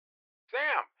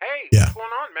Sam, hey, Yeah. what's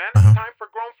going on, man? Uh-huh. It's time for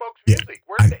Grown Folks Yeah, Music.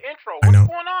 Where's the intro? I What's know,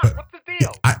 going on? but- What's the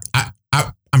deal?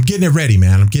 I'm getting it ready,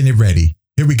 man. I'm getting it ready.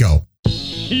 Here we go.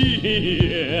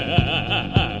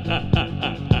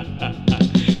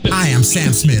 I am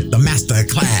Sam Smith, the master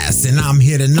of class, and I'm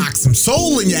here to knock some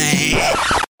soul in your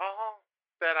ass. All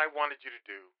that I wanted you to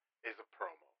do is a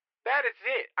promo. That is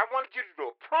it. I wanted you to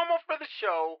do a promo for the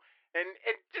show and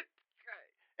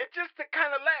just to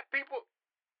kind of let people...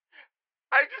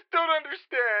 I just don't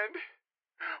understand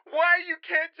why you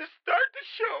can't just start the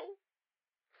show.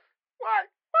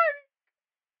 Why?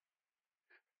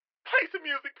 Play some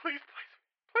music, please.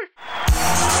 Play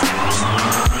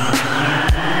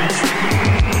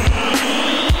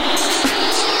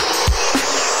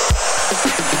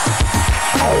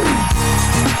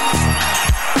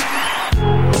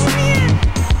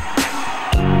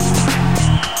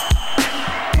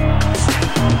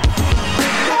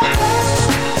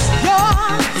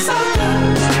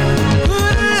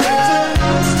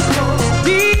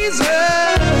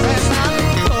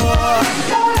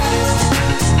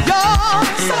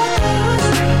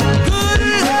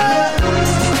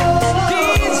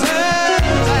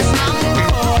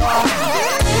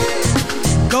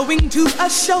To a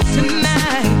show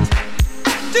tonight,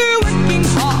 after working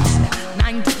hard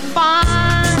 9 to 5.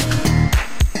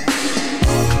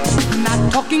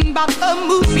 Not talking about a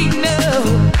movie, no,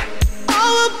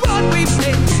 or a Broadway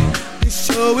play. The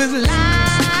show is live.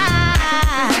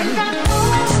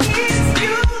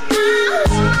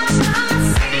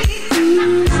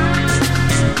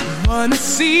 Wanna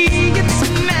see it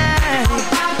tonight.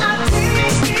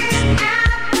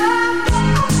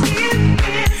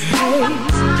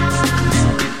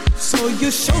 So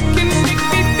your show can make me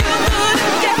feel good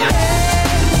again.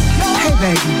 Hey,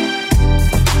 baby,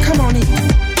 come on in.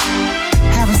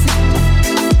 Have a seat.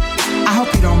 I hope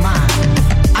you don't mind.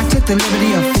 I took the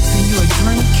liberty of fixing you a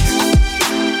drink.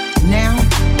 Now,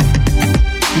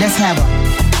 let's have a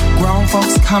grown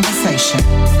folks conversation.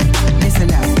 Listen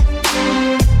up.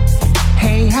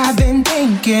 Hey, I've been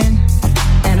thinking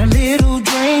and a little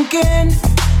drinking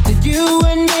that you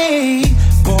and me,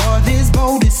 boy, this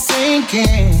boat is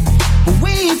sinking. When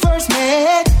we first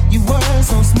met, you were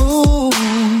so smooth.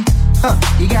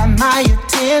 You got my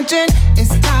attention.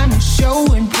 It's time to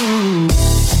show and prove.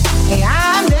 Hey,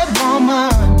 I'm that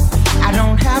woman. I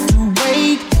don't have to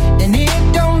wait, and it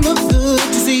don't look good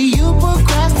to see you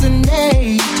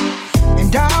procrastinate.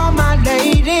 And all my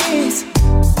ladies,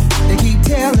 they keep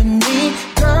telling me,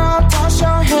 girl, toss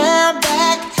your hair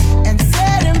back and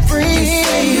set him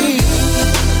free.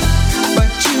 But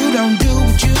you don't do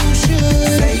what you should.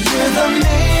 Say you're the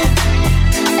man,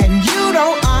 and you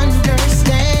don't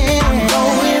understand. I'm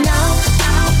going out,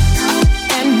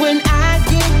 and when I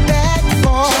get back,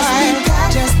 boy,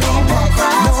 just be back.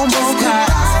 No more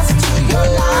cries to your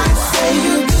life. Say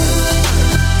you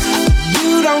good,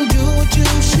 you don't do what you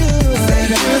should. Say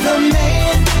you're the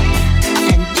man,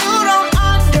 and you don't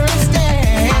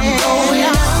understand. I'm going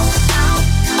out,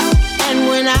 and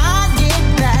when I get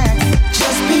back,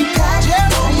 just be packed.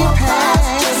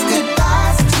 Just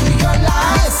goodbyes to your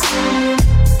life.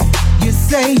 You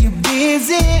say you're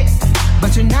busy,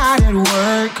 but you're not at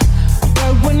work.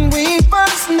 But when we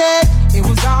first met, it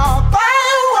was all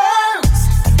fireworks.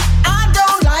 I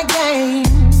don't like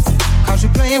games, 'cause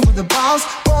you're playing with the boss.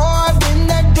 Boy, when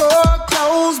that door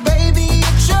closed, baby,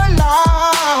 it's your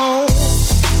loss.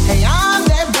 Hey, I'm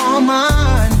that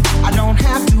woman. I don't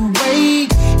have to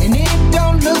wait, and it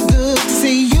don't look good to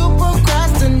see you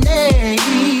procrastinate.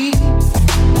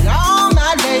 All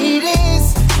my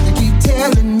ladies, they keep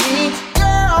telling me,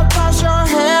 girl, toss your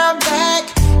hair back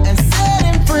and set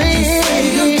him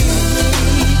free.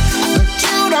 But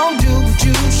you don't do what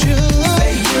you should.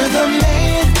 Say you're the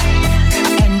man,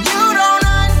 and you don't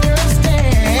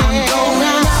understand. I'm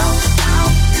going out,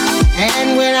 and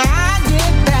when I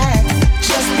get back,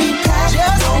 just be packed.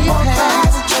 No more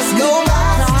cries, just no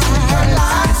more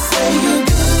cries. Say you're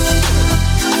good,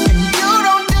 and you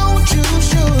don't do what you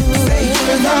should. Say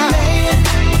you're the man,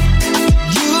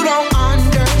 you don't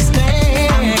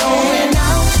understand. I'm going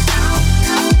out,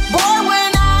 boy,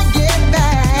 when I get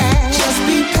back, just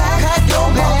be packed. No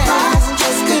more cries,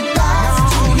 just goodbyes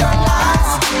to your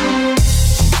life.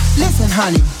 Listen,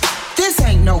 honey, this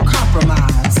ain't no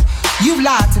compromise. You've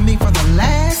lied to me for the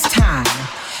last time,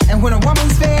 and when a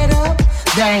woman's fed up,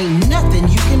 there ain't nothing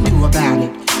you can do about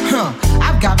it.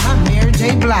 I've got my Mary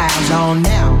J. Blige on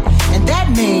now, and that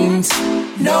means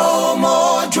no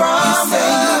more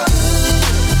drama.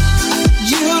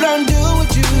 You don't do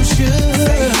what you should.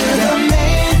 Say you're the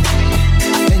man,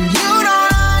 and you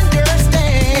don't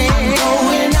understand. I'm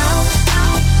going out,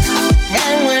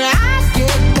 and when I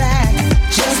get back,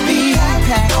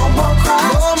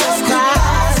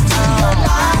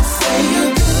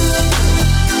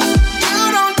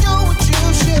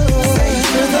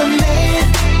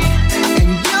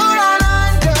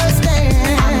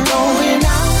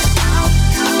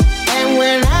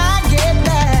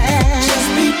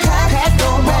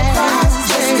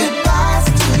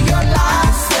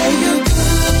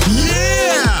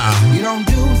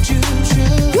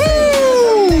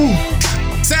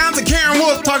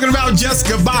 Cole talking about Just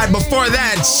Goodbye. Before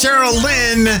that, Cheryl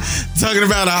Lynn talking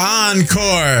about an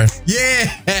encore.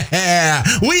 Yeah.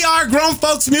 We are Grown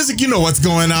Folks Music. You know what's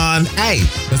going on. Hey,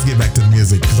 let's get back to the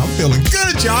music because I'm feeling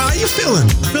good, y'all. How you feeling?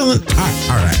 All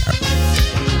right.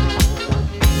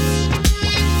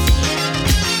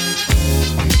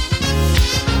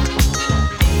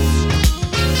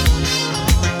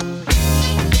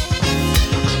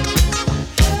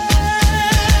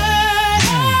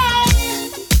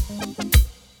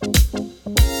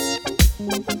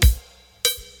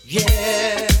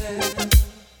 Yeah,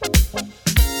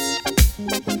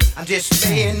 I'm just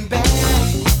laying back.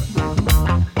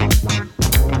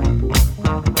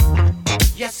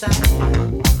 Yes, I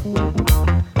am.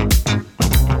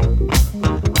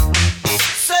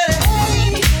 Say,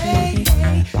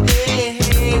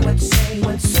 hey,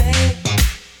 what say?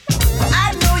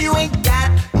 I know you ain't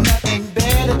got nothing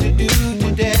better to do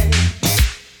today.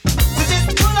 So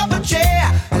just pull up a chair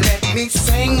and let me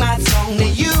sing my song to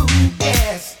you.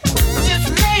 Yes. Just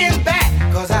laying back,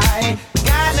 'cause I ain't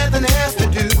got nothing else to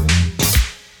do.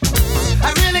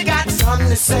 I really got something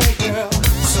to say, girl,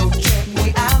 so check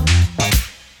me out.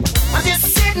 I'm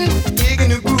just sitting, digging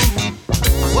the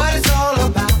groove, what it's all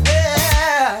about,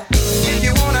 yeah. If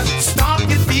you wanna stomp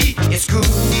your feet, it's cool,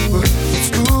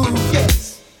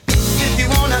 yes. If you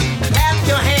wanna clap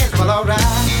your hands, well,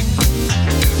 alright.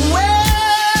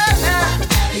 Well, now,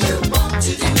 whatever you want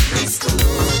to do, it's cool.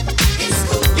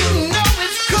 You know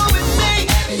it's cool with me.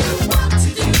 Whatever you want to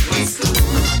do, it's cool.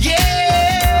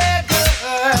 Yeah,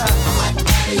 girl.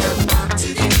 Whatever you want to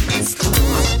do, it's cool.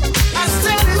 I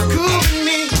said it's cool with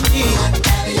me.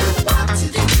 Whatever you want to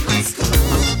do, it's cool.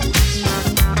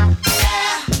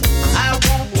 Yeah, I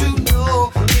want to know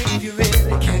if you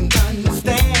really can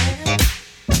understand.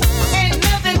 Ain't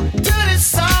nothing to this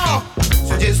song,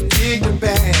 so just dig the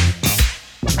bag.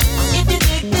 If you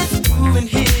dig this groove in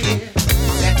here,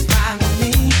 that's fine with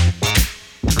me.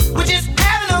 We're just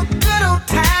having a good old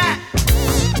time.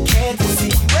 Can't you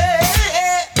see?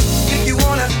 Well, if you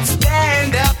wanna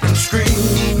stand up and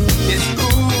scream, it's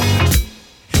cool.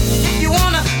 If you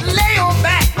wanna lay your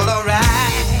back, well,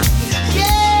 alright.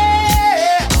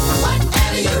 Yeah.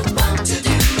 Whatever you want to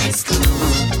do is cool.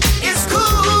 It's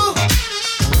cool.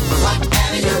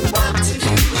 Whatever you want to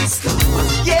do is cool.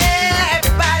 Yeah,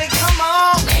 everybody, come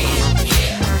on. Lay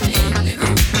here in the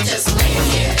groove, just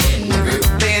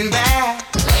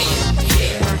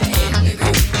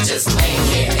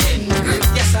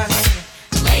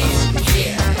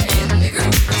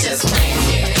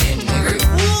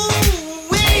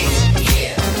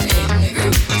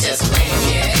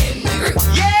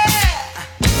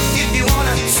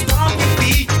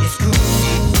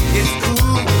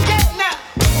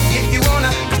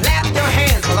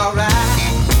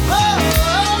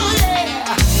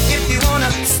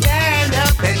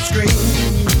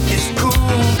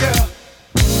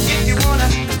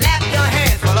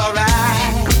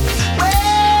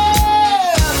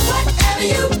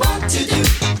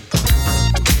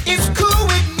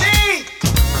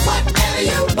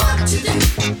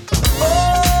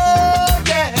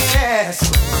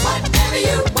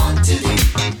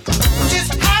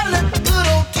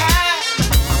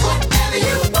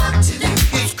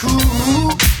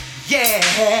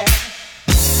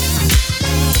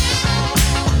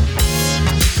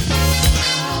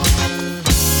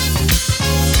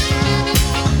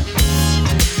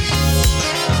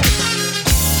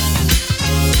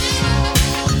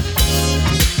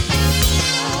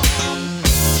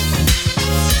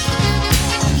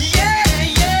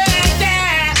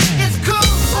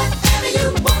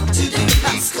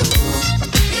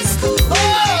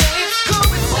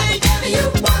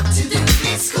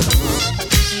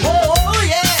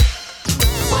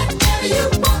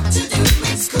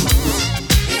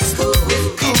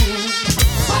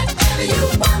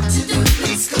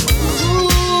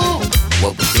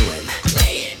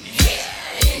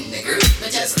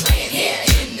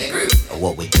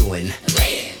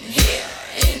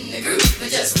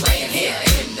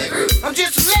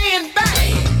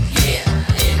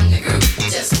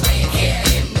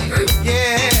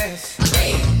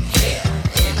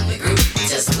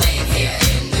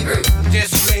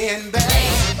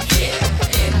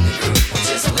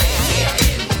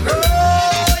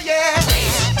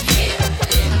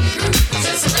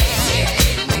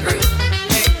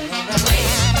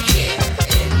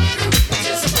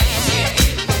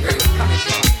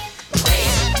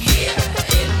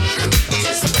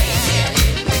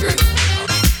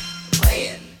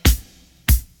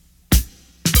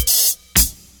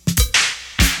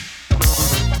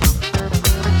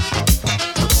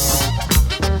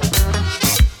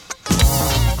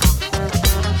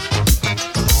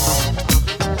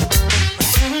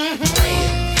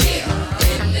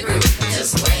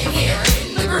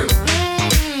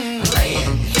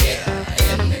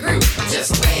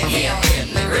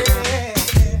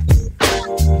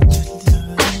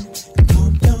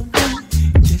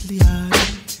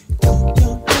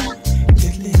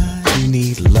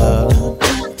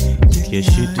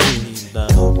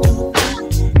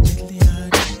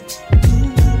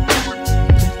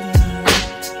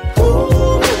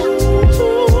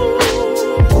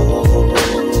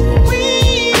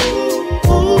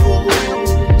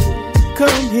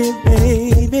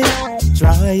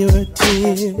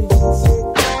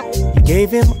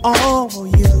all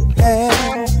you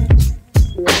have.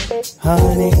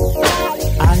 Honey,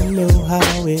 I know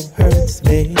how it hurts,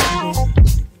 baby,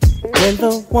 when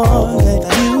the one that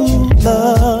you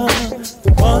love,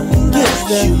 the one gives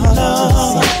their heart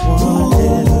to someone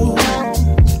else.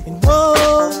 And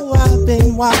oh, I've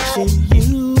been watching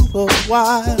you a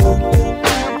while.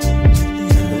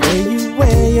 The way you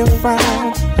wear your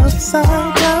frown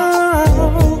upside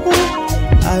down,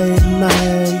 I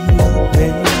admire you,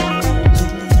 baby,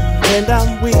 and I'm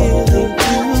willing to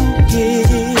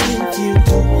give you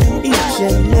each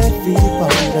and every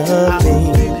part of me.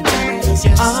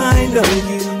 I know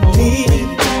you need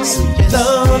some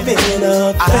love and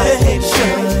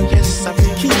affection.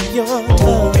 Keep your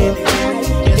love in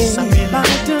my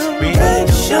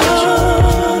direction.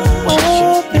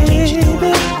 Oh, baby,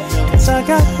 'cause I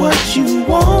got what you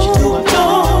want,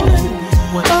 darling.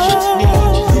 What you need.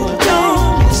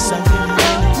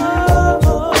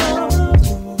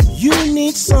 You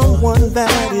need someone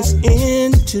that is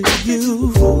into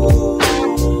you.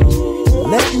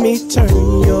 Let me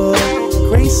turn your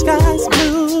gray skies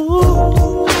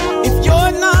blue. If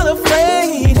you're not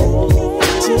afraid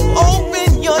to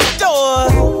open your door,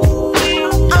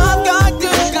 I've got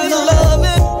good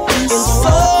loving and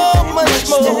so much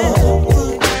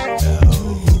more.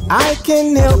 I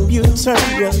can help you turn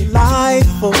your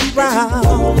life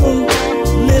around,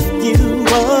 lift you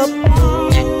up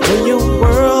when your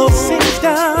world sinks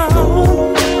down.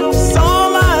 So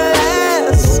all I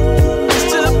ask is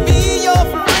to be your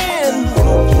friend.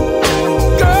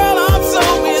 Girl, I'm so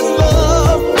in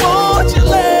love, won't you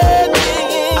let me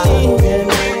in?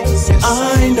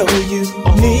 I know you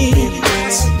need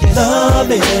love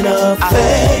and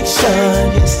affection.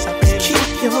 Keep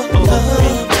your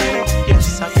love.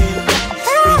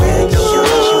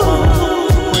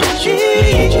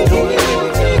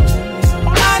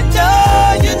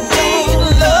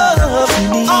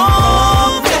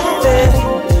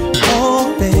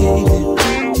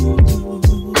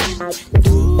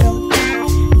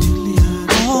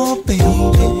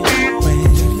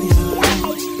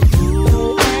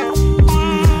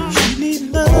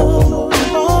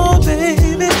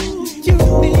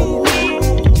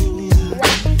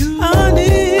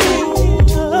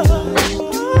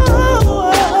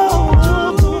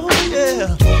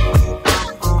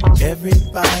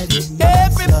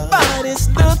 Everybody's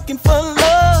looking for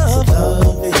love.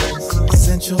 Love is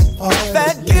essential part.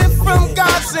 That gift from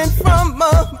God sent from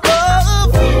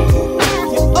above.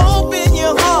 You open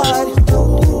your heart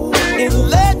and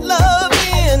let love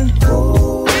in.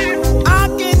 I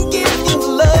can give you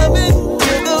loving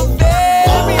to the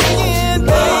very end,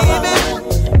 baby.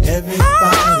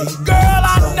 Everybody, girl,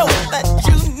 I know that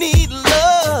you need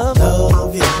love.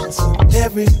 Love is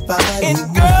everybody. And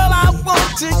girl, I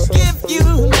want to give you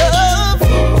love.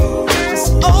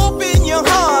 Just open your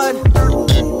heart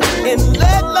and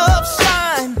let love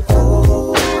shine.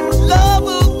 Love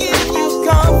will give you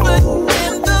comfort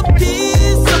and the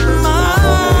peace of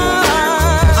mind.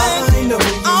 I know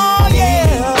you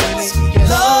need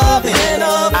love and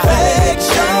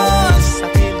affection.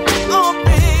 Oh,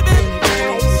 baby,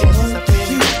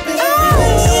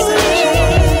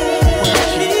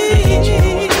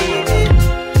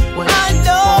 I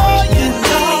know you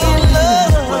need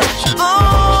love. Oh,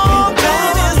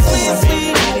 baby, sweet,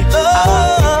 sweet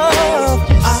love.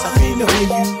 I know you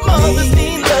mothers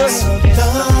need love.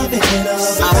 Love and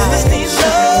sisters need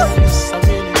love.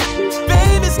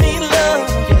 Babies need love.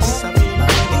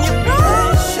 And your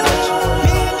precious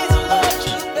he needs love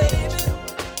too, baby.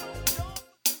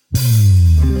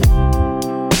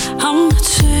 I'm not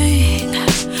saying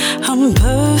I'm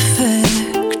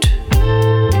perfect.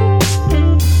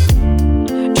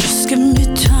 Just give me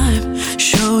time,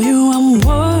 show you I'm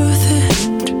worth it.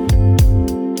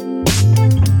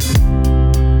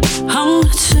 I'm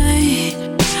not saying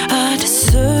I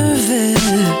deserve it.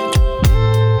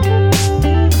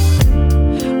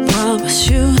 Promise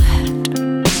you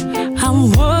that I'm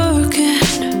working.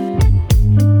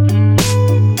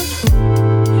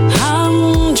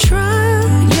 I'm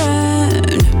trying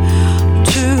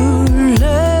to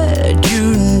let you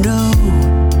know.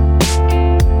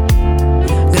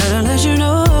 Gotta let you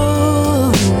know.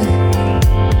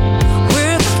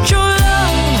 With your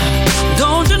love,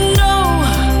 don't you know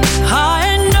I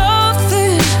ain't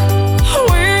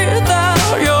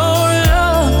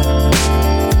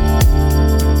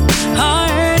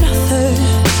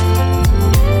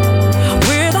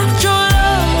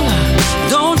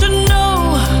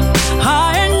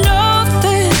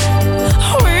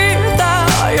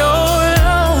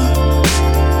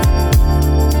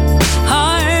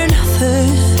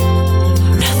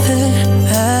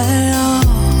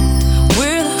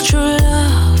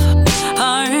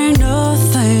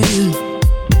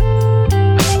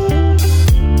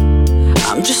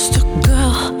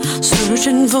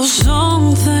for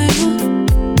something.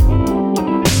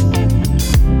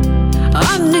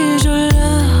 I need your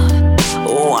love.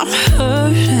 Oh, I'm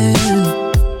hurting.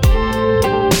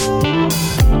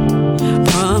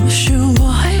 Promise you,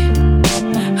 boy,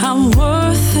 I'm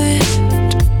worth it.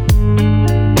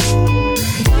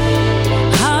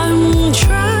 I'm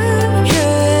trying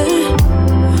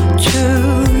to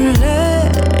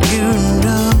let you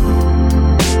know.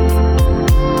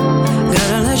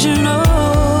 Gotta let you know.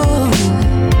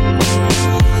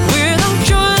 Without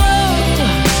your love,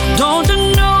 don't you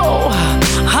know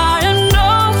I am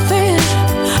nothing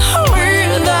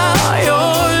without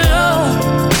your love.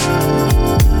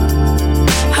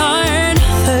 I ain't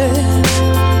nothing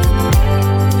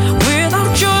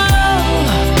without your love.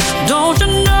 Don't you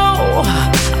know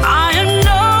I am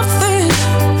nothing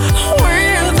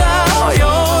without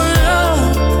your love.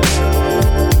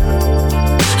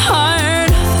 I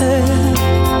ain't nothing,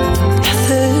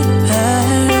 nothing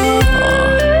at all.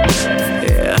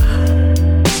 Yeah.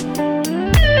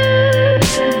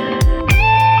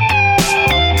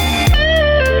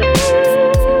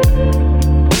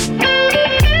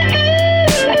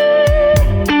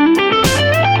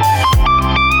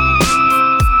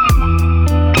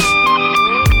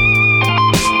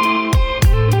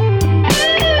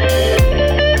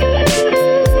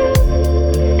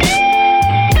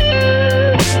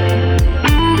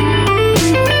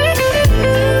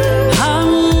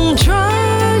 I'm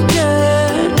trying to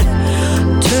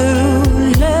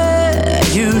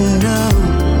let you know.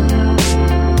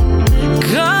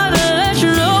 Gotta let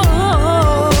you know.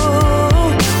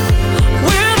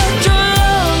 Without your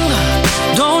love,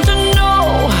 don't you know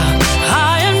I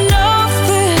am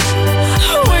nothing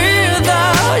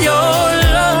without your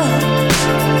love.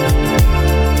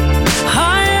 I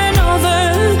ain't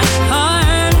nothing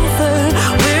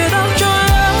without your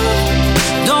love.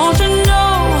 Don't you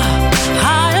know I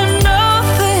am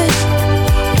nothing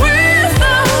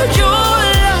without your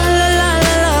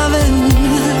loving.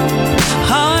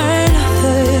 I ain't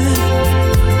nothing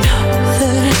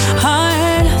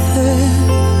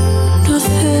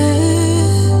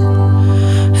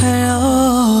at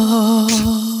all.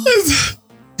 This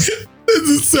is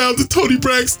the sound of Toni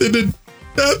Braxton and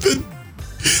nothing.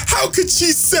 How could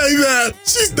she say that?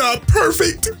 She's not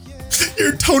perfect.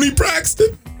 You're Toni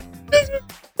Braxton.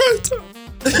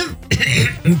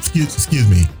 Excuse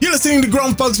me. You're listening to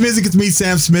Grown Folks Music. It's me,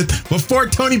 Sam Smith. Before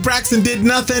Toni Braxton did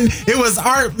nothing, it was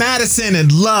Art Madison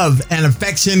and Love and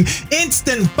Affection,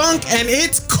 Instant Funk, and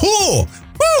It's Cool.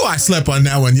 Woo, I slept on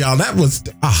that one, y'all. That was,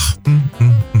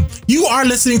 You are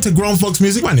listening to Grown Folks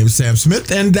Music. My name is Sam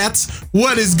Smith, and that's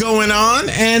what is going on.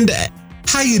 And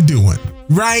how you doing?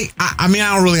 Right? I mean,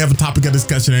 I don't really have a topic of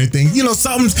discussion or anything. You know,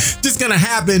 something's just gonna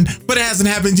happen, but it hasn't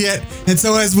happened yet. And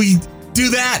so as we do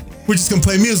that, we're just gonna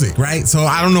play music, right? So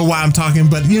I don't know why I'm talking,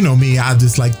 but you know me, I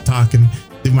just like to talk and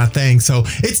do my thing. So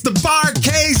it's the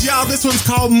Bar-Kays, y'all. This one's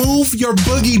called Move Your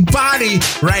Boogie Body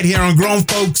right here on Grown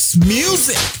Folks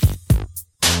Music.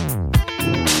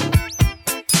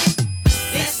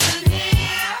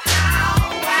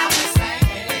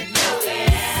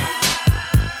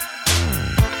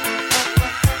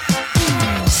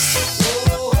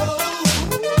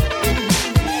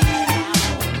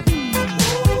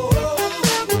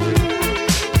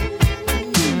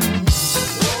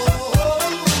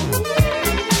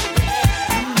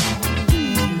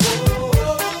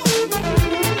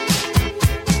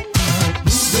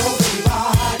 Your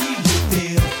body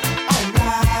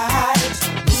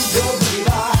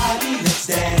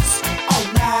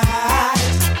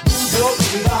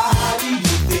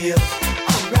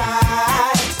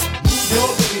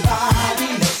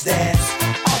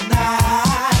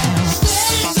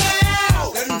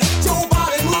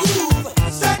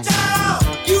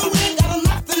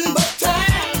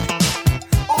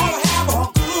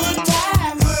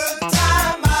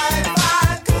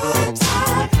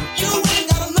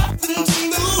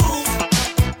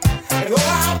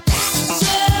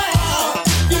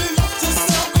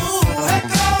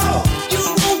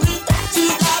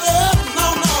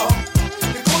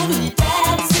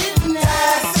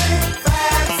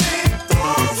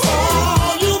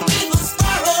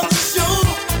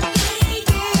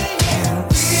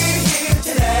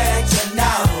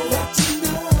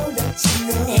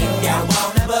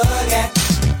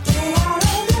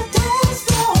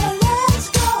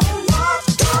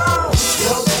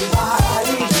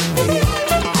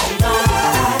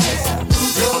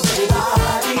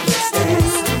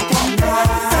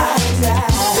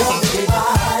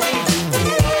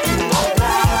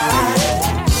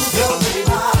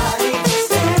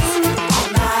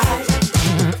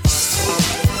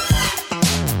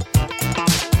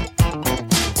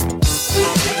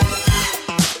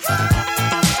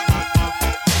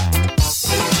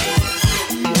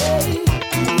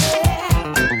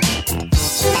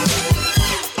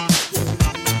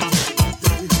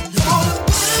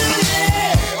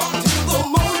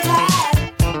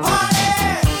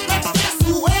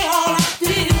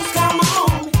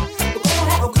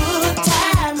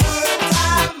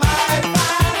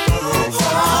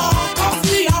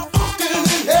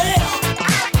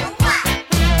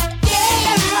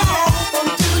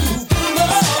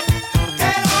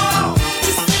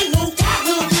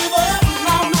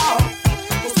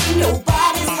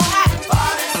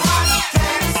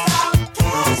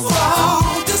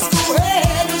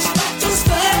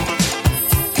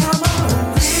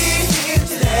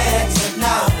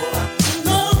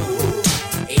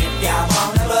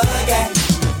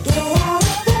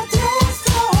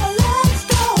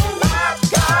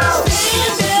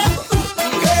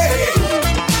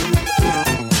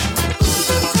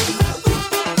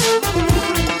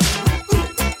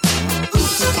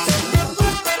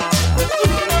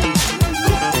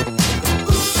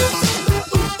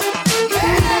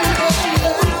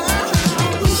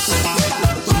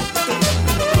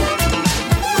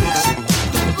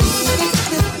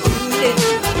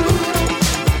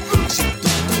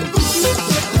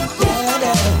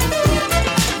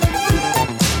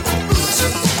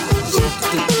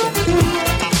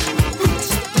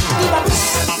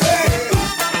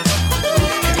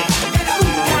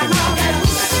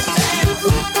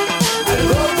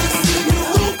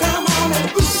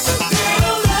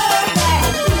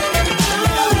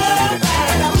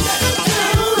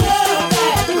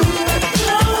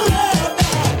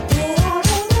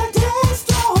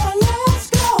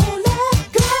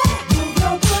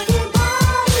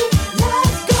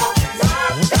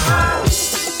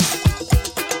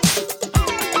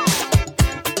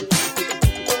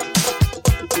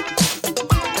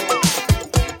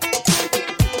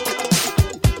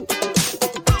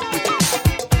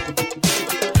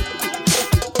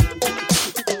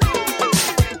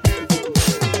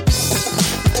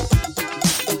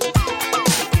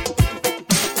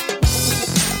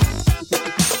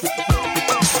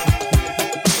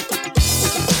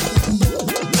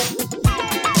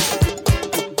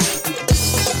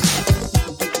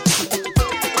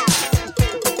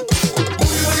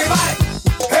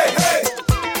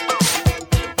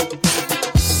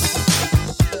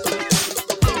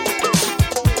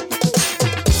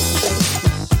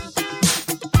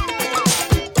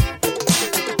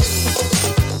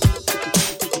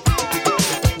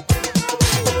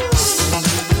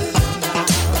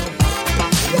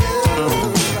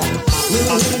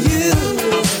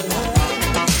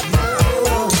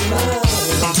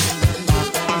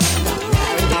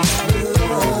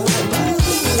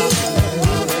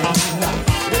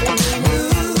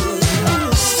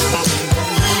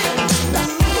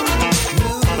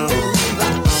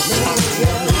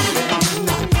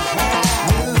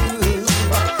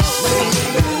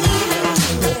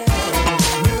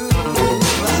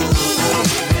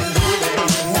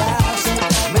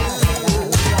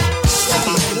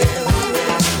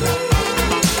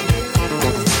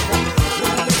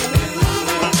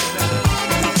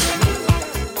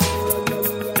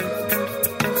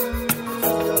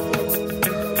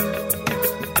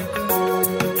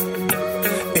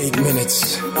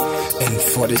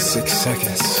 36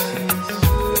 seconds.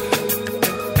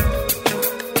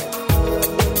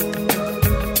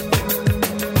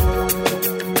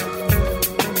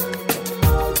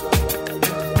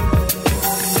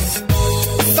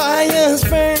 Fires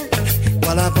burn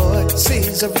while our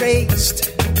voices are raised.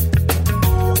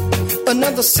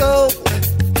 Another soul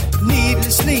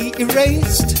needlessly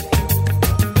erased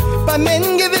by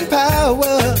men given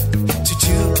power to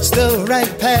choose the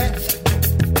right path.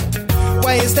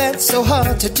 Why is that so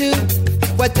hard to do?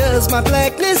 Why does my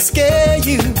blackness scare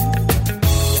you?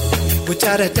 We're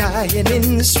tired of dying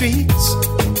in the streets.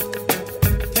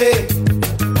 Hey,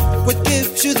 what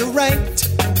gives you the right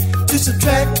to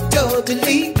subtract or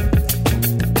delete?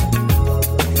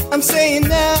 I'm saying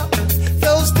now,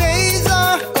 those days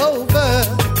are over.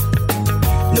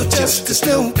 No justice,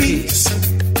 no peace.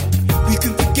 We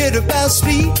can forget about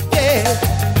speed, yeah.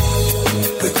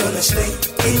 We're gonna stay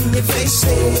in your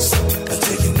faces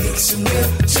until you make some real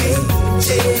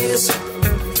changes.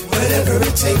 Whatever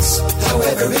it takes,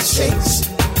 however it shakes.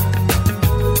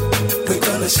 We're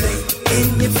gonna stay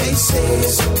in your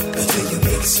faces until you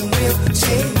make some real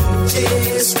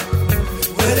changes.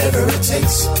 Whatever it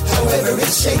takes, however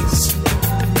it shakes.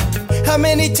 How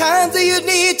many times do you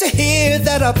need to hear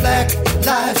that our black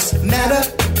lives matter?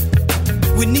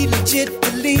 We need legit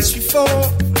police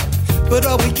reform, but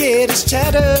all we get is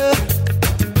chatter.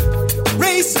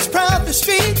 Racists proud the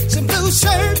streets in blue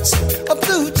shirts or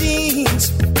blue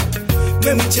jeans.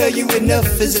 When we tell you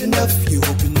enough is enough, you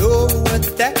hope you know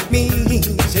what that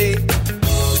means. Hey,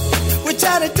 we're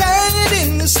tired of dying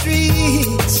in the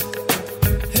streets.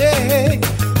 Hey,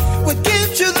 what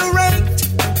gives you the right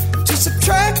to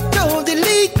subtract or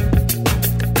delete?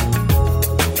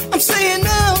 I'm saying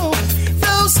no,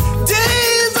 those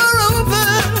days are over.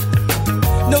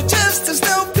 No justice,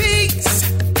 no peace.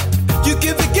 You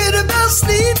can forget about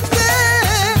sleep,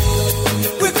 yeah.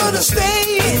 We're gonna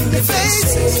stay in your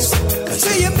faces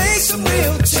until you make some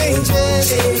real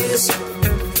changes.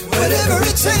 Whatever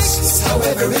it takes,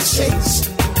 however it shakes.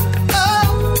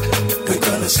 Oh, we're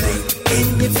gonna stay in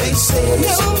your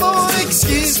faces. No more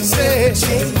excuses.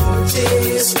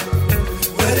 Changes.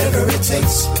 Whatever it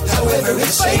takes, however it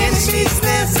shakes. By any means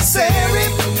necessary.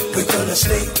 We're gonna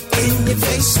stay in your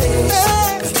faces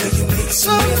until you make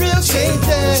some real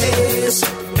changes.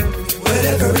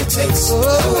 Whatever it takes,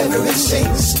 however it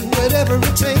shakes. Whatever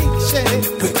it takes, yeah.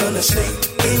 We're gonna stay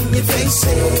in your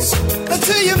faces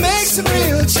until you make some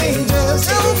real changes.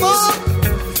 No more.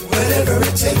 Whatever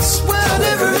it takes,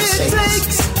 whatever it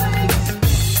takes.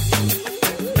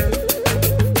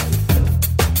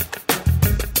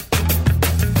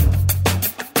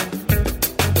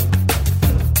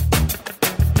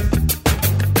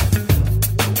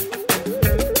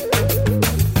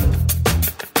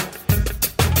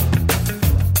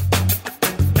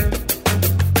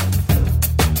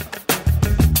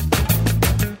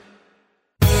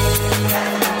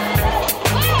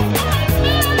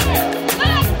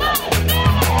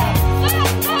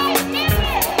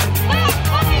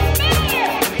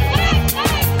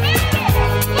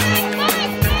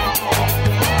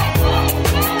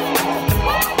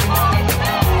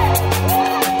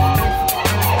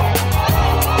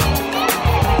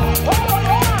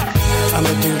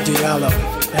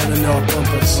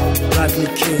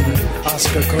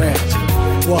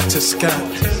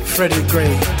 Freddie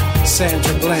Gray,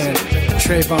 Sandra Bland,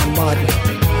 Trayvon Martin,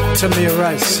 Tamir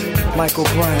Rice, Michael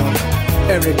Brown,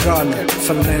 Eric Garner,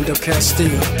 Philando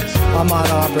Castile,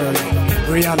 Ahmaud Arbery,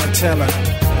 Breonna Taylor,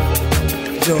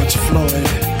 George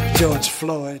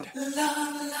Floyd.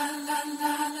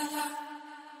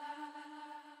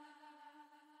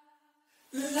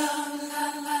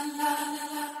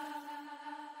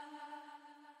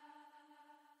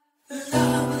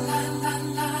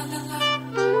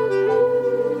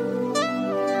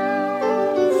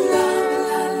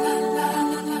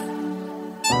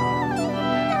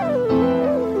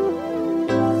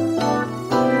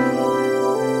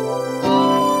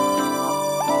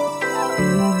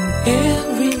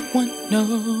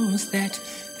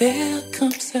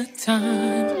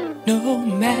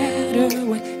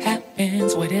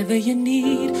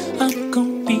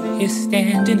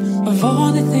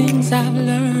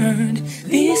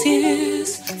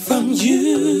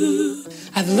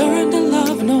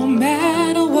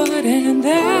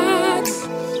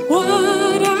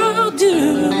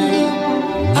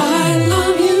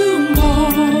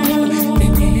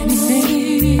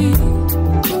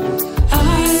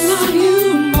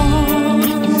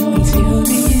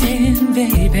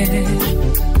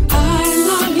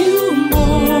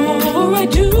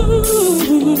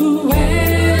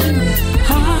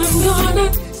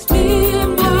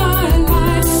 Spend my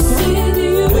life with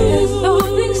you.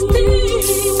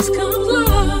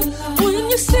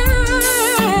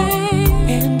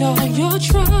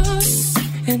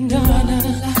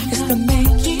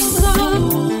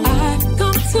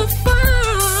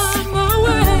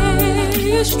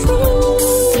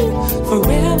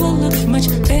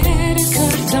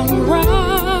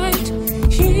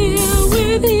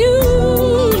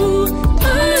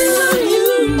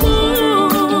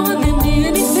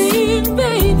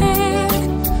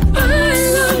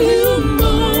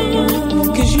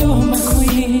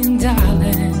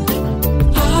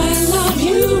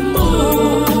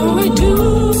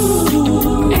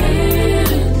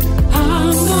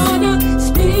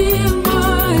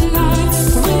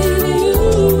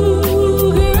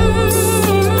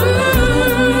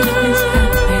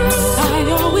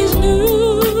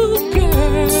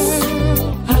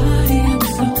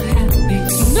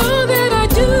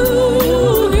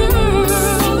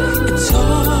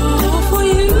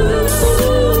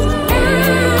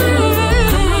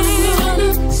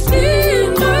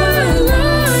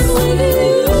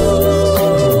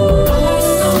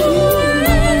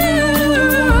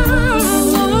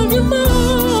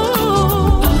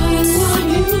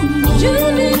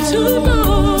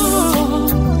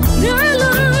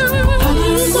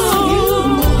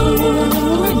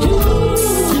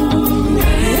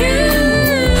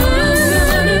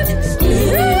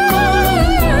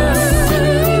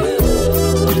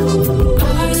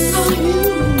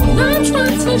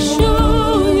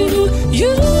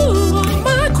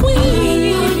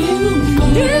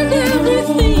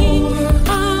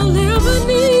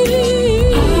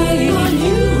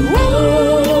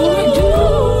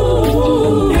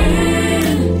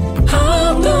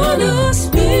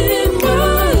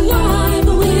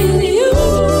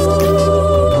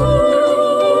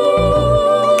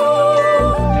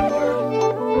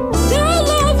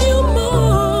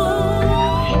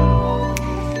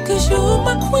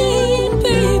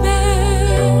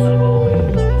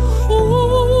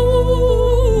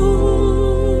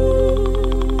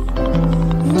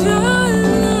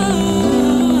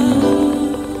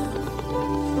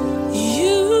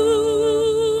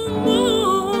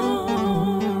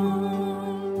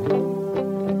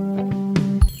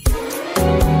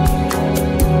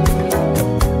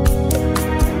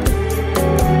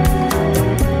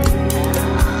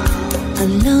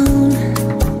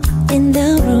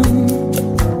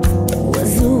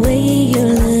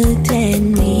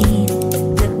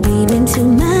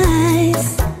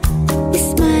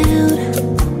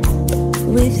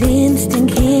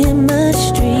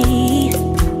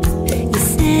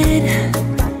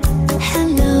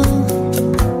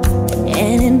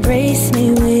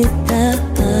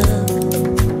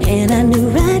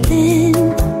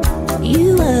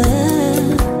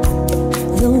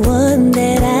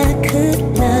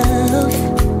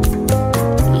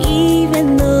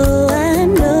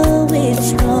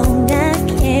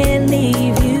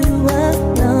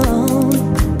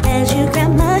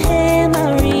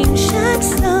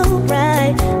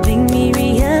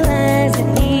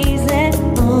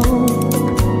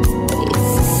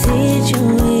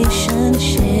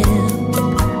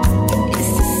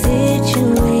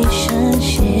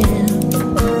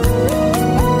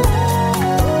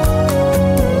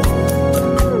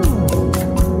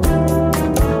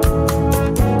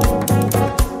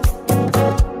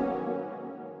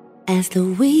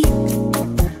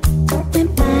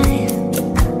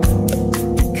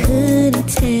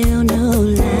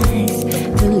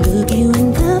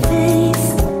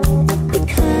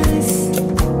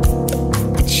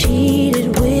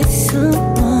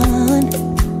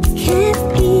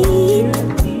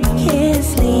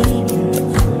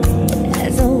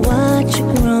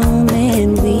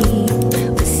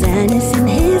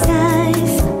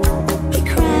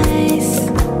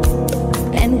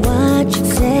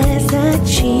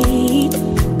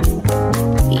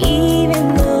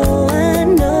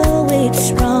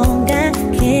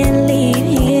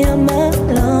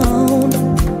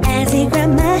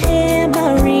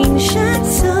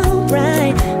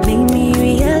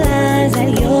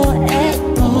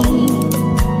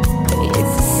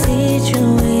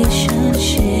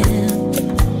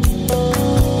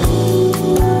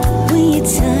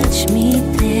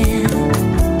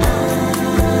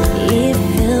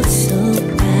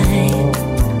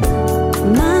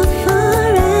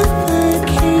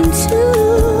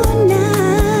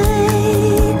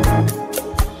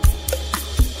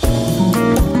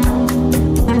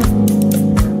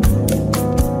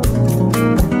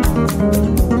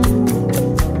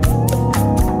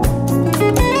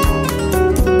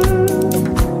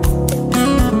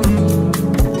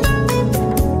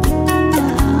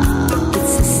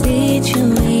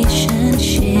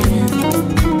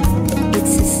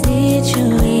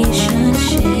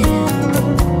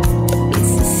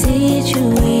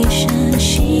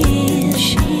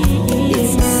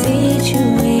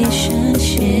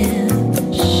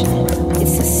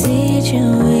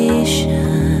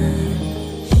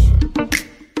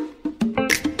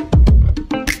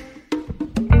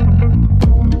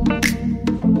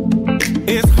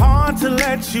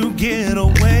 let you get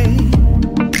away.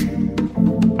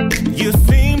 You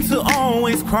seem to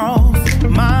always cross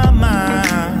my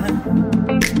mind.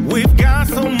 We've got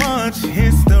so much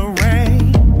history.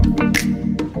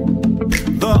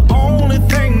 The only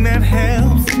thing that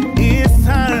helps is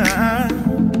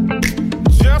time.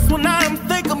 Just when I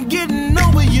think I'm getting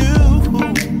over you,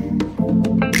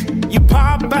 you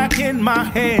pop back in my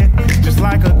head just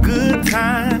like a good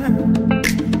time.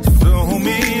 So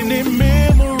many memories.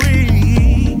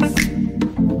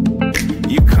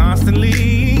 You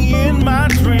constantly in my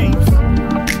dreams.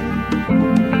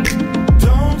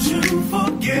 Don't you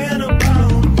forget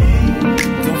about me.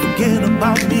 Don't forget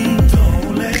about me.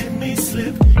 Don't let me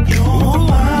slip your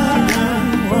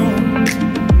mind.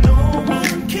 No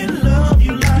one can love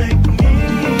you like me.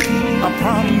 I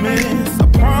promise, I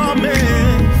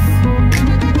promise.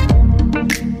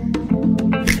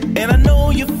 And I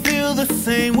know you feel the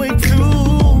same way too,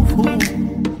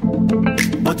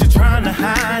 but you're trying to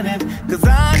hide it, 'cause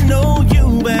I know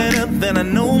you better than I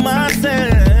know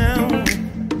myself.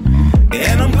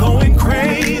 And I'm going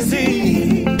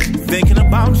crazy, thinking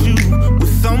about you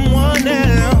with someone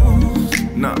else.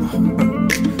 No,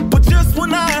 but just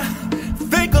when I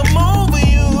think I'm over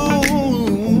you,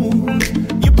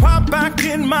 you pop back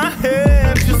in my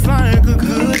head just like a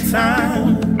good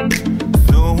time.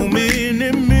 So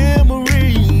many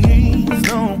memories,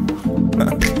 oh,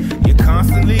 you're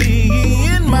constantly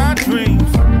in my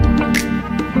dreams.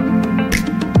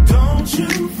 Don't you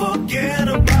forget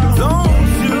about me.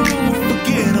 Don't you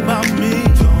forget about me.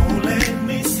 Don't let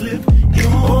me slip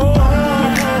your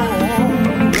mind.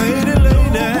 Lady, lady,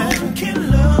 no one can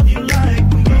love you like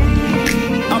me.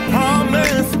 I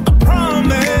promise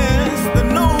that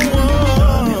no one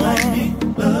love you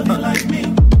like me.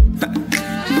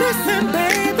 Listen,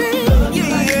 baby,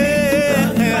 yeah.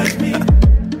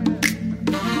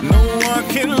 No one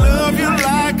can love you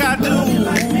like I do. Love you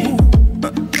like me.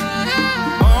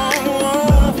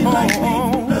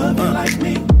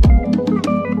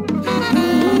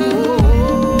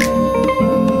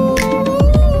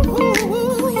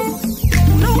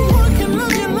 No one can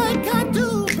love you like I do,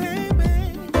 baby.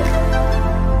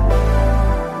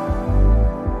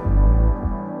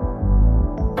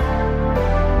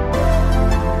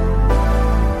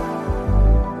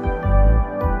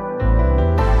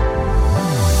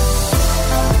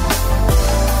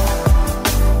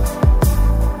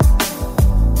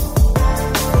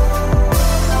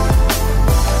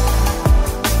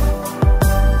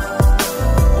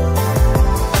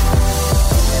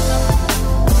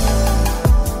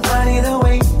 Funny the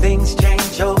way things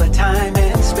change over time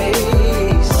and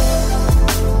space.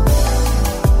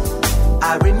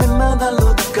 I remember the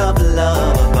look of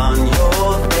love on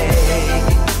your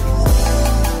face.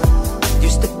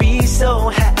 Used to be so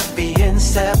happy,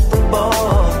 inseparable.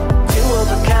 Two of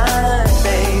a kind,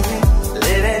 baby.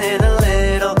 Living in a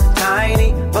little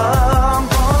tiny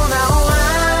bubble. Now I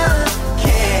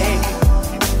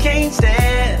can't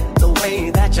stand the way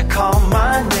that you call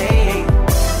my name.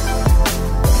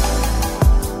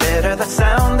 Better the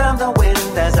sound of the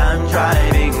wind as I'm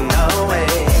driving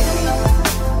away.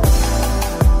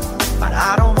 But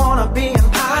I don't wanna be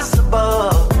impossible.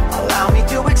 Allow me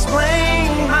to explain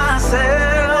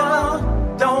myself.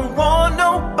 Don't want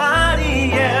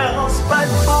nobody else but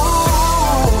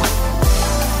ooh.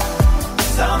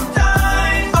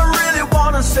 Sometimes I really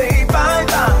wanna say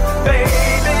bye-bye,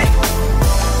 baby.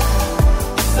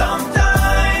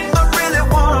 Sometimes I really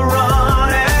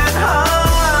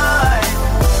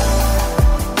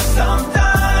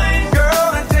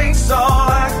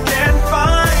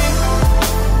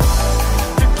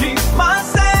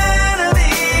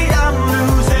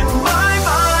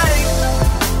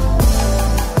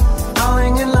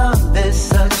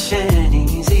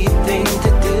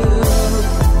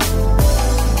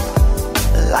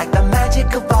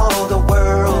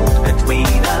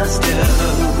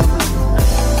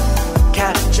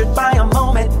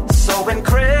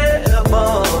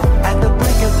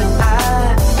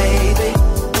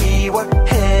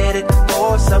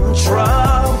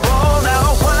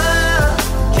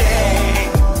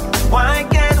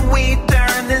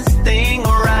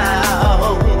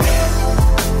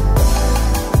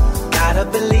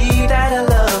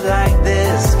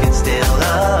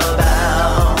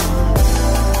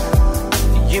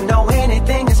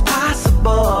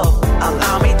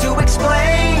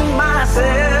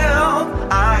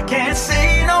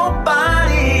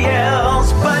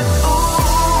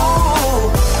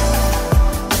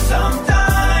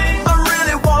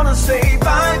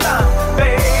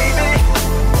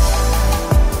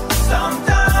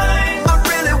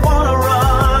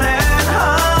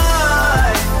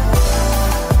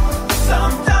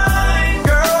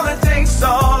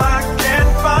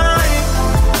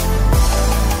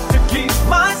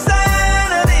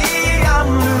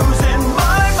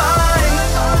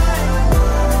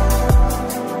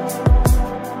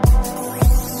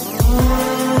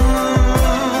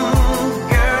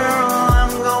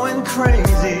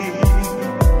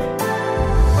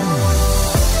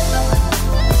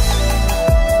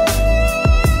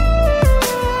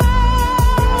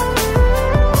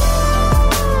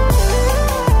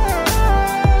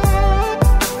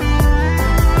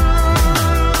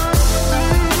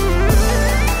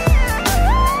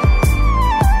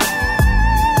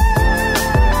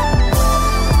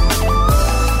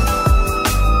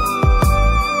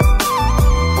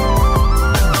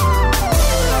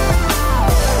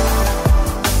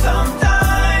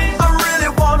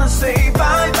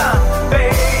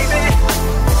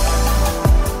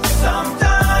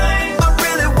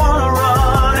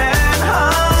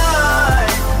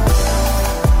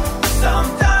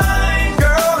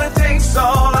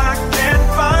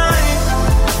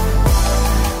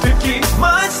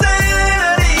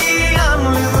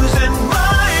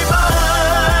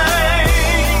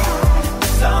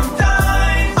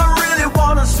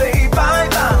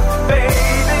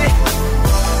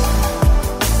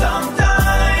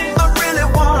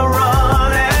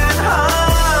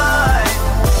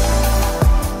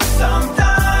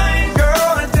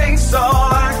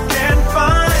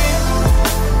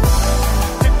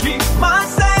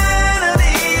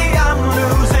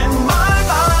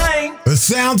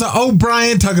sounds of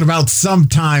O'Brien talking about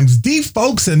sometimes. D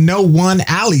Folks and No One,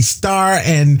 Ali Star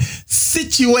and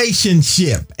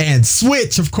Situationship and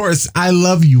Switch. Of course, I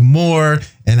Love You More.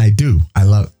 And I do.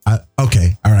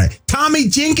 Okay. All right. Tommy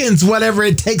Jenkins, Whatever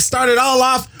It Takes, started all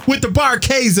off with the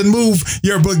Bar-Kays and Move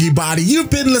Your Boogie Body.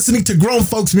 You've been listening to Grown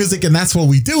Folks Music, and that's what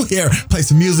we do here. Play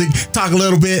some music, talk a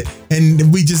little bit,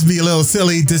 and we just be a little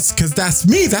silly just because that's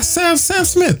me. That's Sam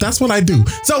Smith. That's what I do.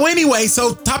 So anyway,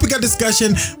 topic of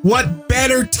discussion, what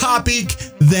better topic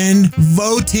than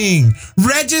voting?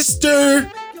 Register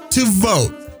to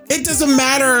vote. It doesn't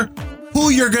matter who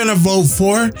you're going to vote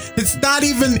for. It's not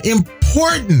even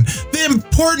important. The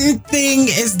important thing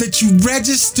is that you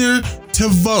register to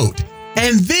vote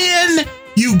and then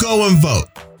you go and vote.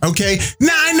 Okay.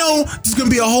 Now I know there's going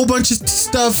to be a whole bunch of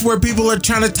stuff where people are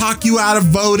trying to talk you out of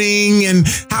voting and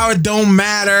how it don't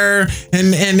matter.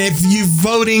 And if you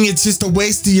voting, it's just a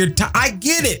waste of your time. I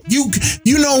get it.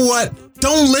 You know what?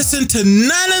 Don't listen to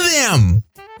none of them.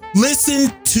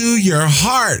 Listen to your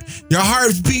heart. Your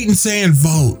heart's beating saying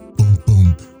vote.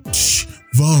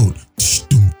 Vote.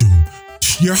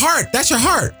 Your heart. That's your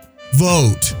heart.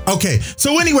 Vote. Okay.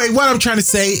 So anyway, what I'm trying to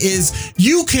say is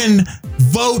you can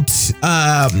vote.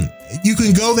 You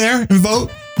can go there and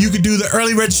vote. You could do the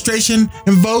early registration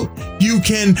and vote. You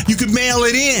could mail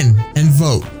it in and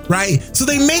vote. Right. So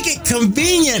they make it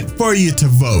convenient for you to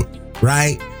vote.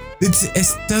 Right. It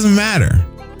doesn't matter.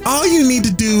 All you need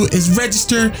to do is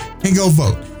register and go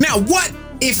vote. Now, what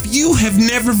if you have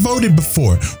never voted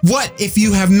before? What if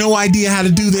you have no idea how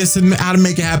to do this and how to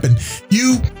make it happen?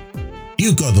 You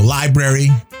go to the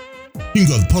library. You can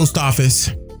go to the post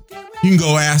office. You can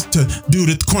go ask to do it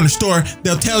at the corner store.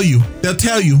 They'll tell you,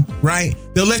 right?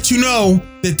 They'll let you know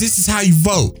that this is how you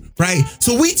vote, right?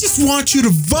 So we just want you to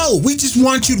vote. We just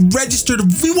want you to register.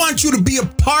 We want you to be a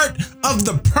part of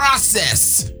the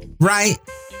process, right?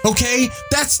 Okay,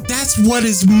 that's what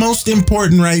is most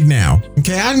important right now.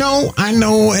 Okay, I know,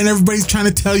 and everybody's trying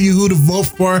to tell you who to vote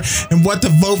for and what to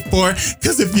vote for.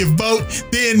 Because if you vote,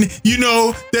 then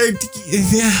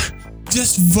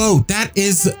just vote. That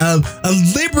is a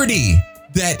liberty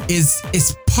that is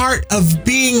part of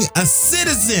being a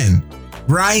citizen,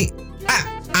 right?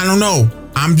 I don't know.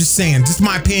 I'm just saying, just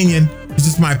my opinion. It's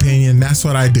just my opinion. That's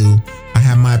what I do. I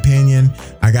have my opinion.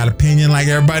 I got opinion like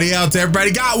everybody else.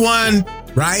 Everybody got one.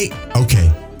 Right? Okay.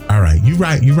 All right. You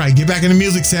right. Get back in the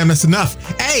music, Sam. That's enough.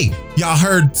 Hey, y'all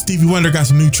heard Stevie Wonder got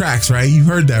some new tracks, right? You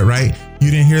heard that, right?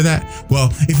 You didn't hear that?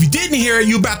 Well, if you didn't hear it,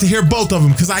 you about to hear both of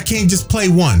them because I can't just play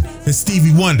one. It's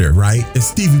Stevie Wonder, right? It's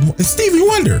Stevie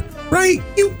Wonder, right?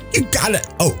 You got it.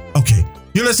 Oh, okay.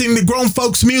 You're listening to Grown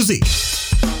Folks Music.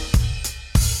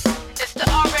 It's the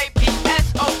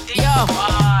R-A-P-S-O-D.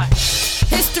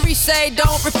 History say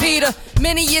don't repeat her.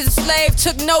 Many years a slave,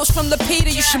 took notes from Lapita.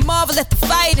 You should marvel at the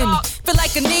fighting. Feel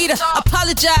like Anita,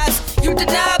 apologize. You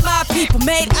denied my people,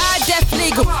 made I death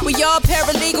legal. We all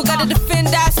paralegal, gotta defend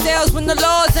ourselves when the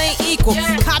laws ain't equal.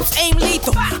 Cops aim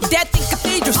lethal, death in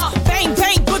cathedrals. Bang,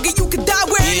 bang, boogie, you could die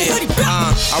wearing a hoodie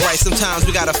belt. Alright, sometimes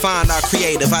we gotta find our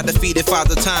creative. I defeated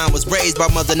Father Time, was raised by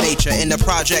Mother Nature. In the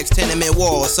projects, tenement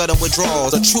walls, sudden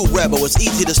withdrawals. A true rebel, it's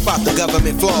easy to spot the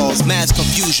government flaws. Mass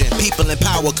confusion, people in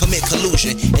power commit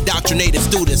collusion. Indoctrinated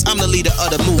students, I'm the leader of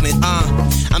the movement.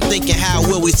 I'm thinking, how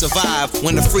will we survive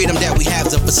when the freedom that we have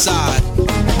is a facade?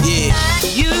 Yeah.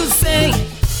 You say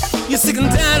you're sick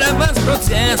and tired of us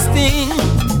protesting.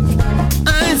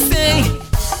 I say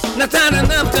not tired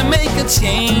enough to make a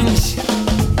change.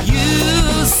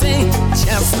 You say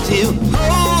just to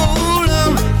hold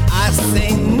on. I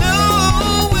say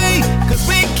no way, 'cause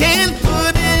we can't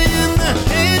put it in the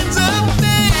hands of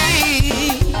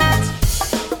fate.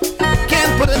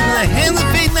 Can't put it in the hands of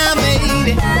fate now,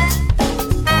 baby.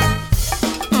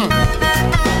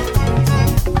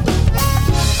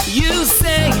 You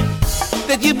say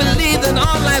that you believe that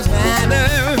all lives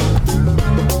matter.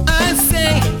 I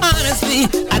say, honestly,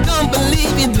 I don't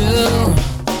believe you do.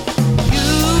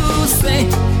 You say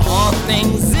all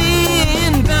things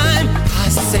in time. I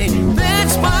say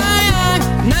that's why I'm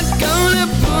not gonna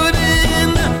put it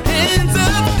in the hands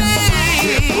of fate.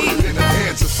 Can't put it in the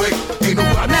hands of fate. Ain't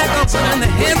nobody not got time. Not gonna put it in the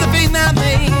hands of fate now,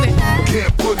 baby.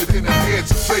 Can't put it in the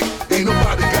hands of fate. Ain't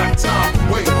nobody got time to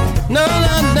wait. No.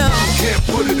 Can't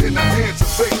put it in the hands of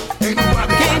fate. Ain't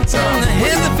nobody got time to wait.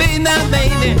 Hands of fate now,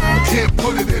 baby. Can't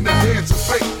put it in the hands of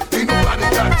fate. Ain't nobody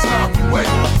got time to wait.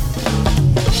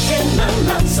 In the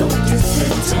not so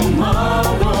distant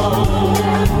tomorrow,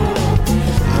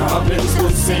 problems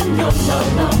will send your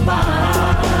lullaby.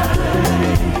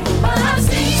 But I've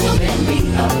seen too many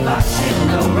of our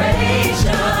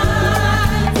generation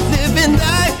live and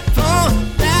die for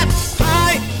that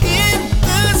high in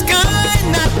the sky.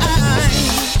 Not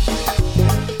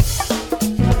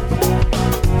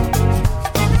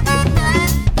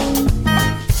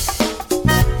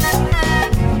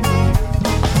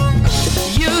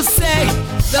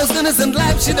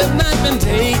should have not been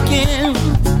taken.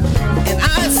 And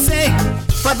I say,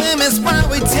 for them it's why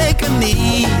we take a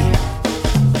knee.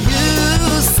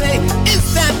 You say,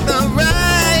 is that the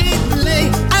right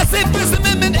way? I say, First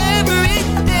Amendment every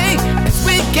day, 'cause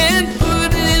we can't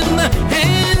put it in the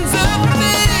hands of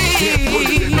Can't put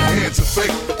it in the hands of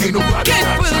fate. Ain't nobody Can't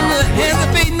got put it in the time to hands of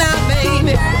wait. fate now,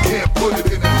 baby. Can't put it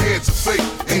in the hands of fate.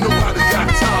 Ain't nobody got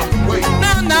time to wait.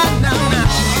 No, no, no, no.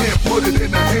 Can't put it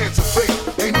in the hands of fate.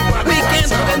 Ain't nobody We got can't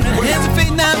put it time in to the wait. hands of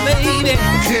fate now, baby.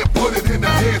 Can't put it in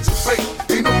the hands of fate.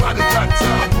 Ain't nobody got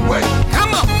time to wait.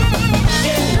 Come on.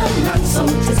 In a not so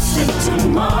distant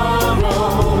tomorrow,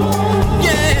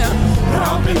 Yeah.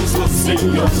 robins will sing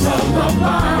your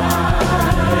lullaby.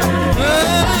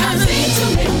 Sing to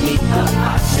make me a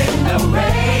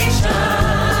generation.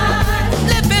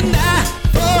 Living now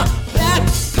for that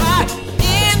pie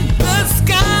in the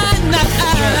sky now.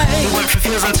 We went from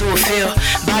fields onto a field.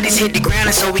 Bodies hit the ground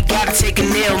and so we gotta take a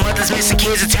kneel. Mothers missing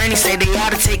kids, attorneys say they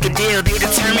oughta take a deal. They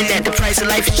determine that the price of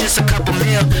life is just a couple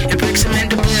mil. It bricks them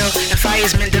into bill, and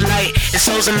fire's meant to light. It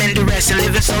souls them into rest, and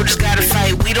living soldiers gotta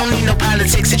fight. We don't need no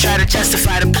politics to try to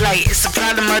justify the plight. It's the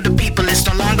problem of the people, it's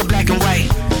no longer black and white.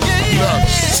 Look,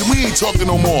 see, we ain't talking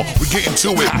no more. We're getting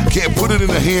to it. Can't put it in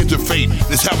the hands of fate.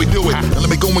 That's how we do it. And let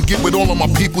me go and get with all of my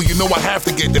people. You know I have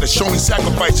to get that. It's showing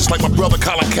sacrifices like my brother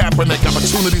Colin Kaepernick.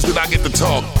 Opportunities that I get to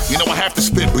talk. You know I have to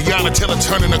spit. Breonna Taylor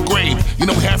turning a grave. You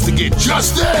know we have to get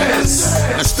justice.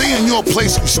 Now stay in your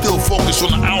place and still focus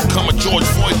on the outcome of George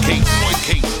Floyd case.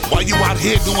 While you out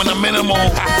here doing the minimal,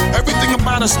 everything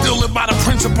about us still live by the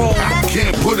principle.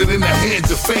 Can't put it in the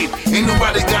hands of fate. Ain't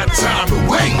nobody got time to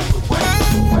wait.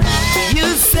 You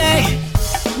say,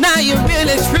 now you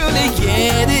really truly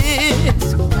get it.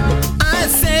 I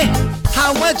say,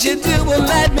 how what you do will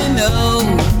let me know.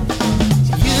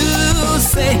 You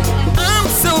say, I'm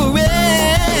so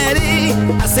ready.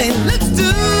 I say, let's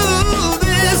do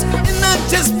this and not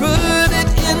just put it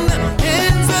in the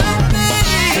hands of fate.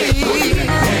 Can't put it in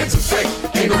the hands of fate.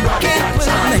 Ain't nobody Can't got put it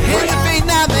in time the to hands wait. of fate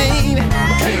now, baby.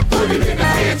 Can't put it in the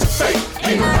hands of fate.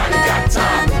 Ain't nobody got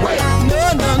time to wait. No,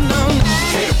 no, no, no.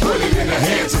 Can't put it in the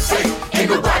hands of fate. Ain't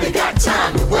nobody got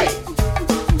time to wait.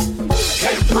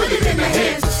 Can't put it in the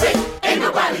hands of fate. Ain't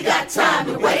nobody got time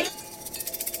to wait.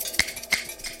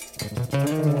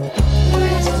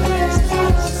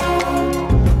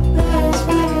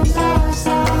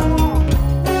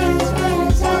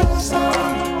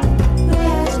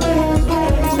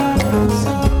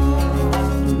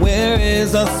 Where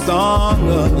is a song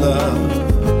of love?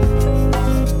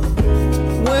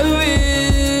 Where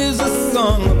is a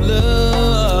song of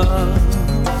love?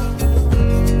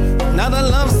 Not a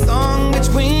love song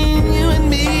between you and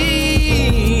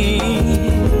me,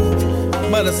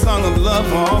 but a song of love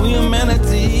for all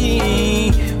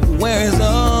humanity. Where is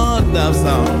a love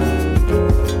song?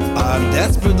 A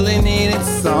desperately needed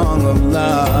song of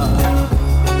love.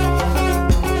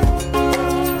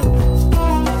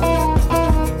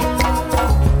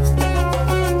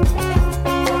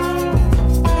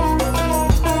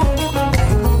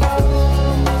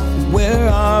 Where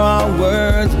are our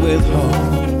words with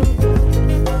hope?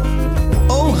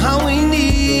 Oh, how we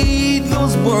need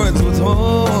those words with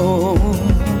hope.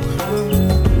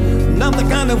 Not the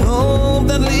kind of hope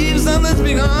that leaves others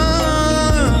behind,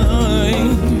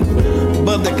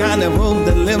 but the kind of hope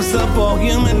that lifts up all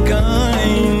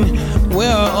humankind.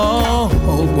 Where are all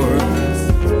hope words?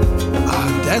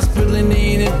 Our desperately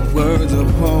needed words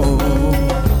of hope.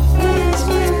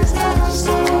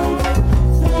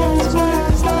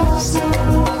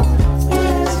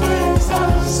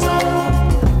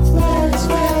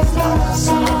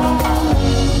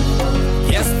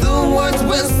 Yes, the words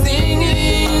we're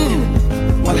singing,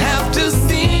 we'll have to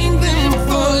sing them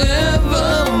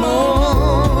forevermore,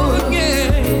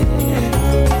 yeah.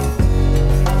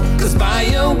 'Cause by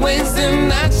your ways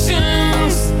and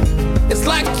actions, it's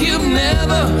like you've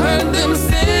never heard them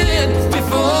said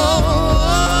before.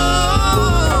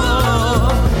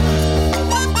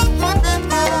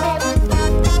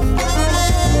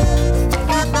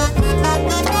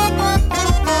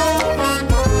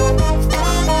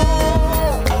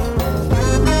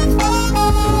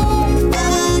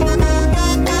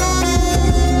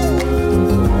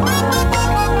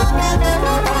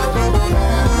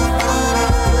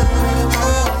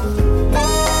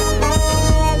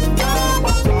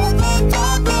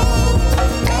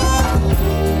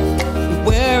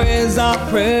 Where is our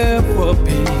prayer for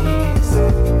peace?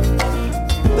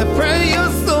 The prayer your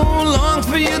soul longs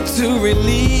for you to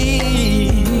release.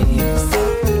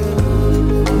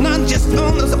 Not just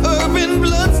on those urban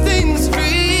blood-stained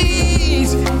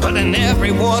streets, but in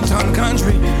every war-torn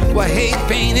country where hate,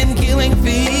 pain, and killing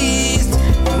feast.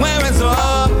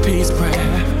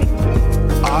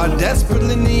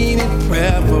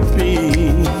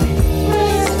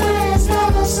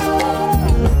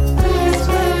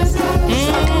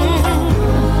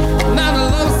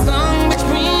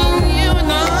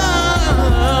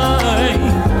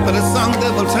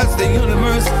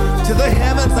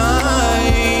 heaven's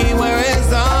eye, where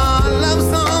is our love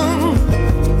song?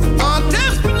 Our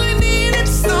desperately needed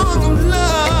song of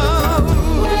love.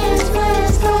 Where's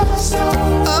love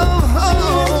song?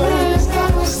 Where's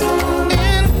love song?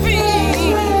 And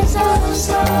peace. Where's love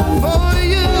song? For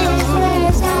you.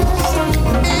 Where's love song?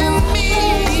 And me.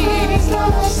 Where's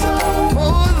love song?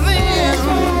 For them.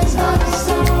 Where's love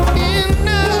song? And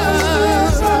us.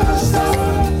 Where's love song?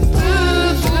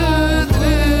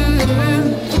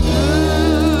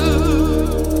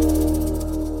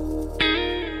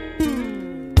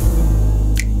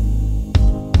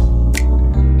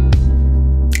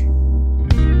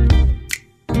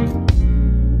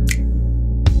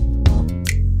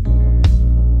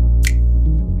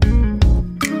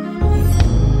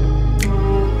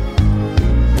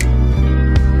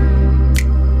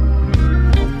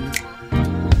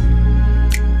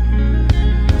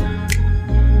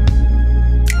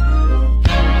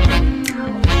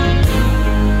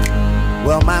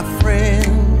 Well, my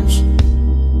friends,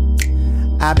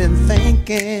 I've been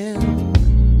thinking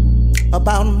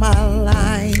about my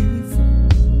life,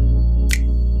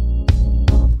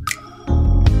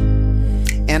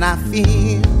 and I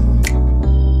feel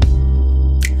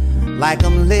like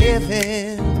I'm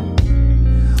living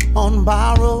on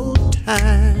borrowed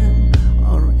time.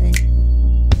 Alright,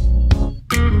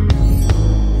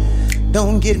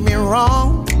 don't get me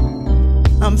wrong,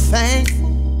 I'm thankful.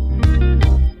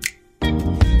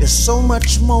 There's so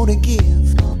much more to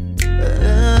give.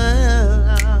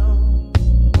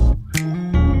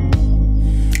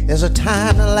 There's a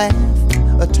time to laugh,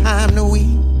 a time to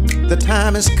weep. The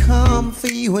time has come for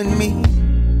you and me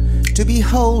to be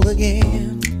whole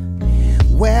again.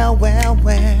 Well, well,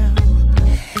 well,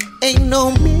 ain't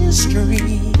no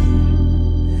mystery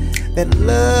that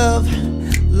love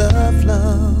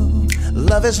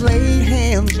has laid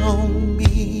hands on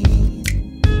me.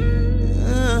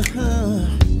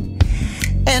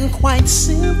 And quite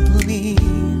simply,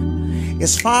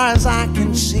 as far as I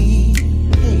can see,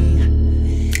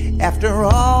 after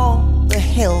all the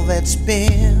hell that's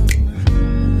been,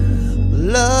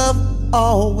 love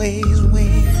always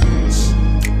wins.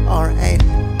 Alright,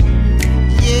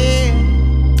 yeah.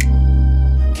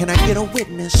 Can I get a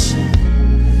witness?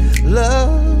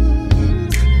 Love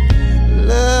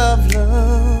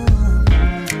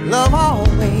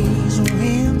always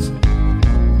wins.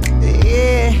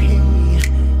 Yeah.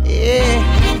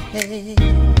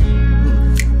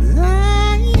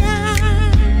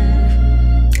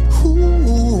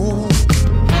 Ooh.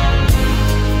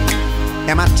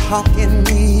 Am I talking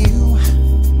to you?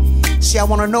 See, I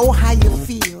wanna know how you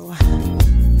feel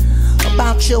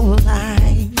about your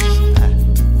life.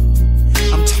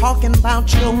 I'm talking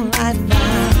about your life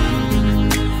now.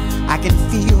 I can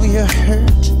feel your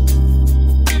hurt,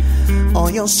 all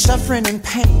your suffering and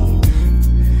pain.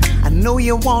 I know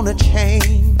you wanna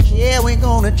change. Yeah, we're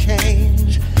gonna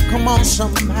change. Come on,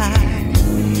 somebody.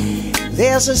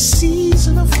 There's a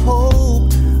season of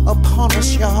hope upon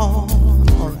us, y'all.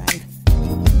 Alright.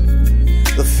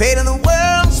 The fate of the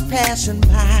world's passing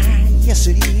by. Yes,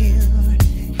 it is.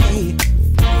 Hey.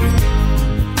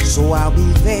 So I'll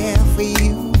be there for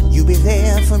you. You be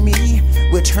there for me.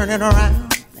 We're turning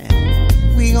around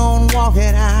and we gonna walk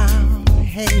it out.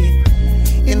 Hey,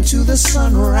 into the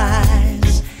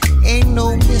sunrise. Ain't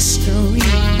no mystery.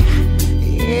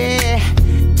 Yeah,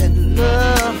 that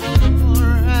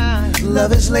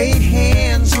love has laid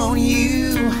hands on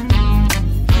you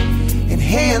and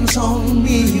hands on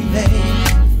me, babe.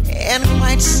 And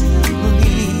quite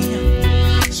simply,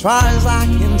 as far as I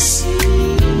can see,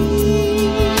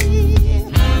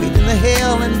 we've been to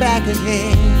hell and back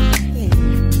again,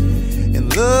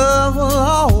 and love will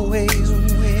always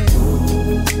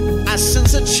win. I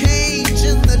sense a change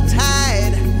in the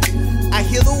tide. I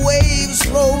hear the waves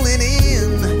rolling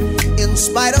in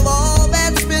spite of all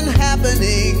that's been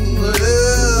happening.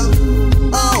 Love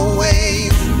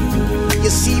always. You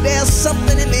see, there's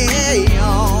something in the air,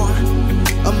 y'all.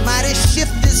 A mighty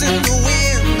shift is in the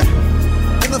wind,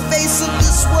 in the face of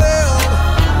this world,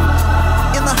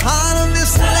 in the heart of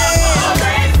this land.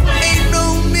 Ain't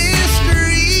no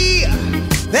mystery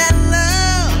that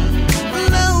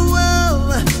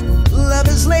love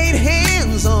has laid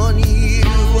hands on you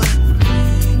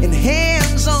and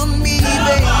hands on me,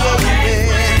 baby.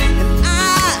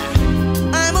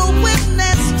 And I'm a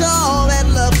witness to all that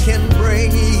love can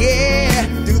bring, yeah.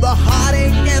 Through the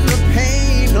heartache and the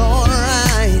pain,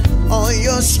 alright. All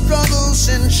your struggles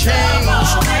and change.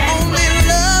 Only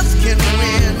love can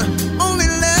win. Only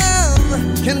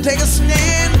love can take a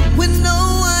stand when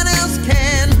no one else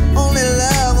can. Only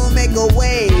love will make a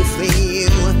way for you.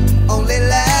 Only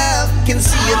love can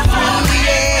see you through,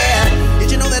 yeah.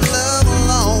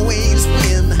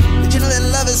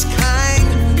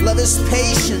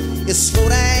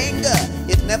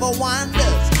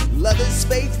 wonders. Love is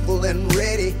faithful and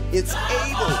ready. It's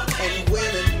able and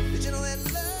willing. Did you know that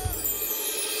love?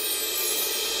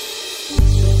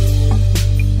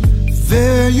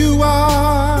 There you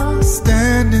are,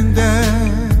 standing there.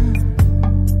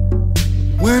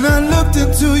 When I looked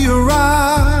into your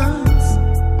eyes,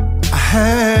 I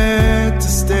had to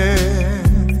stare.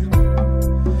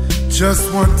 Just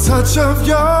one touch of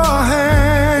your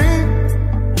hand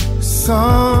is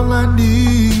all I need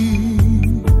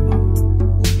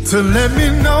to let me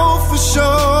know for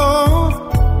sure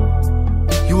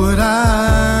you're what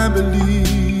I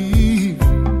believe.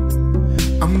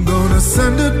 I'm gonna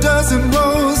send a dozen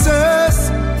roses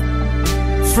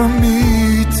from me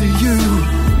to you.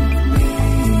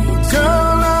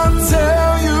 Girl, I'll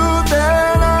tell you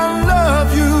that I love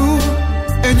you,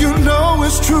 and you know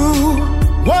it's true.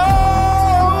 Whoa,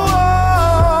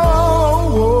 whoa,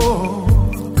 whoa.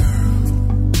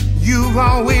 You've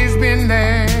always been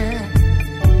there.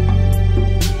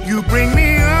 You bring me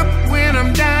up when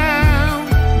I'm down.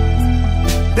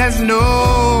 There's no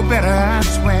better, I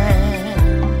swear.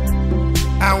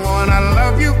 I wanna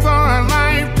love you for a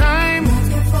lifetime,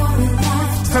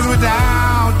 'cause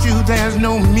without you there's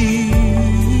no me.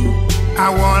 I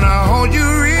wanna hold you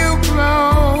real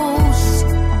close.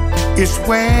 It's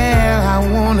where I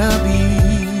wanna be.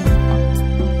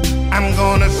 I'm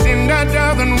gonna send a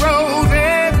dozen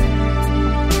roses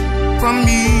from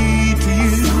me to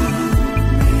you.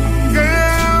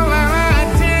 Girl, I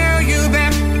tell you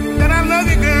that I love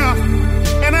you, girl,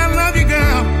 and I love you,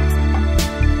 girl.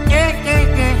 Yeah, yeah,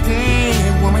 yeah,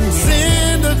 yeah, woman.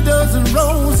 Send a dozen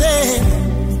roses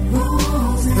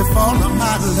with all of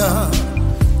my love.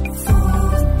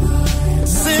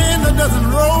 Send a dozen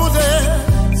roses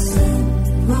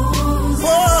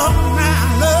for my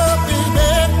love,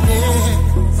 baby.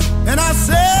 And I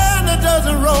send a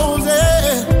dozen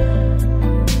roses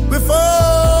with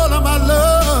all of my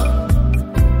love.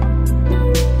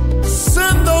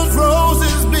 Send those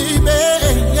roses, baby.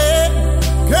 Yeah.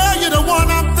 Girl, you're the one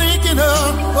I'm thinking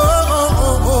of. Oh, oh,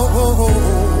 oh, oh, oh, oh.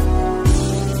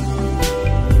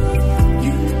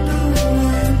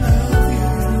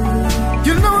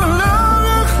 You know I love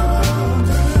you.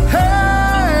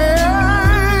 Hey,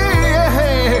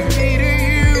 hey, hey.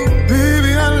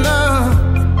 Baby, I love.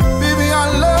 Baby, I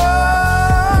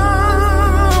love.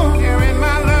 You're in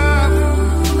my love.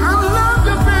 I love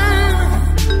you, baby.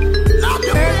 Love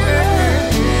you,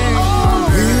 baby. Oh.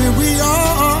 Here we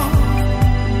are,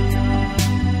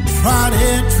 tried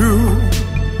and true.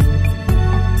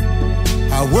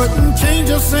 I wouldn't change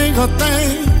a single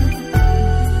thing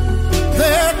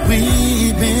that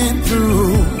we've been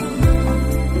through.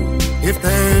 If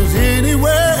there's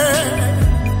anywhere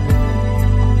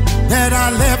that I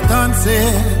left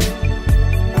unsaid,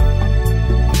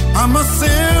 I'm a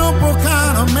simple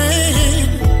kind of man.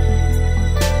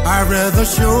 I'd rather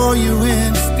show you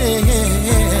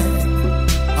instead.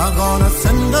 I'm gonna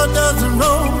send a dozen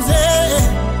roses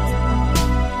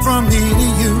from me to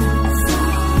you.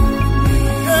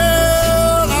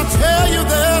 Girl, I'll tell you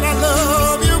that I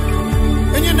love you.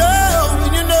 And you know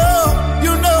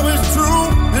it's true.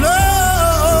 And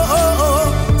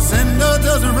send a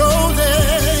dozen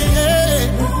roses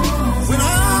with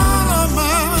all of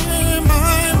my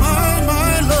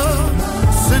love.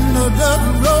 Send a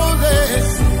dozen roses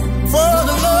for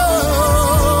the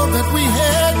love that we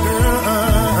had,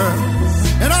 girl.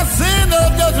 And I send a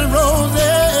dozen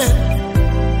roses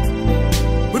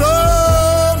with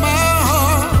all my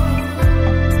heart.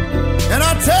 And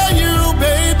I tell you,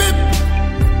 baby,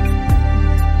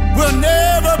 we'll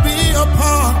never be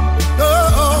apart.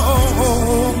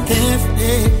 Oh, can't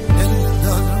stay in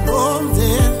the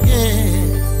roses, yeah.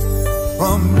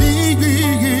 From me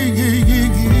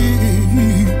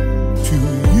to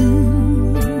you.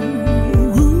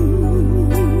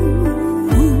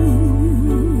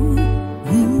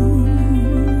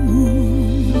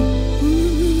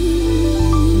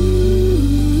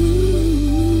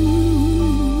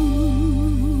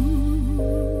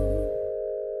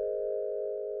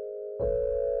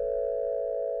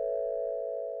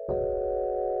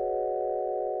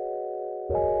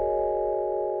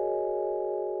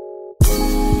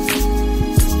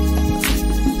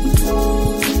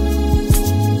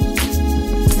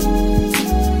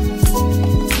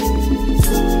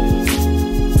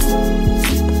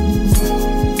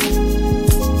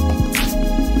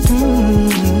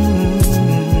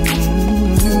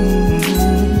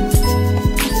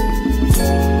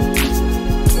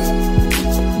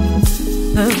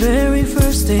 The very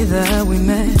first day that we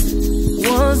met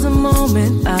was a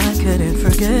moment I couldn't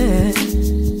forget.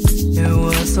 It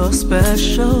was so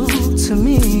special to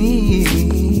me.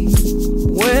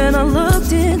 When I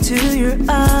looked into your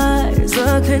eyes,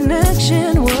 the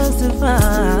connection was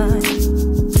divine.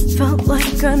 Felt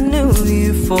like I knew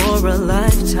you for a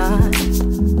lifetime.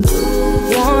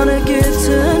 Wanna get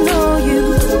to know you,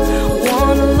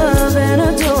 wanna love and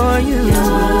adore you. Your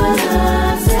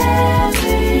love's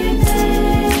everything.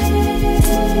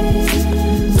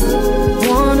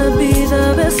 Wanna be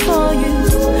the best for you,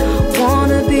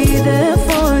 wanna be there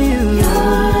for you. Your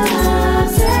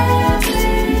love's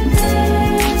everything.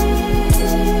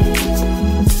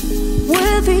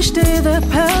 With each day that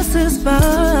passes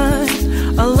by,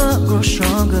 our love grows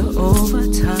stronger over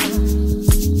time.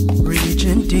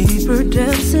 Reaching deeper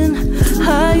depths and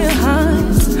higher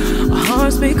heights. Our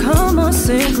hearts become more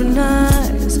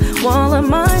synchronized, while our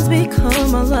minds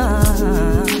become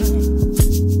alive.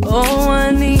 Oh,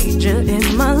 I need you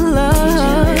in my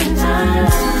life.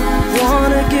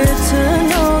 Wanna get to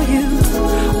know you,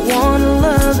 wanna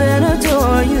love and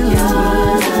adore you. Your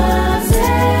love's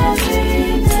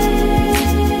everything.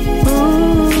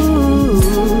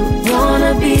 Ooh,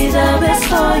 wanna be the best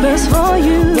for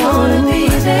you, wanna be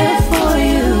there for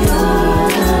you. Your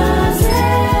love's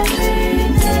everything.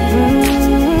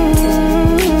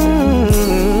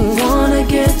 Wanna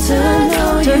get to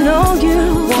know you,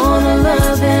 wanna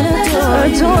love and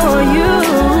adore you.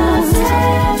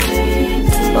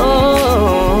 Oh,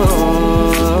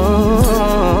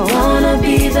 wanna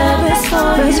be the best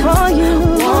for you,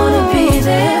 wanna be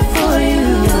there for you.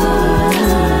 Your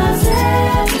love's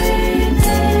everything.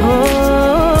 Oh,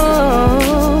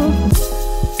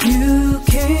 you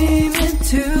came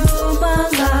into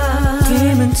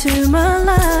my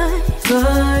life,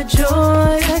 the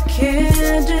joy I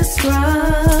can't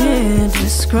describe.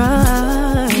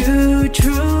 You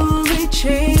truly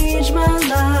changed my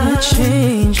life.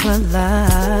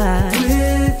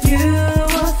 With you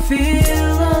I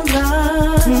feel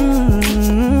alive.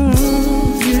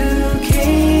 You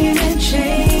came and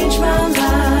changed my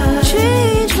life.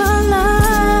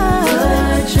 The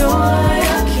joy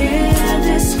I can't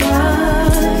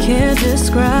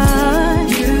describe.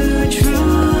 You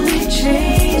truly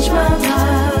changed my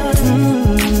life.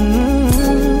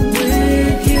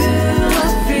 With you I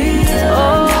feel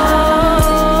alive.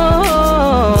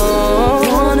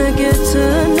 Wanna get to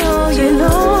know you,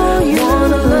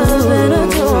 wanna love and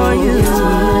adore you. Your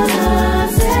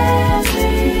love's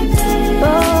everything.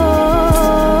 Oh,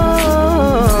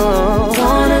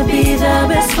 wanna be the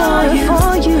best for you,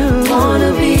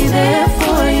 wanna be there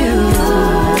for you. Your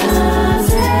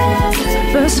love's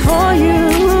everything. Best for you.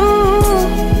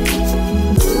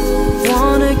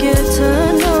 Wanna get to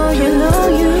know you,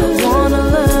 wanna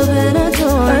love and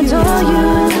adore you.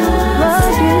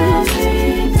 Love you.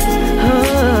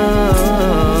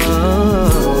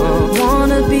 Oh,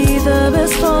 wanna be the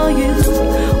best for you,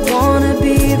 wanna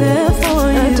be there for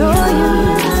you. Adore you.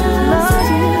 Love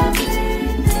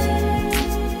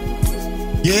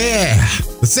you. Yeah,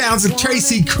 the sounds of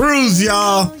Tracy Cruz,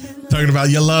 y'all. Talking about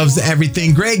Your Love's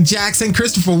Everything. Greg Jackson,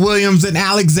 Christopher Williams, and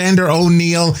Alexander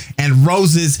O'Neal, and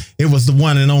Roses. It was the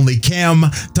one and only Kim.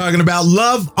 Talking about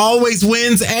Love Always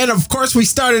Wins. And of course, we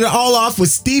started it all off with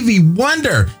Stevie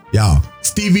Wonder. Y'all,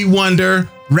 Stevie Wonder,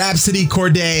 Rhapsody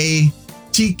Corday,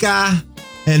 Chica,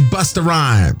 and Busta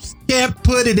Rhymes. Can't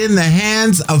Put It in the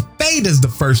Hands of Fate is the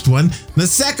first one. The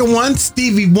second one,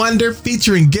 Stevie Wonder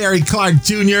featuring Gary Clark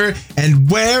Jr. and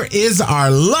Where Is Our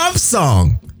Love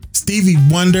Song? Stevie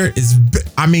Wonder is,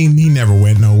 he never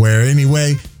went nowhere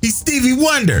anyway. He's Stevie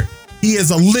Wonder. He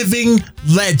is a living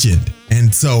legend.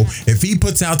 And so if he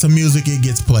puts out some music, it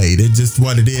gets played. It's just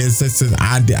what it is. It's just,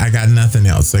 I got nothing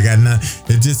else.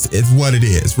 It's what it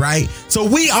is, right? So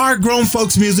we are Grown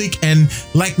Folks Music. And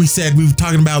like we said, we were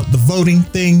talking about the voting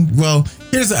thing. Well,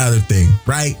 here's the other thing,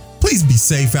 right? Please be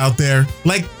safe out there.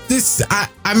 Like this, I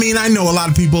know a lot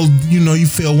of people, you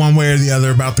feel one way or the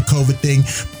other about the COVID thing.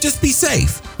 Just be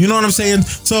safe. You know what I'm saying?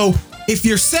 So if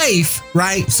you're safe,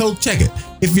 right? So check it.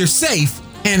 If you're safe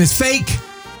and it's fake,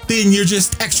 then you're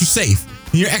just extra safe.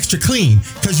 And you're extra clean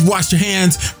because you washed your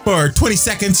hands for 20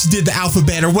 seconds, you did the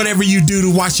alphabet or whatever you do to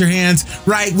wash your hands,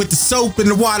 right? With the soap and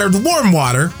the water, the warm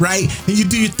water, right? And you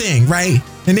do your thing, right?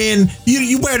 And then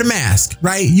you wear the mask,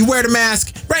 right? You wear the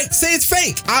mask, right? Say it's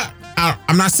fake.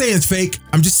 I'm not saying it's fake.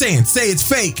 I'm just saying, say it's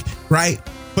fake, right?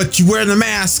 But you wear the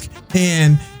mask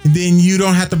and then you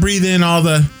don't have to breathe in all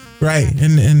the, right?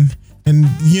 And then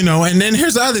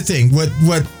here's the other thing. What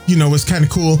was kind of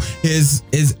cool is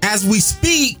as we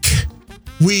speak,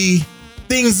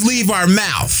 things leave our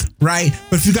mouth, right?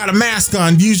 But if you got a mask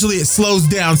on, usually it slows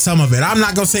down some of it. I'm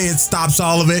not gonna say it stops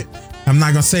all of it. I'm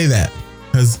not gonna say that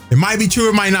because it might be true,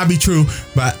 it might not be true.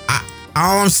 But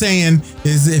all I'm saying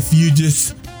is if you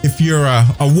just if you're a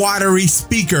watery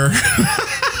speaker.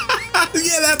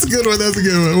 Yeah, that's a good one. That's a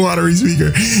good one. Watery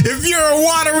speaker. If you're a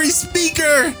watery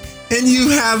speaker and you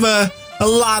have a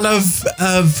lot of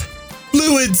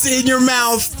fluids in your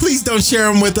mouth, please don't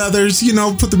share them with others. You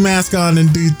know, put the mask on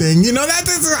and do your thing. You know,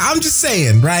 I'm just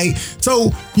saying, right?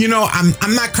 So, you know,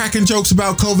 I'm not cracking jokes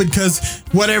about COVID because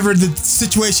whatever the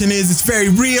situation is, it's very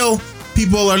real.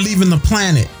 People are leaving the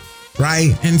planet,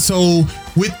 right? And so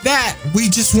with that, we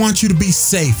just want you to be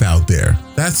safe out there.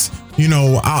 That's, you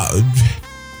know, I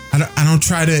don't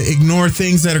try to ignore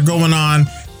things that are going on.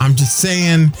 I'm just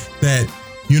saying that,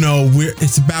 you know,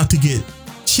 it's about to get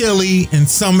chilly in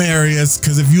some areas,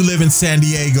 because if you live in San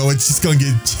Diego, it's just gonna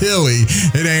get chilly.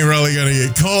 It ain't really gonna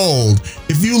get cold.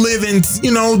 If you live in,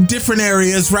 you know, different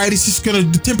areas, right, it's just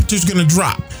the temperature's gonna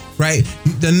drop, right?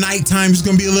 The nighttime is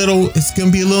gonna be it's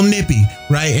gonna be a little nippy,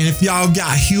 right? And if y'all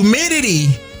got humidity,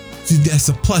 that's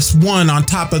a +1 on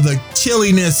top of the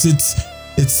chilliness.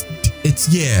 It's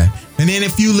yeah. And then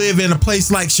if you live in a place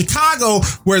like Chicago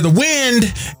where the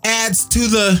wind adds to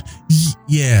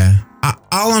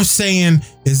all I'm saying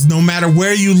is no matter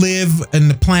where you live in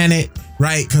the planet,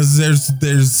 right? Because there's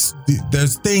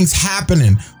things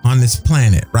happening on this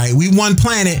planet, right? We one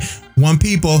planet, one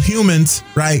people, humans,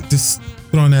 right? Just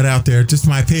throwing that out there. Just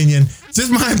my opinion.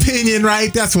 Just my opinion,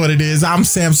 right? That's what it is. I'm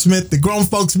Sam Smith, the Grown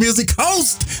Folks Music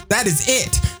host. That is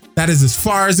it. That is as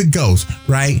far as it goes,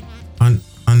 right?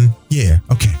 Yeah,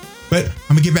 okay. But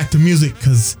I'm gonna get back to music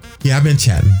because, yeah, I've been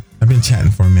chatting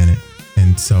for a minute.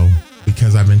 And so,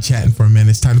 because I've been chatting for a minute,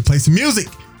 it's time to play some music.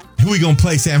 Who we gonna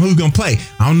play, Sam? Who we gonna play?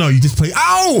 I don't know. You just play.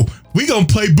 Oh, we gonna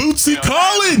play Bootsy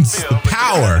Collins, The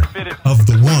Power of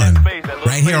the One,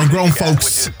 right here on Grown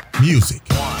Folks Music.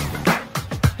 And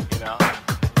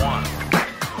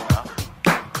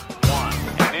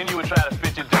then you would try to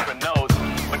fit your different notes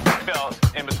when you felt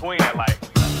in between it, like.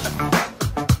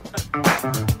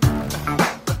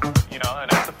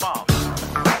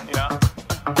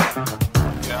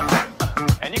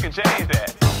 Change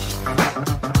that.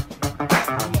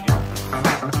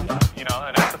 You know,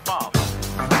 and that's the funk.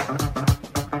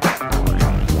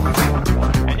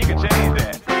 And you can change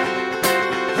that.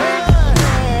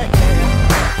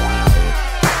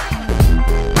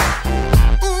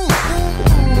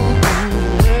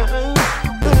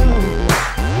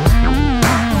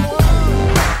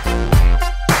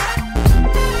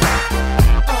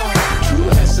 True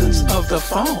essence of the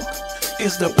funk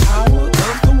is the power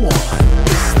of the one.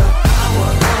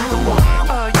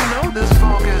 You know this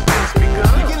funk has just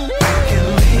begun. You can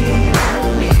lean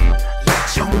on me, let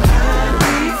your mind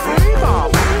be free.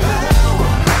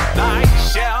 I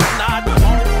shall not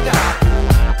won't die.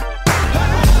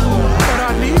 But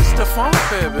I needs the funk,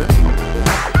 baby.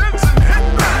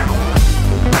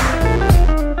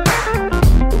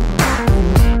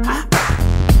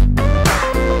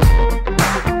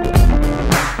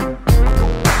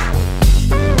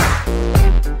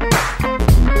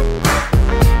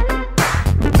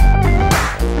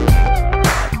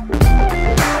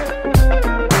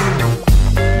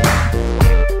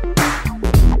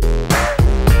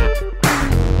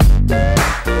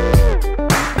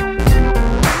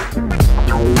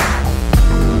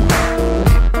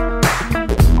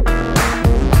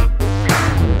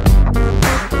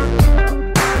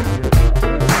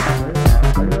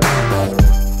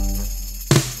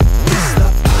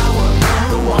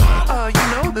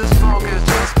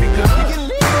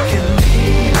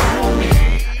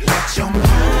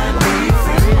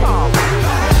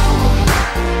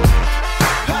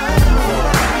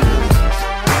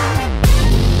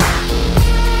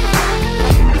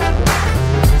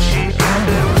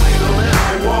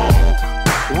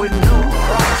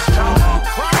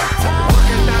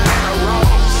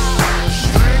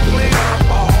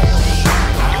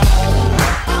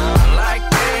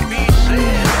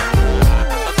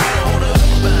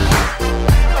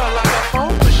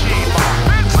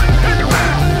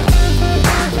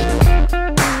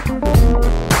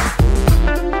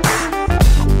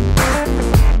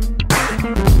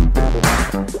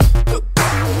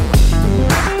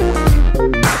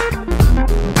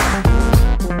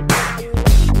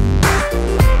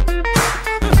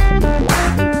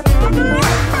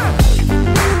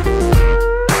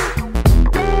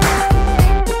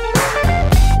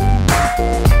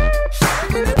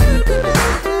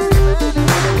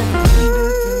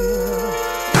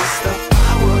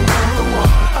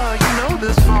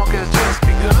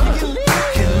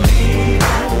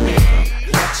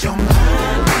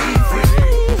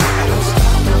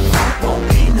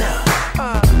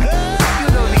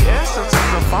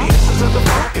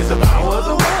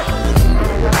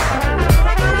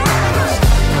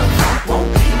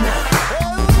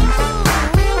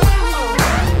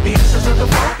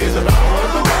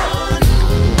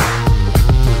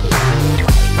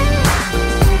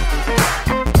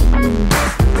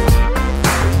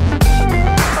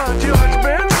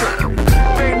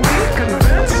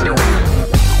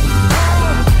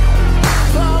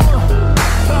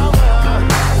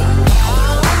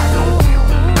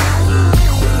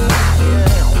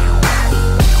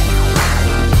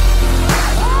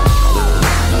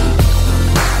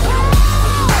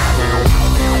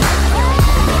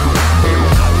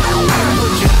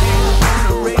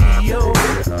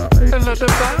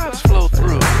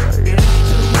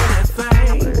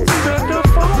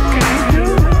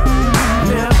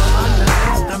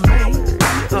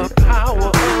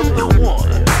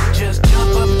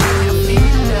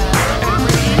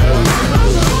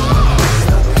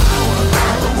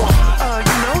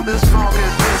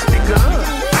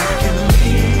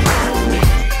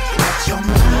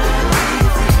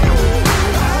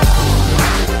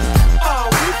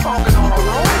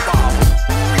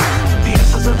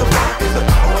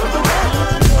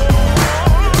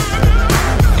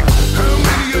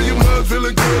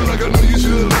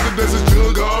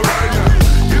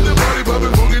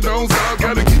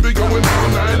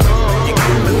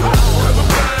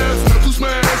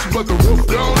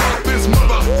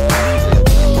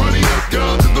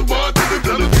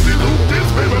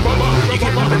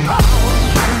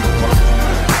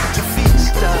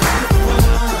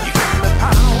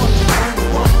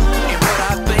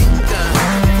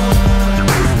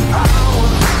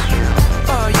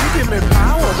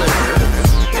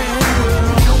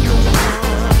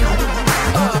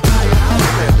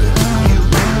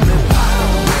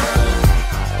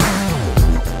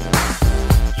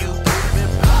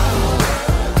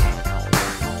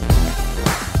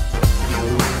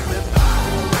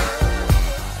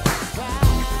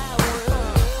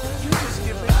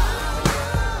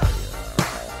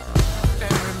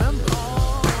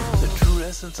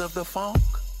 of the funk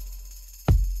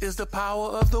is the power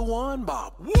of the one,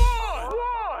 Bob. One!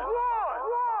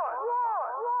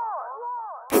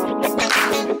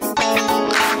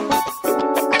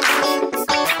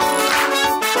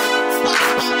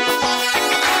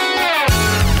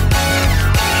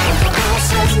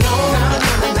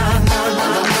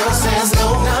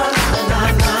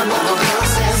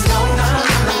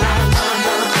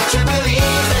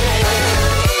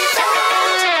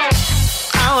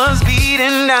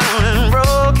 Down and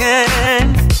broken.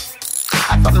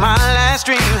 I thought my last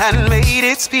dream had made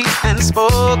its peace and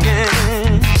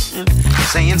spoken,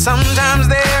 saying sometimes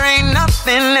there ain't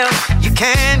nothing else you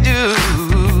can do.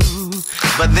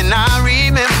 But then I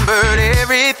remembered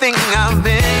everything I've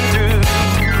been through.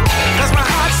 'Cause my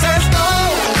heart says no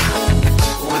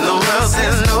when the world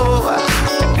says no,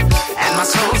 and my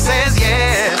soul says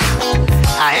yes.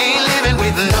 I ain't living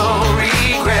with no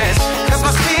regrets. 'Cause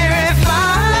my spirit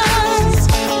flies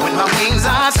when my wings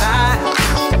are tied,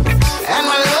 and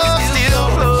my love still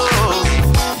flows.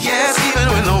 Yes, even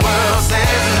when the world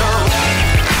says no.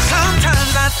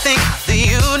 Sometimes I think the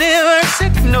universe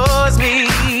ignores me,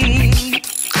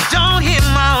 don't hear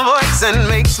my voice and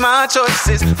makes my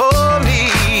choices for me.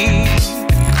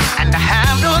 And I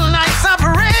have no nights I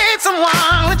prayed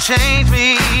someone would change me.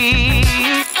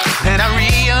 Then I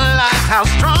realized how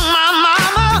strong my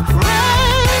mama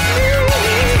raised me.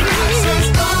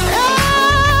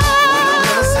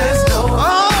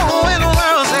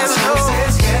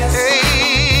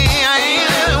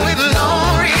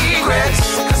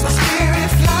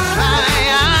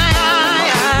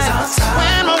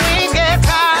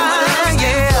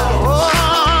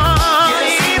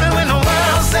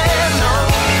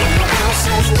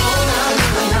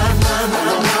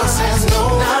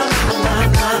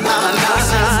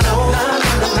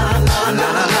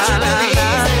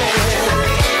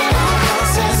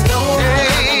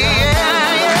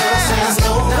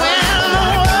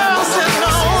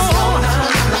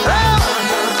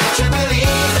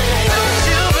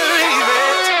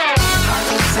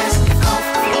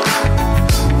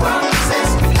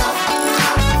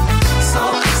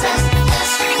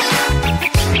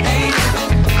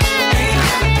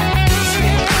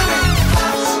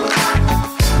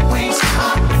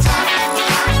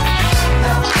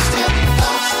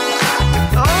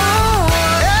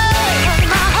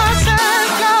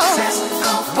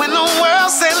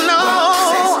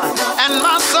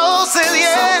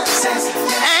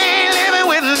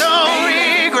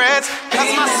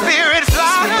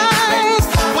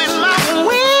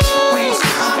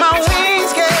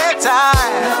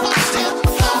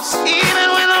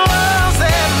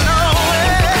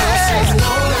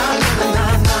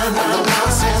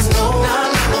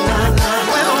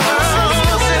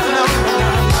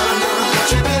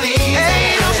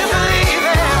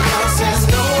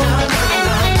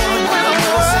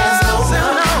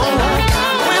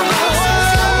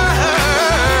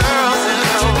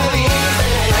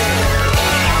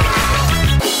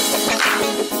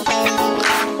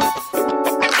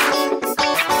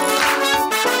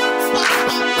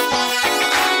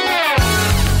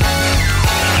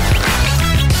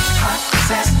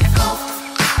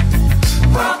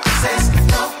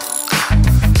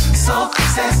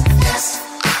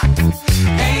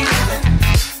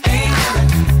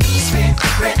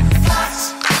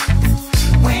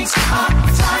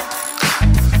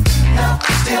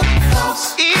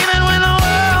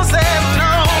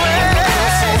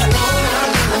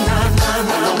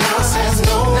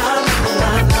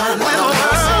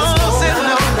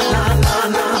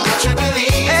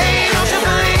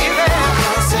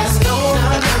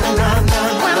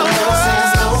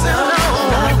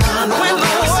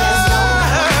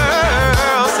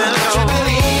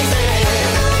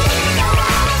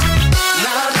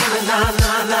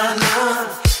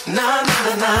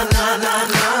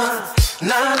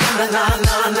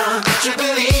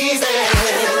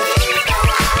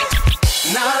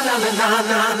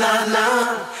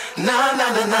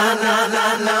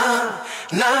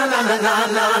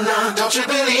 Don't you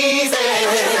believe it?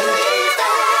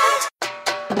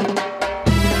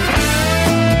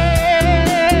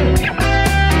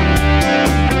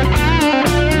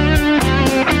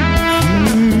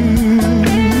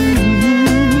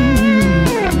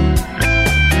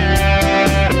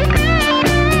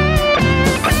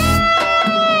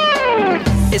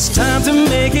 It's time to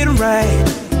make it right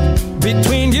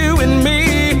between you and me.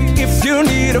 If you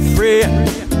need a friend,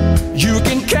 you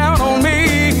can count on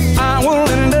me. I will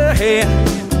lend a hand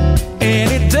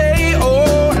any day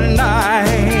or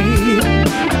night.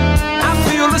 I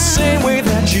feel the same way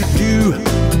that you do.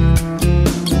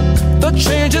 The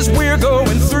changes we're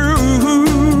going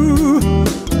through,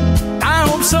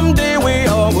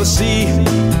 see.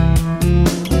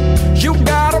 You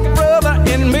got a brother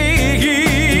in me.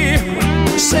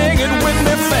 Sing it with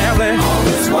me, family. All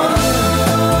is one.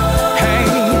 Hey,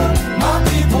 my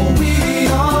people, we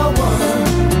are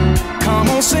one. Come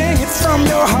on, sing it from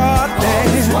your heart, Daddy.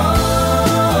 All is one.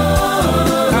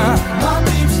 My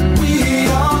people, we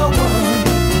are one.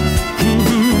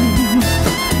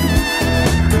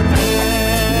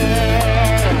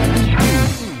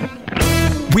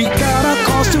 We got a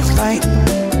cause to fight.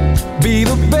 Be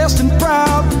the best and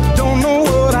proud. Don't know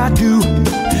what I do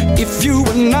if you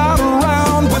were not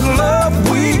around. With love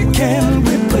we can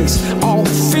replace all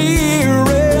fear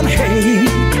and hate.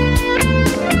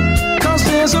 'Cause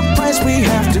there's a price we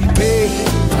have to pay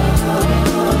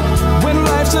when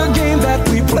life's a game that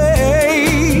we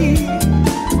play.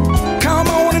 Come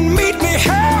on and meet me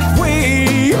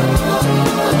halfway.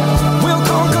 We'll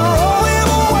conquer all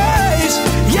evil ways.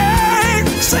 Yeah,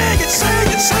 sing it, sing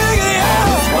it, sing it. Yeah.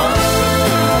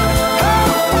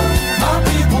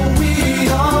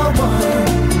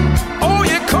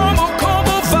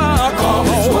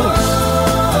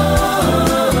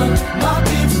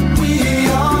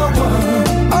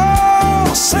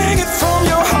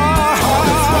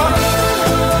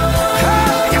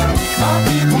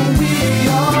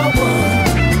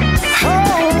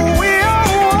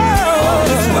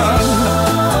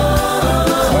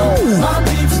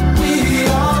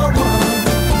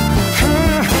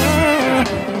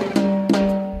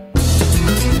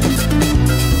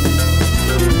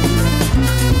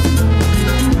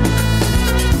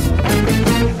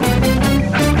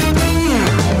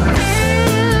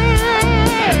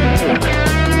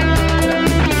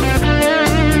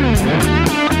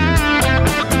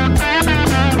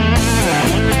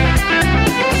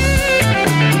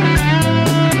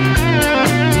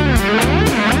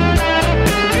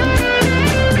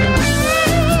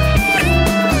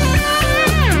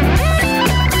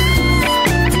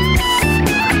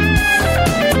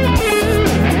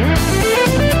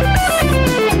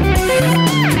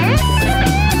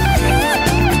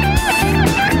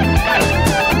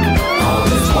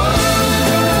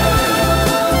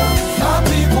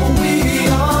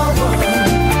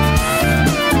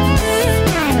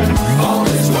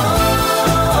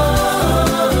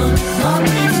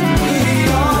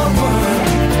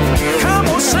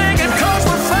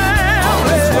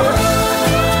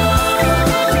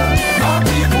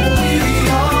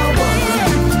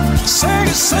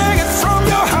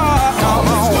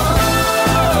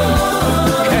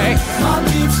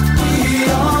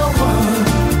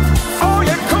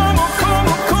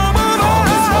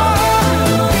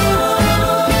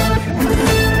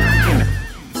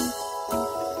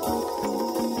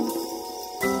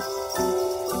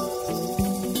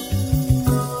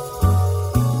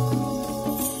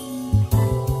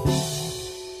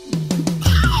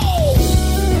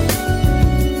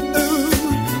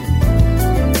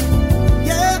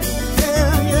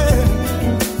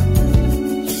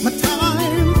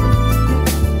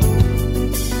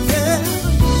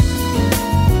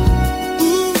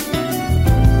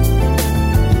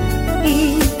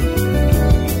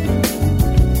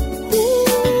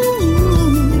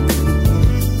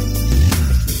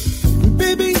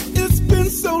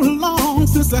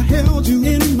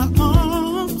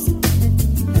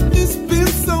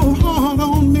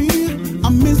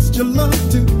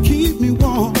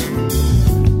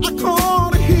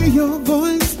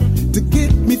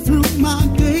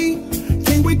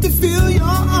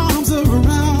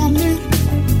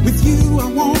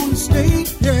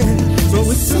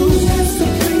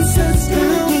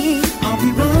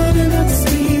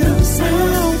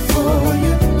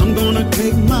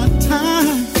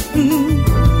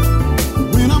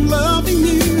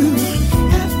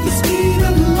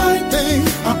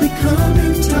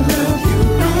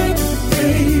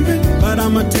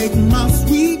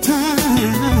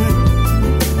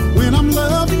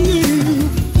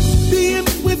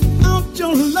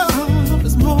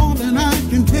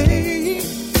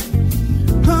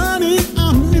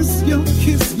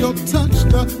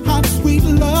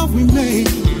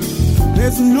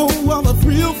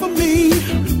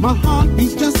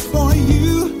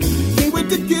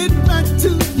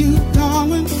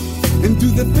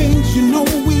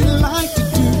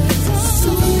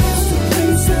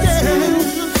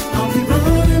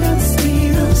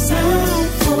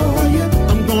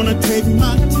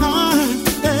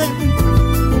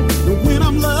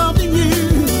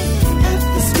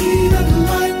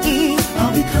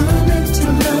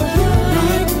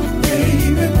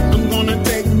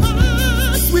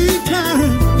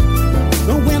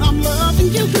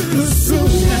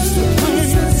 Soon as the sun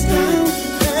goes down,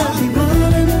 I'll be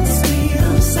running at the speed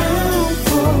of sound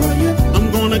for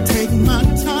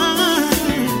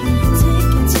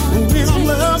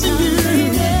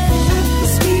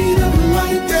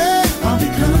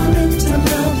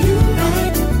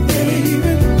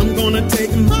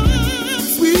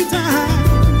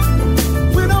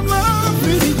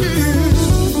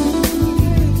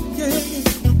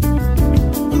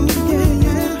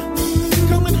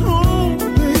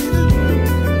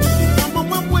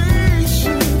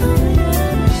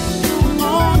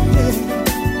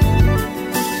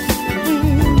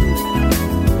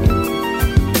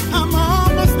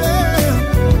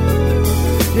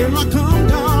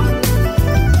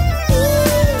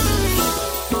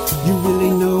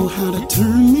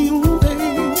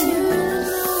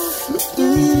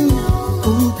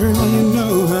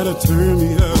know how to turn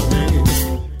me up, baby.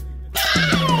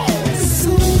 As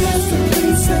soon as the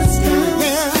place sets down,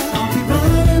 I'll be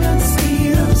running and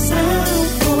speed of sound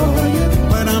for you.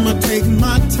 But I'ma take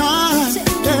my time,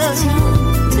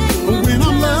 when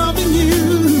I'm loving you.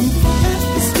 At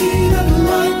the speed of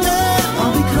light,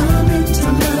 I'll be coming to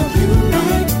love you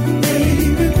right,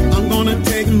 baby. I'm gonna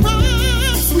take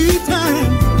my sweet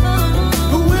time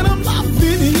when I'm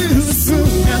loving you. As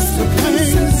soon as the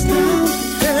place sets down,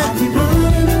 I'll be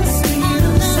running and speed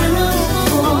of sound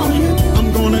for you. I'm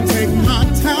gonna take my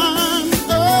time,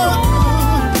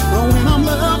 when I'm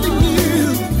loving you.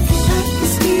 At the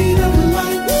speed of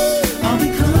light, I'll be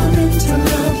coming to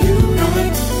love you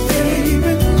right,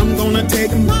 baby. I'm gonna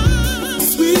take my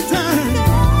sweet time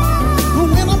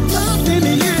when I'm loving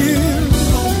you.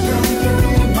 Oh, girl, you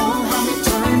know how to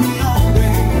turn me on,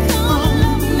 baby.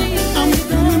 I'm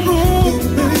coming home,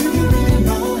 baby.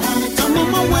 I'm on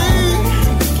my way.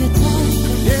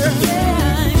 Yeah.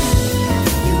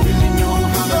 You really know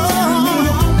how to turn me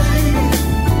on, baby.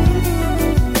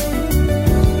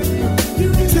 You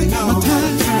take my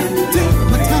time, take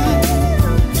my time.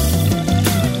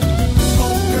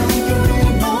 Oh, girl, you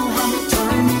really know how to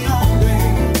turn me on,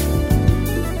 baby.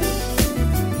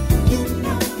 You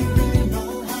really know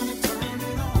how to turn me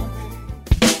on, baby.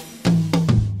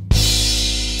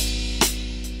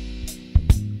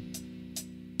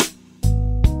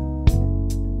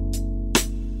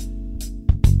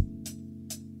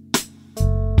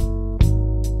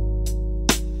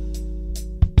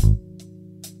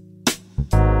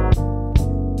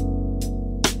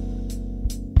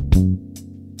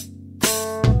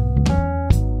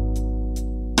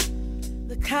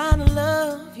 The kind of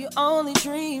love you only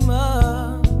dream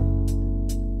of.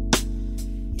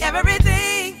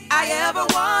 Everything I ever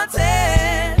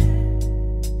wanted.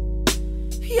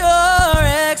 Pure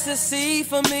ecstasy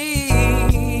for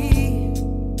me.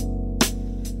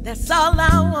 That's all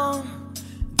I want.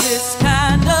 This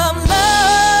kind of love.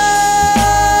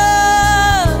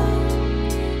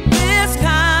 This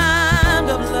kind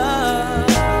of love.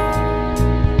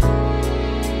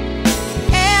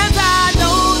 And I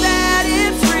know that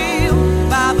it's real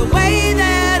by the way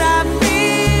that I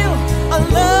feel. A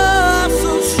love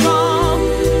so strong,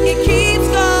 it keeps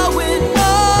going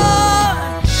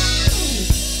on.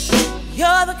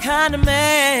 You're the kind of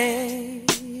man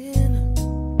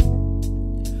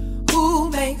who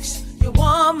makes your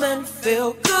woman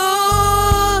feel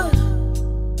good.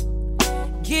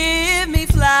 Give me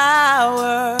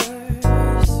flowers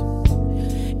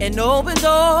and open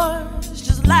doors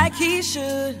just like he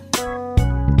should.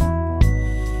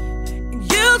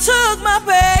 You took my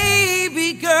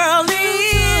baby girl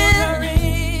in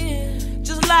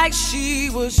just like she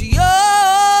was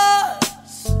yours.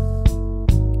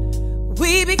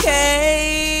 We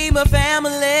became a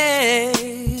family.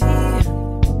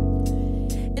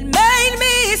 It made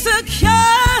me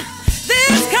secure.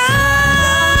 This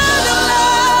kind of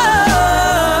love.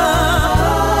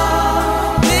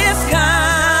 This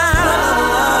kind of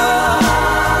love.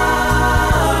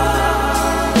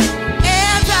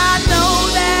 And I know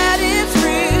that it's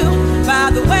real by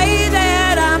the way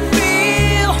that I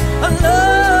feel. A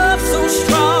love so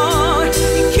strong,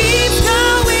 it keeps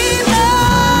going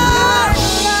on.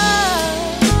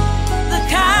 The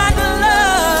kind of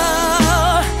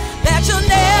love that you'll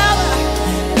never,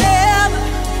 never,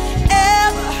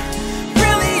 ever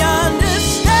really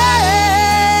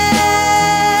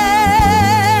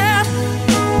understand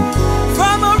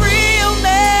from a real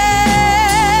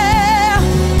man.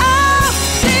 Oh,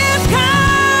 this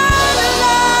kind of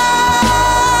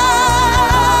love,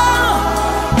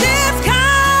 this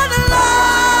kind of love,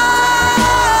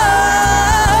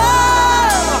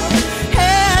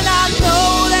 and I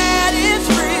know that it's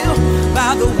real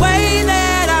by the way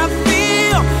that I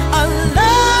feel. A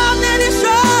love that is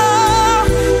strong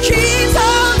keeps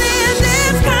holding.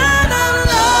 This kind of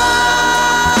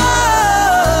love,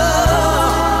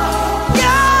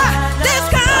 yeah, this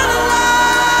kind of love,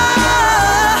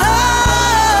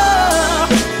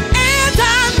 and I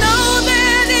know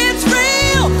that it's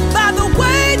real by the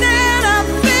way that I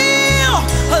feel.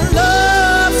 A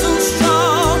love so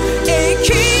strong, it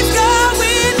keeps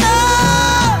going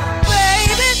on,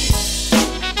 baby.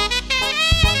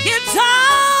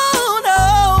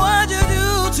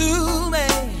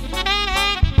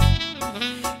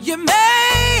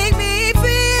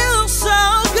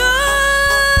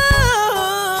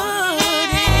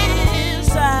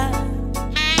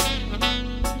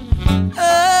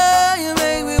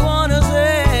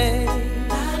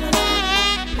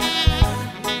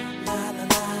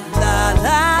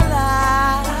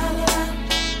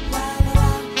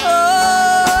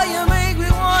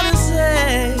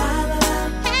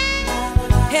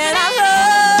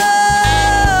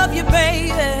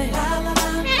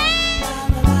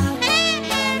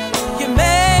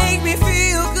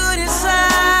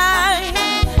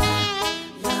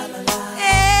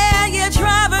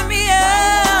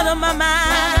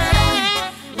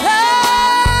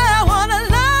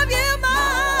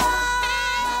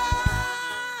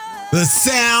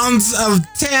 sounds of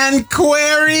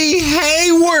Tanqueray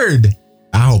Hayward.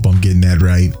 I hope I'm getting that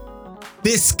right.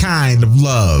 This Kind of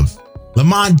Love.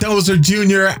 Lamont Dozier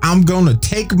Jr., I'm Gonna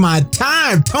Take My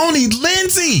Time. Tony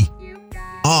Lindsay.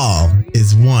 All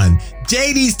Is One.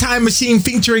 JD's Time Machine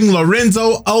featuring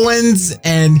Lorenzo Owens,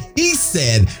 and he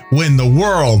said When the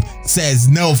World Says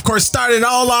No. Of course, started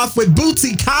all off with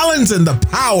Bootsy Collins and The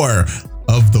Power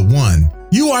of the One.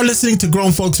 You are listening to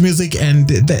Grown Folks Music, and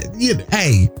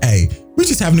hey, we're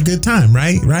just having a good time,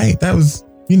 right? That was,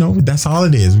 that's all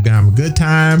it is. We're gonna have a good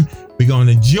time. We're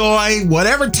gonna enjoy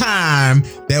whatever time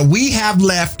that we have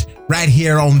left right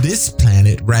here on this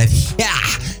planet, right here.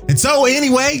 And so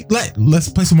anyway, let's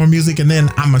play some more music, and then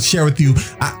I'm gonna share with you.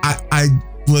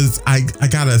 I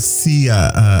gotta see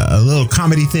a little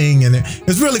comedy thing, and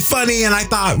it's really funny. And I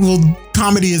thought, well,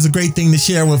 comedy is a great thing to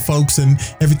share with folks and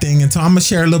everything. And so I'm gonna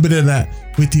share a little bit of that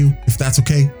with you, if that's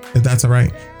okay, if that's all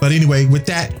right. But anyway, with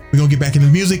that, we're gonna get back into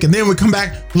the music, and then we'll come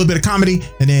back, a little bit of comedy,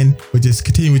 and then we'll just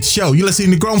continue with the show. You're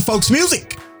listening to Grown Folks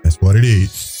Music. That's what it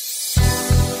is.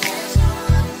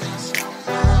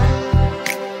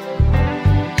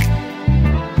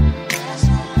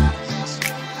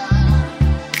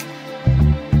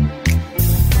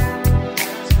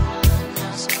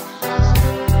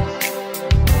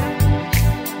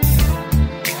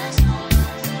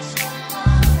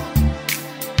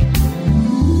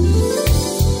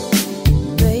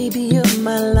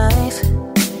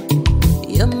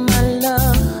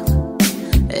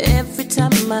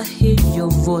 I hear your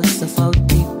voice, I fall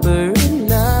deeper in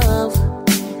love.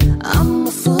 I'm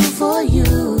a fool for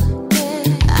you.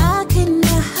 I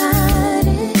cannot hide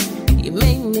it. You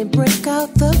make me break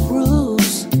out the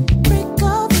rules. Break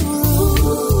out the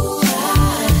rules.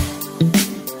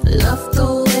 I love the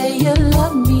way you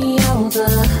love me all the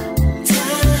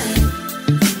time.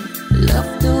 Love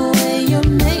the way you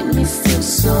make me feel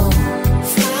so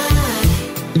fly.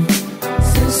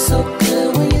 Feel so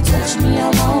good when you touch me, I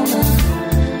wanna.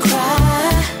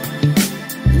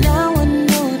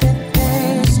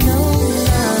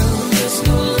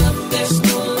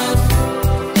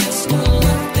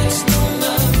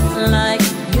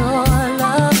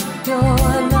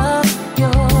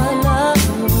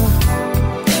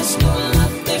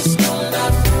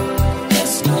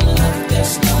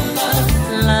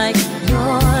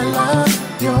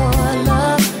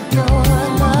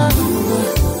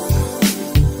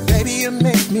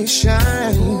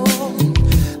 Shine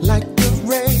like the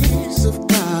rays of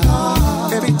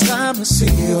God. Every time I see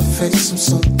your face, I'm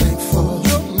so thankful.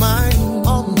 You're mine,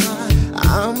 all mine.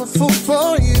 I'm a fool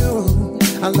for you.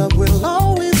 Our love will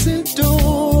always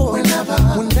endure. Whenever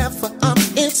I'm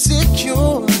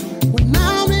insecure, when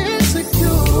I'm insecure.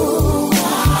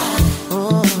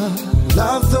 Oh,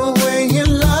 love the way you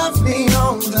love me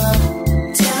all the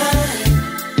time.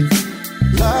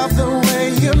 Love the way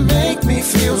you make me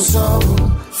feel so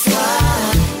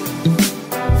fly.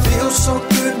 Feels so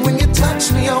good when you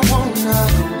touch me, I wanna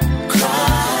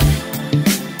cry.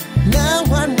 Now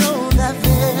I know that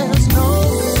there's no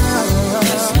love.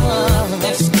 There's no love,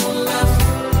 there's no love,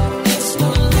 there's no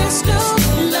love, there's no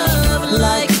love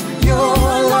like your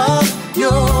love,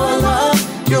 your love,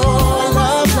 your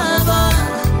love.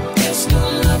 There's no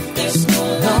love, there's no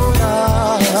love,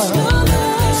 there's no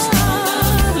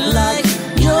love like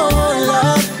your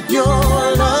love, your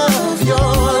love,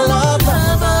 your love.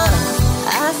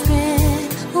 I've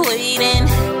been waiting,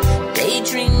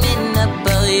 daydreaming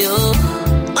about you.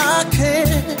 I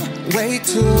can't wait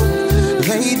to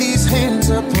lay these hands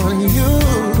upon you.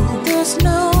 There's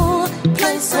no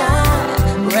place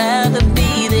I'd rather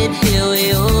be than here with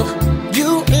you. You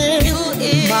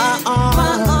in my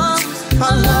arms,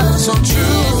 our love so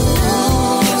true.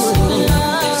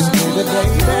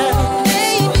 Baby.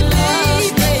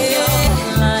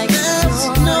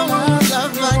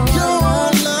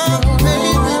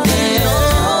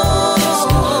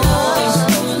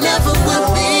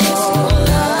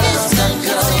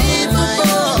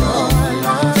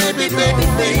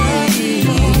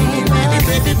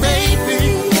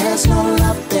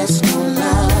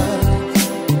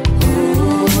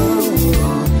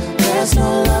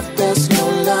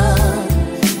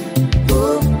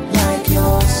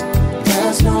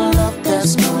 There's no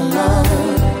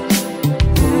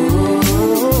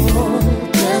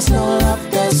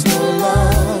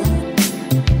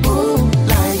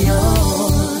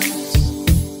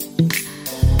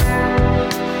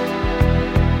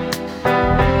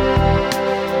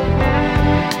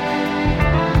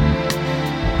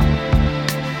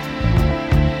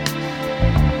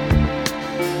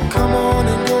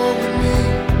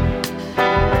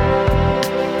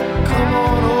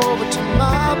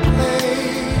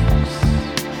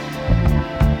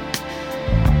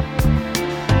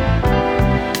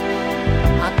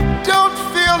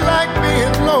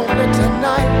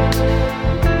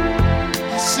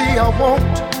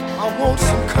I want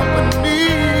some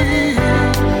company.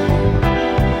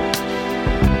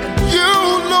 And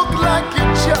you look like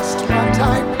you're just my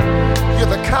type. You're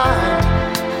the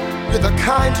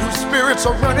kind whose spirits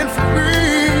are running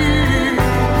free.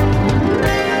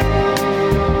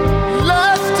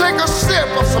 Let's take a sip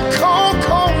of some cold,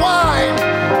 cold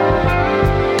wine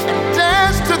and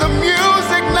dance to the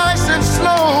music nice and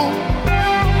slow.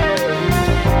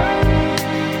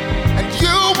 And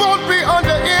you won't be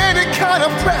under any kind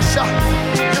of pressure.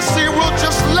 You see, we'll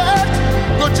just let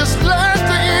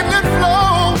the evening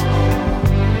flow.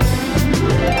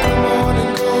 Come on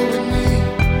and go with me.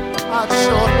 I'd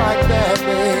sure like that,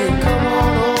 babe. Come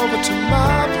on over to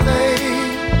my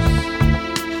place.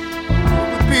 It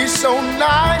would be so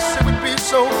nice, it would be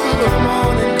so good. Come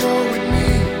on and go with me.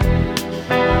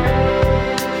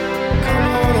 Come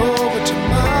on over to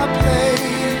my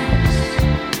place.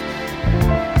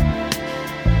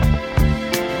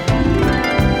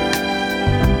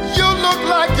 You look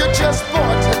like you're just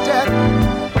bored to death,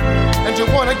 and you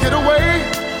wanna get away.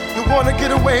 You wanna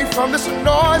get away from this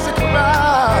noisy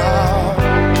crowd.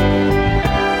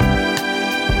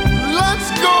 Let's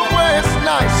go where it's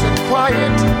nice and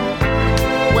quiet,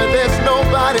 where there's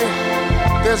nobody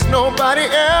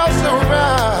else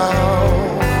around.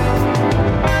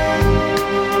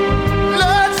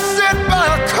 Let's sit by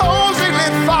a cozy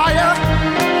lit fire,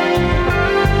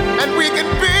 and we can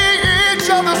be each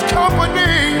other's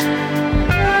company.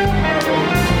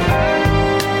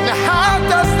 Now how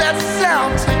does that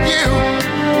sound to you?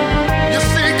 You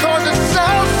see, 'cause it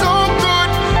sounds so good.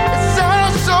 It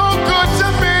sounds so good to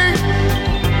me.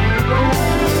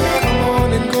 Come on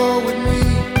and go with me.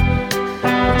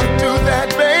 Would you do that,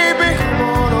 baby? Come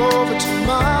on over to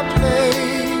my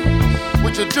place.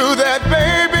 Would you do that,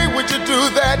 baby? Would you do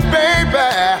that, baby?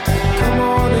 Come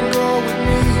on and go with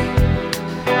me.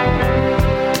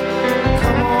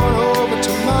 Come on over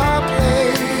to my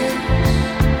place.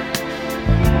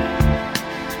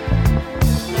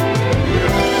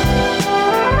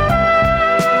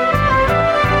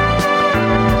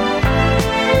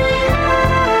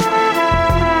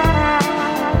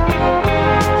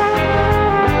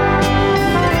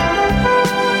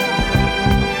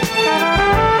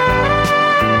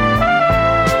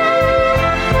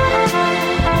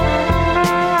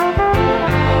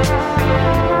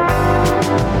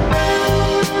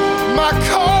 My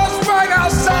car's right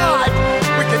outside.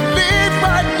 We can leave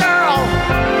right now.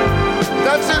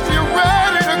 That's if you're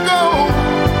ready to go.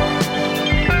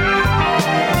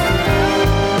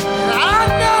 I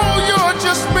know you're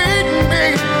just meeting me.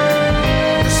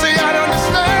 You see, I'd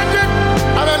understand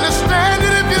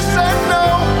it if you said no.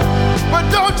 But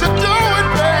don't you do it,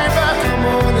 baby. Come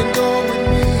on and go with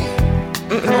me.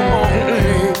 Come on,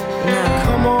 babe.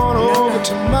 Come on over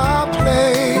to my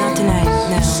place. Not tonight,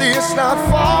 no. See, it's not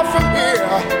far from here.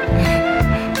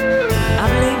 I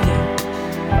believe you.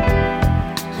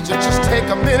 Would you just take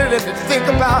a minute and think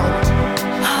about it?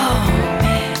 Oh,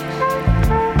 man.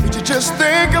 Would you just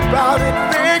think about it?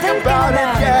 Think about it,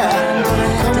 yeah.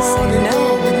 Come on and go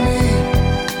with me.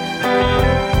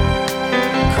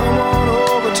 Come on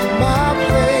over to my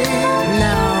place.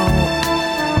 No.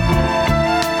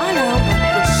 I know, but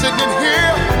Been sitting in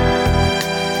here.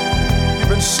 You've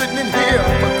been sitting in here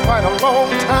for quite a long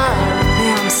time.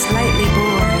 yeah, I'm slightly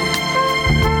bored.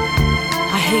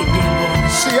 I hate being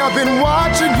bored. See, I've been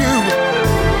watching you.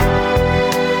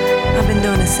 I've been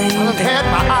doing the same I've thing. had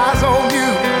my eyes on you.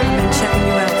 I've been checking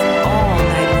you out all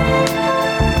night long.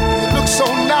 You look so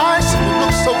nice and you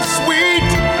look so sweet.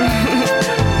 Oh,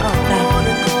 Come thank on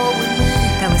you. and go with me.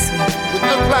 That was sweet. You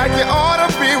look like you ought to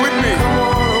be with me. Come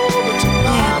on over to Yeah,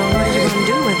 my but what are you place.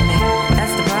 gonna do with me?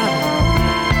 That's the problem.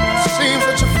 Seems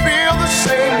that you feel the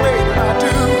same way that I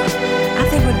do. I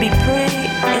think it would be pretty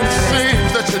interesting.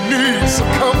 Seems that you need some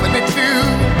company too.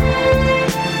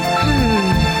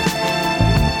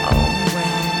 Oh,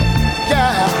 well.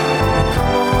 Yeah.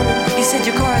 Come on and go. You said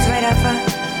your car is right out front?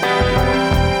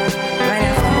 Right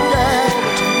out front? Yeah,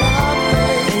 to my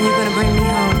place. And you're gonna bring me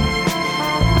home?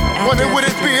 Wonder would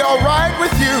it be alright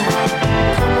with you?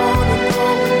 Come on and go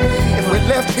with me. If we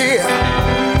left here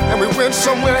and we went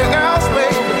somewhere else,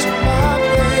 baby, to my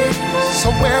place.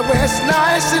 Somewhere where it's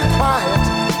nice and quiet.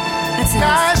 That sounds,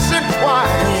 Nice and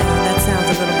quiet. yeah, that sounds a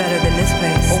little better than this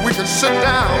place. Or we can sit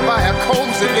down by a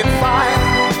cozy lit fire.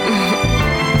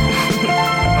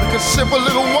 We can sip a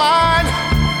little wine.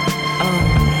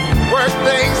 Work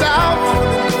things out.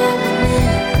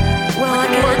 Well, I Work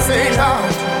can't things stay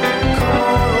out. Come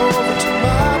on over to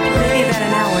my place. Maybe about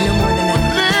an hour, no more than that.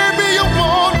 Leave me, you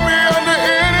won't be under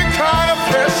any kind of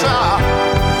pressure.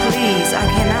 Please, I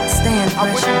cannot stand I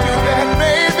wouldn't pressure. do that,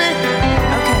 baby.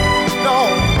 Okay.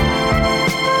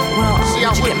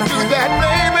 do that,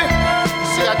 baby.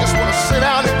 See, I just wanna sit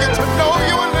down and get to know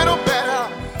you a little better.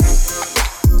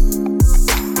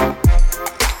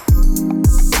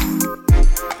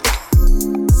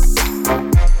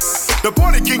 The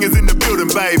party king is in the building,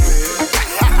 baby.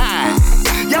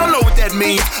 Y'all know what that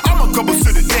means. I'm a couple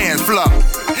to the dance floor.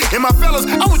 And my fellas,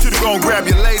 I want you to go and grab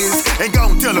your ladies and go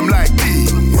and tell them like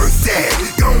this. Work that,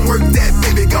 gon' work that,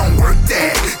 baby, gon' work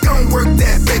that. Gon' work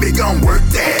that, baby, gon' work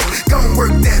that. Gon'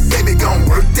 work that, baby, gon'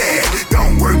 work that.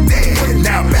 Gon' work that.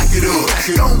 Now back it up.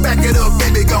 Gon' back it up,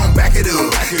 baby, gon' back it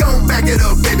up. Gon' back it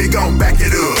up, baby, gon' back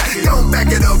it up. Gon' back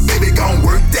it up, baby, gon'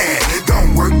 work that.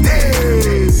 Gon' work that.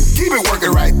 Keep it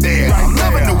working right there. I'm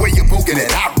loving the way you're poking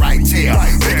it out right here.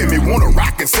 Making me wanna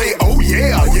rock and say, oh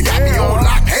yeah. You got me on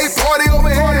lock. Hey, party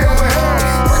over here.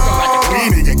 Working like a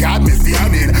queen and you got me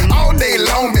feeling. All day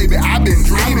long, baby, I've been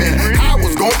dreaming. I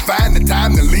was gonna find the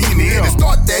time to lean in and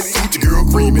start that future girl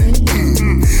creaming.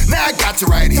 Now I got you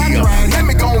right here. Let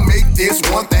me go make this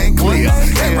one thing clear.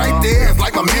 That right there is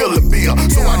like my meal of beer.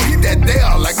 So I need that there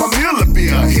like my meal of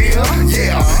beer. Here,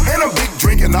 yeah. And I'm big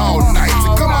drinking all night.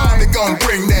 So come on, they gon'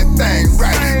 bring that thing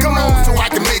right. Come on so I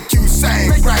can make you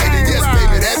sing right. And yes,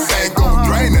 baby, that thing gon'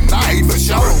 drain the night for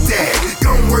sure. Work that,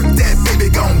 gon' work that, baby,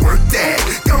 gon' work that.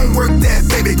 Gon' work that,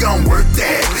 baby, gon' work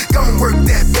that. Gon' work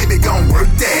that, baby, gon' work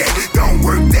that. Gon'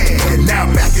 work that. Now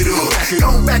back it up.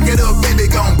 Gon' back it up, baby,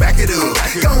 gon' back it up.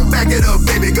 Gon' back it up,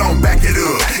 baby, gon' back it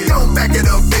up. Gon' back it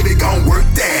up, baby, gon' work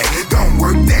that. Gon'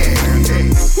 work that.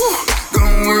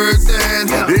 Gon' work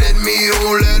that. Let me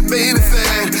hold that baby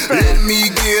fat. Let me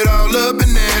get all up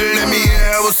in that. Let me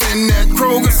have us in that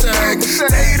Kroger sack.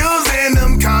 Potatoes and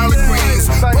them collard greens.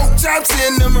 Pork chops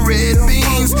and them red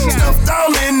beans. Stuffed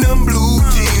all in them blue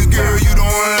jeans. Girl, you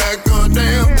don't like a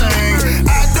damn thing.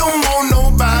 I don't want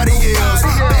nobody else.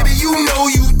 Baby, you know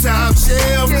you top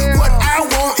shelf. What I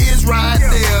want is right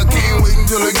there. Can't wait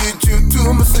until I get you to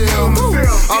myself.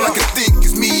 All I can think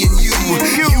is me and you.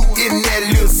 You in that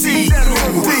little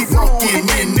see-through. Walking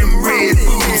in them red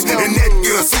boots. And that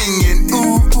girl singing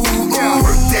ooh, ooh, ooh.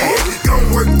 Work that, gon'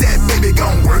 work that, baby,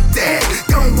 gon' work that.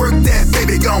 Gon' work that,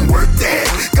 baby, gon' work that.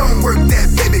 Gon' work that,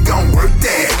 baby, gon' work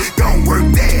that. Gon' work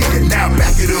that. Now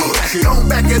back it up. Gon'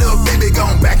 back it up, baby,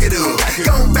 gon' back it up.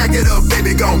 Gon' back it up,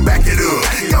 baby, gon' back it up.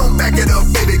 Gon' back it up,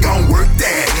 baby, gon' work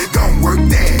that. Gon' work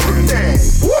that.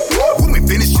 When we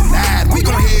finish tonight, we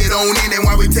gon' head on in and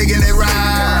while we taking that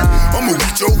ride, I'ma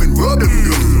reach over and rub them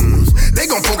goods. They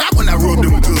gon' poke out when I rub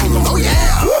them goods. Oh yeah.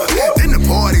 Then the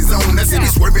party's on. I see me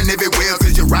swerving everywhere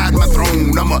cause you ride my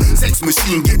throne. I'm a sex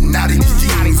machine getting out of these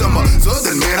jeans. I'm a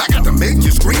southern man, I got to make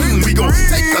you scream. We gon'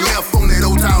 take a left on that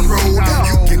old town road.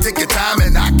 You can take your time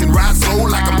and I can ride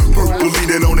slow like I'm purple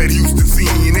leaning on that Houston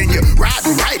scene. And you're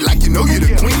riding right like you know you're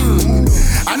the queen.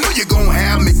 I know you're gon'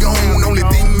 have me gone. Only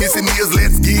thing missing is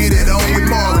let's get it on with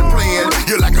Marvin playing.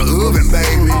 You're like a oven,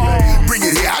 baby. Bring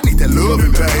it here, I need that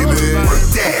loving, baby. Work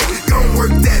that, gon'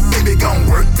 work that, baby, gon'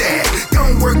 work that.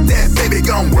 Gon' work that, baby,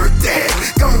 gon' work that.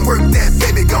 Gon' work that,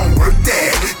 baby, gon' work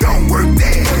that. Gon' work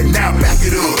that. Now back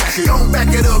it up. Gon'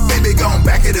 back it up, baby, gon'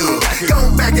 back it up.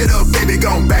 Gon' back it up, baby,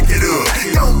 gon' back it up.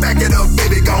 Gon' back it up,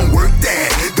 baby, gon' work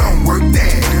that. Gon' work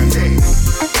that.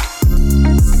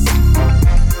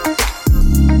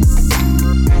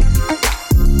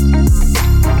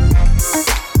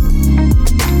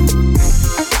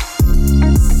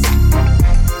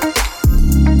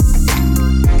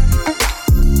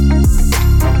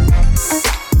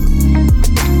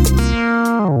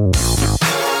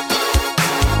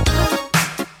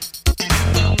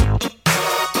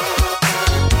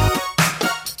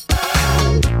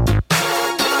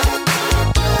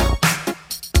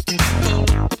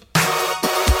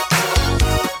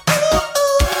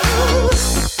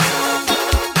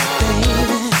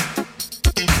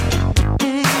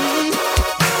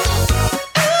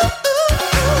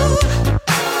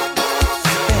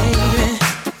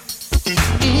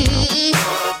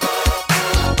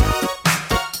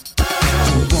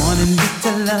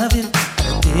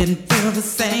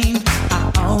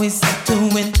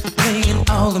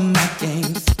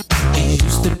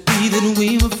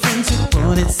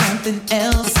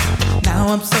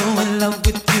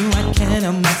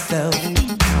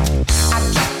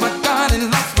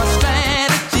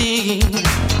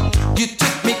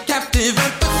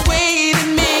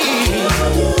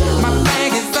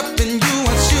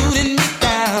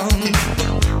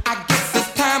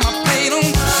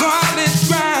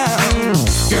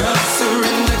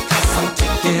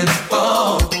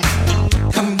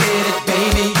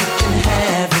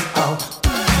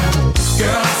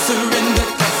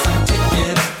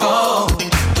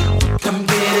 Come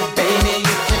get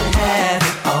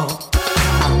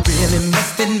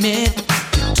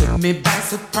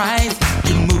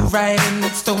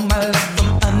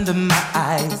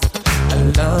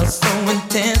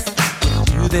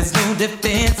no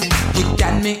defense. You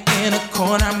got me in a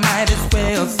corner, I might as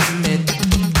well submit.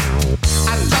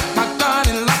 I dropped my guard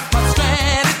and lost my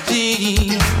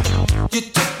strategy. You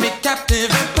took me captive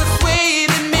and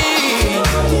persuaded me.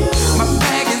 My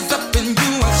bag is up and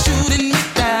you are shooting me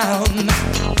down.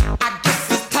 I guess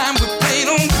it's time we played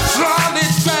on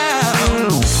solid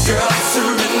ground. Girl, I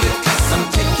surrender 'cause I'm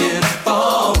taking a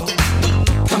fall.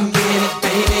 Come get it,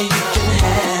 baby, you can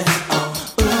have it all.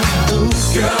 Ooh, ooh.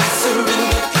 Girl, I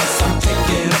surrender 'cause I'm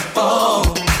taking a fall.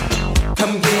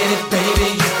 Come get it, baby,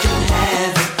 you can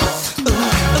have it all. Ooh,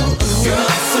 ooh. Girl,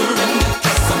 I surrender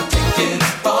 'cause I'm taking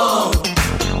a fall.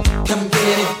 Come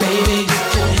get it, baby, you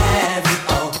can have it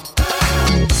all.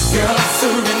 Girl, I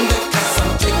surrender 'cause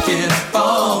I'm taking a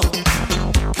fall.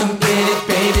 Come get it,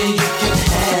 baby, you can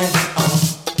have it all.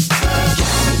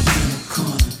 Got me in the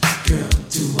corner, girl,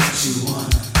 do what you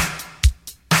wanna.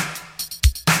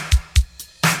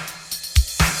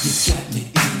 You got me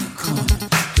in the corner,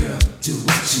 girl, do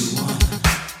what you wanna.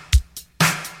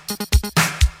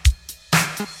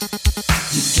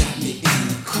 You got me in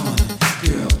the corner,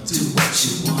 girl, do what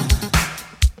you wanna.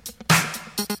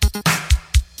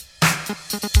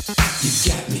 You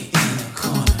got me in the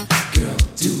corner, girl,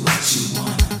 do what you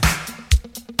wanna.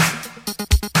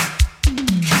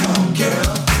 Come on,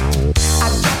 girl. I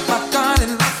dropped my guard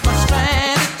and lost my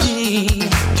strategy.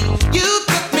 You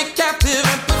took me captive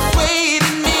and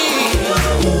persuaded me.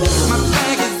 My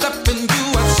flag is up and you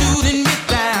are shooting me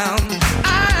down.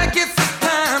 I guess it's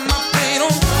time I played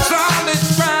on solid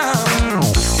ground.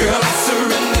 Girl, I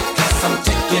surrender 'cause I'm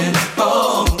taking a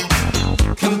fall.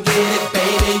 Come get it,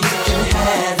 baby, you can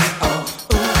have it all.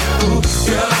 Ooh, ooh.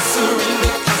 Girl, I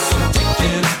surrender 'cause I'm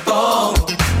taking a fall.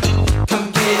 Come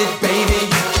get it, baby,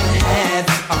 you can have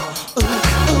it all.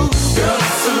 Ooh, ooh. Girl, I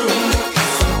surrender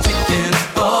 'cause I'm taking a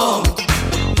fall.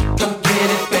 Come get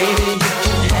it, baby, you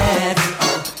can have it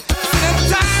all. Said I'm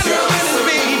tired of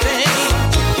running, baby.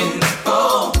 Taking a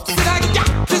fall. Said I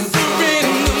got to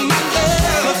surrender my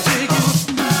love to you.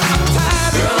 I'm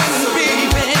tired of running,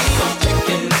 baby. I'm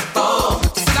taking a fall.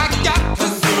 Said I got to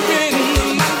surrender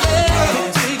my love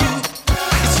to you.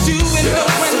 It's you and no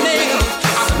one else.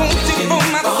 I want you for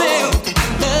myself.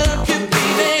 I love you,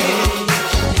 baby.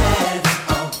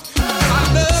 I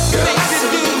love the things you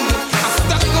do. I'm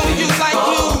stuck on you like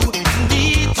glue. I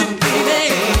need you, baby.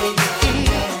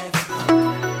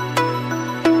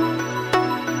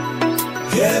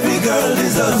 Every girl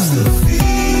deserves to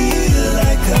feel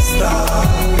like a star.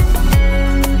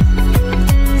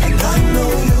 And I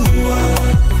know you are.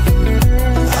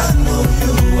 I know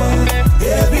you are.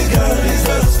 Every girl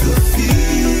deserves to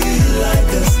feel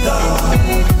like a star.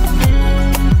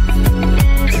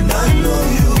 And I know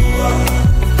you are.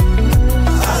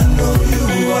 I know you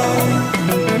are.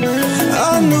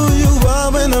 I knew you are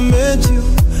when I met you.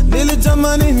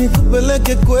 Nilitamani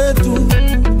nikupeleke kwetu.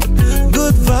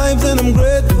 Good vibes and I'm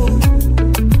grateful.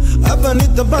 Hapa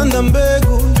nitapanda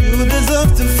mbegu. You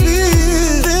deserve to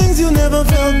feel things you never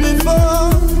felt before.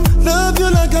 Love you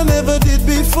like I never did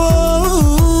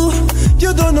before.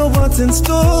 You don't know what's in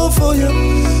store for you.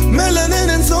 Melanin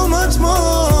and so much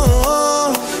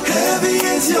more. Heavy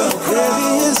is your crown.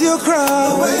 Heavy is your crown.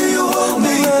 The way you hold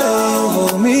me down.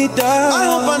 Hold me down. I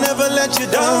hope I never let you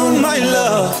down, my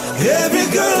love. Every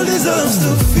girl deserves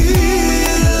to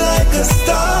feel like a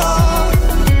star.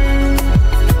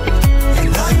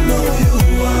 And I know you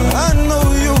are. I know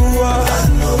you are. I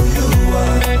know you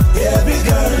are. Every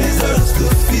girl deserves to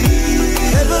feel.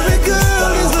 Every girl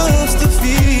deserves to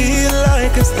feel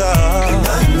like a star. And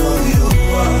I know you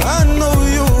are. I know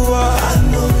you are. I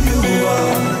know you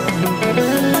are.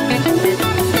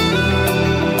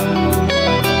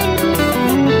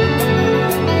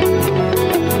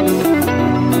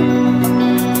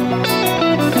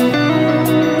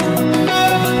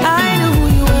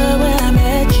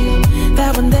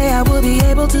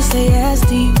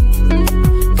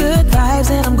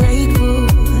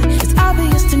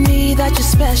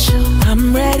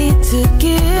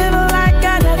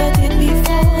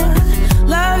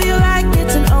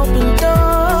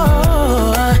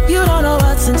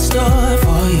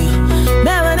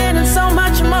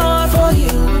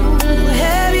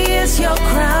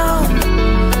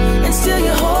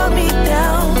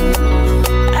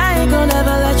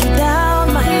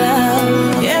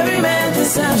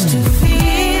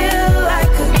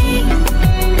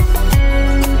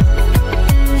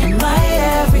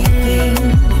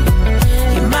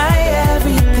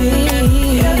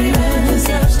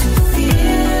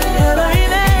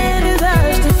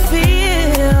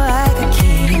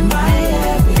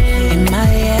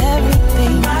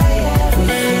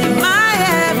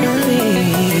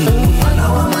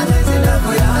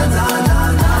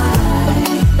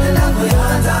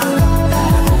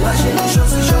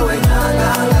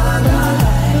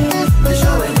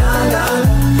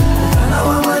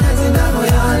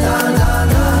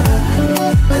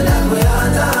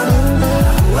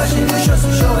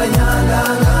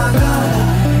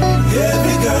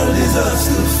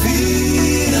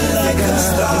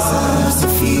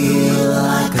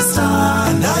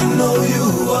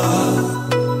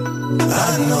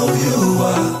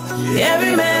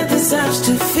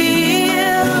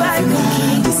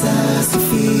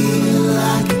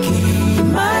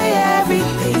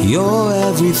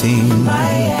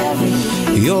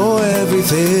 everything. You're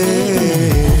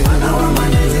everything.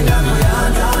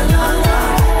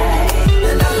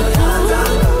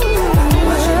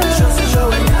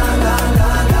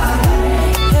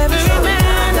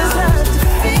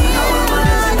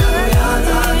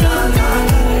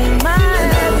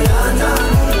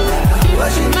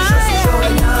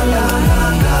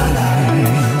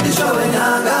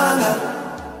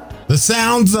 The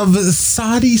sounds of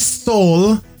Sadi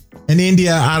Soul and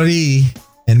India Ari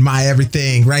and My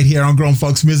Everything right here on Grown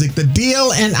Folks Music. The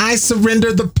Deal and I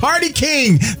Surrender, the Party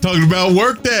King. Talking about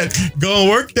work that. Go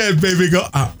work that, baby. Go.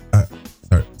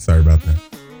 Sorry about that.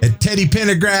 And Teddy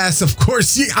Pendergrass, of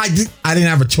course, I didn't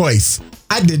have a choice.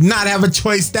 I did not have a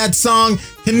choice. That song,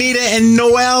 Kanita and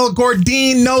Noel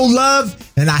Gordine, No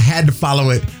Love. And I had to follow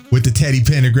it with the Teddy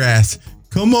Pendergrass.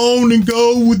 Come on and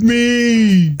go with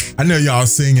me. I know y'all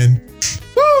singing.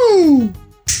 Woo!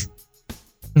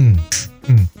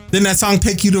 Didn't that song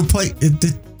take you to a place?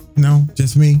 No,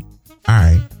 just me. All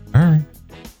right.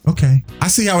 Okay. I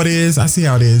see how it is.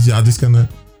 Y'all just gonna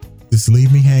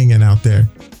leave me hanging out there.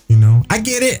 You know, I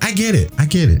get it.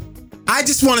 I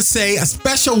just want to say a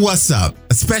special what's up.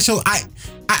 A special. I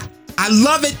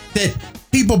love it that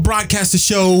people broadcast the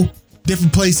show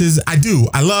different places. I do.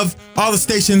 I love all the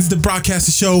stations that broadcast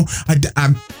the show.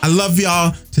 I love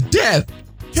y'all to death.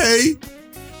 Okay.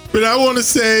 But I want to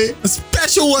say a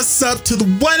special what's up to the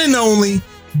one and only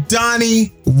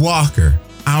Donnie Walker.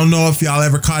 I don't know if y'all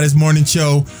ever caught his morning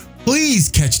show. Please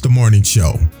catch the morning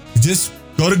show. Just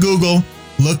go to Google,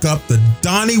 look up the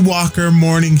Donnie Walker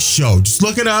morning show. Just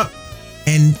look it up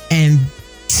and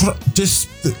just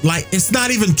like, it's not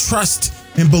even trust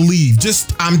and believe.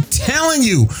 Just, I'm telling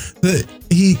you that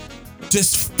he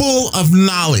just full of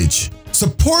knowledge,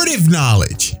 supportive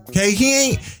knowledge. Okay,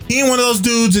 he ain't one of those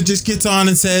dudes that just gets on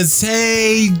and says,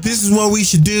 "Hey, this is what we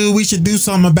should do. We should do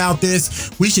something about this.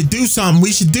 We should do something.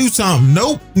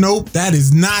 Nope. That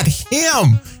is not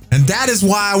him. And that is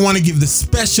why I want to give the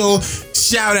special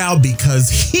shout out,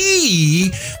 because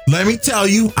let me tell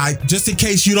you, just in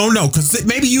case you don't know, because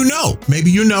maybe you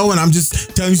know, and I'm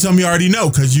just telling you something you already know,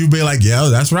 because you'd be like, yeah,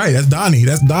 that's right. That's Donnie.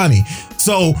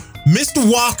 So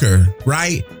Mr. Walker,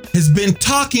 right, has been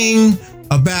talking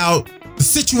about the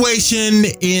situation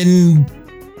in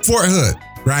Fort Hood,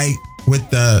 right? With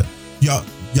the,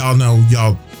 y'all know,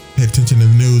 y'all pay attention to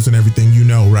the news and everything, you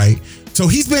know, right? So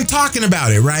he's been talking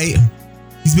about it, right?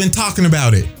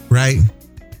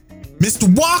 Mr.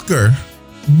 Walker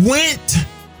went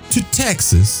to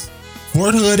Texas,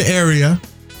 Fort Hood area,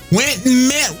 went and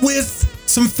met with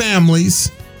some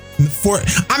families in the Fort.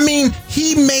 I mean,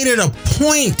 he made it a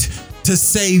point to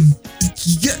say,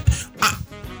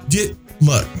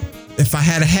 look, if I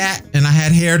had a hat and I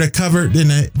had hair to cover, then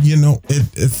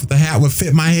if the hat would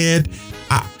fit my head,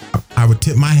 I would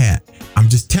tip my hat. I'm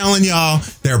just telling y'all,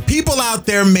 there are people out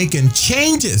there making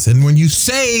changes. And when you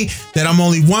say that I'm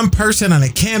only one person and I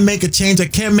can't make a change, I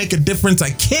can't make a difference, I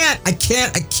can't.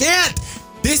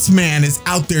 This man is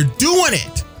out there doing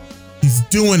it. He's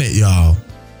doing it, y'all.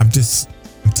 I'm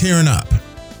tearing up.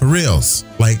 For reals.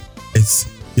 Like,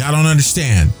 y'all don't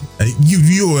understand. You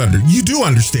do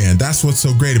understand. That's what's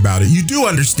so great about it. You do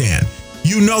understand.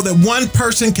 You know that one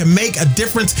person can make a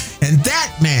difference, and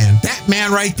that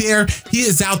man right there, he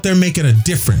is out there making a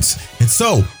difference. And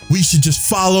so we should just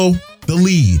follow the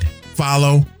lead.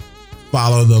 Follow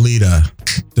the leader.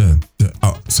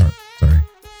 Oh, sorry.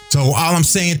 So all I'm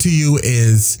saying to you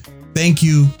is thank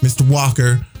you, Mr.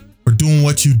 Walker, for doing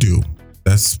what you do.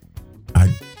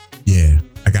 I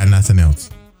got nothing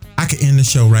else. I could end the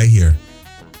show right here.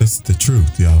 This is the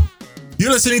truth, y'all.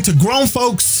 You're listening to Grown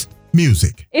Folks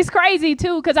Music. It's crazy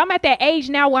too, because I'm at that age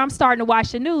now where I'm starting to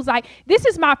watch the news. Like, this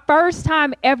is my first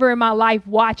time ever in my life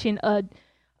watching a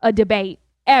debate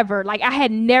ever. Like, I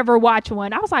had never watched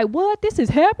one. I was like, what? This is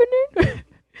happening?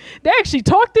 They actually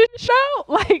talked in the show?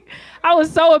 Like, I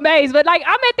was so amazed. But like,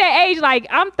 I'm at that age, like,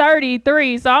 I'm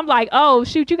 33, so I'm like, oh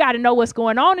shoot, you got to know what's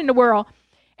going on in the world.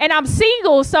 And I'm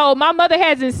single, so my mother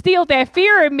has instilled that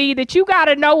fear in me that you got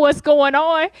to know what's going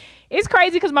on. It's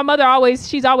crazy because my mother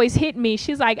she's always hit me.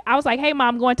 I was like, hey,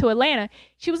 Mom, I'm going to Atlanta.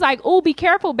 She was like, oh, be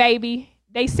careful, baby.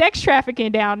 They sex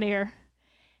trafficking down there.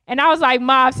 And I was like,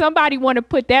 Ma, if somebody want to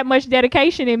put that much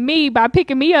dedication in me by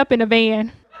picking me up in a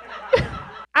van.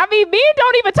 I mean, men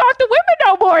don't even talk to women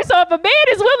no more. So if a man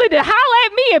is willing to holler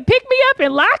at me and pick me up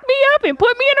and lock me up and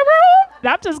put me in a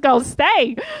room, I'm just going to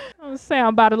stay. I'm saying I'm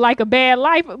about to like a bad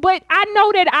life. But I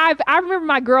know that I remember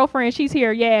my girlfriend, she's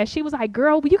here. Yeah, she was like,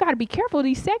 girl, you got to be careful of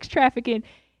these sex trafficking.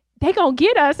 They going to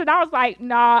get us. And I was like,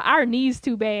 nah, our knees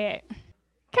too bad.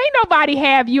 Can't nobody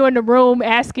have you in the room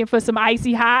asking for some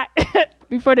icy hot.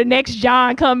 before the next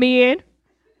John come in.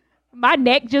 My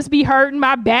neck just be hurting.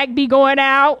 My back be going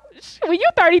out. When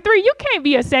you're 33, you can't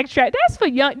be a sex trap. That's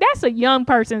a young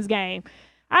person's game.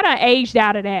 I done aged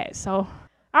out of that. So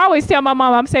I always tell my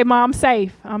mom, Mom, I'm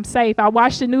safe. I'm safe. I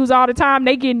watch the news all the time.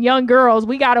 They getting young girls.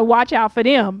 We got to watch out for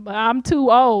them. But I'm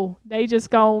too old. They just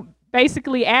gonna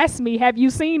basically ask me, have you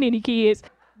seen any kids?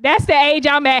 That's the age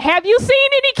I'm at. Have you seen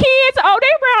any kids? Oh, they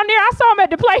around there. I saw them at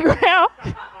the playground.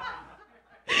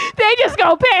 They just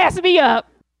gonna pass me up.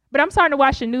 But I'm starting to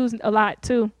watch the news a lot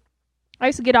too. I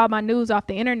used to get all my news off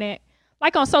the internet,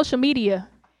 like on social media.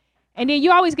 And then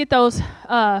you always get those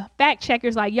fact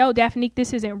checkers like, yo, Daphne,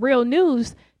 this isn't real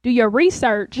news. Do your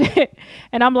research.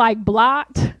 And I'm like,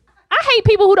 blocked. I hate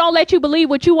people who don't let you believe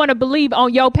what you want to believe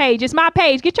on your page. It's my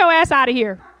page. Get your ass out of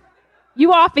here.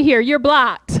 You off of here. You're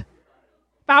blocked.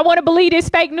 If I want to believe this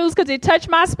fake news because it touched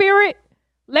my spirit,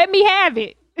 let me have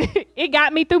it. It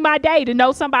got me through my day to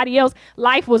know somebody else's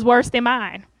life was worse than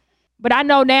mine. But I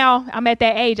know now I'm at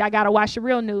that age, I got to watch the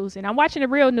real news. And I'm watching the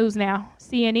real news now,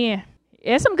 CNN.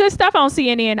 There's some good stuff on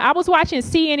CNN. I was watching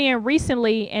CNN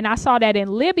recently, and I saw that in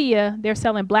Libya, they're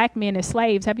selling black men as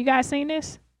slaves. Have you guys seen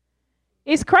this?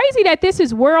 It's crazy that this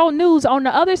is world news. On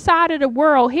the other side of the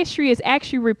world, history is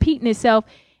actually repeating itself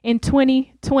in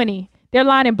 2020. They're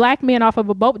lining black men off of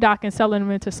a boat dock and selling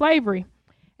them into slavery.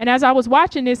 And as I was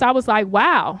watching this, I was like,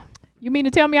 wow, you mean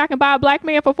to tell me I can buy a black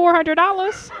man for $400? I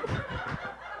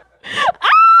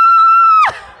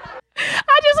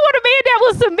just want a man that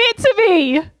will submit to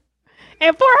me.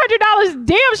 And $400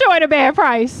 damn sure ain't a bad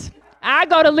price. I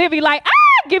go to Livy like,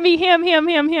 give me him.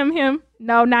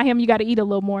 No, not him. You got to eat a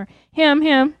little more.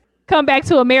 Him. Come back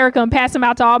to America and pass him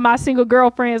out to all my single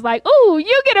girlfriends like, ooh,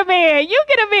 you get a man.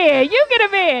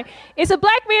 It's a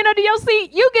black man under your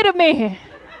seat. You get a man.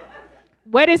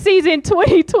 Wedding season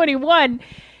 2021.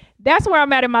 That's where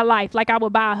I'm at in my life. Like I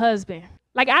would buy a husband.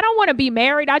 Like I don't want to be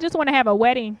married. I just want to have a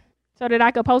wedding so that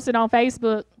I could post it on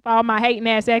Facebook for all my hating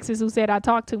ass exes who said I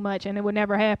talk too much and it would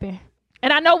never happen.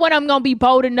 And I know when I'm going to be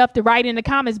bold enough to write in the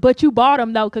comments, but you bought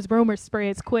them though, because rumors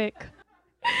spreads quick.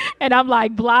 And I'm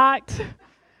like, blocked.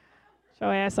 Show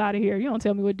ass out of here. You don't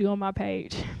tell me what to do on my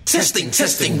page.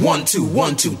 Testing, 1, 2,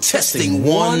 1, 2, testing,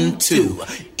 1, 2.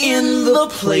 In the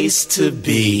place to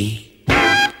be.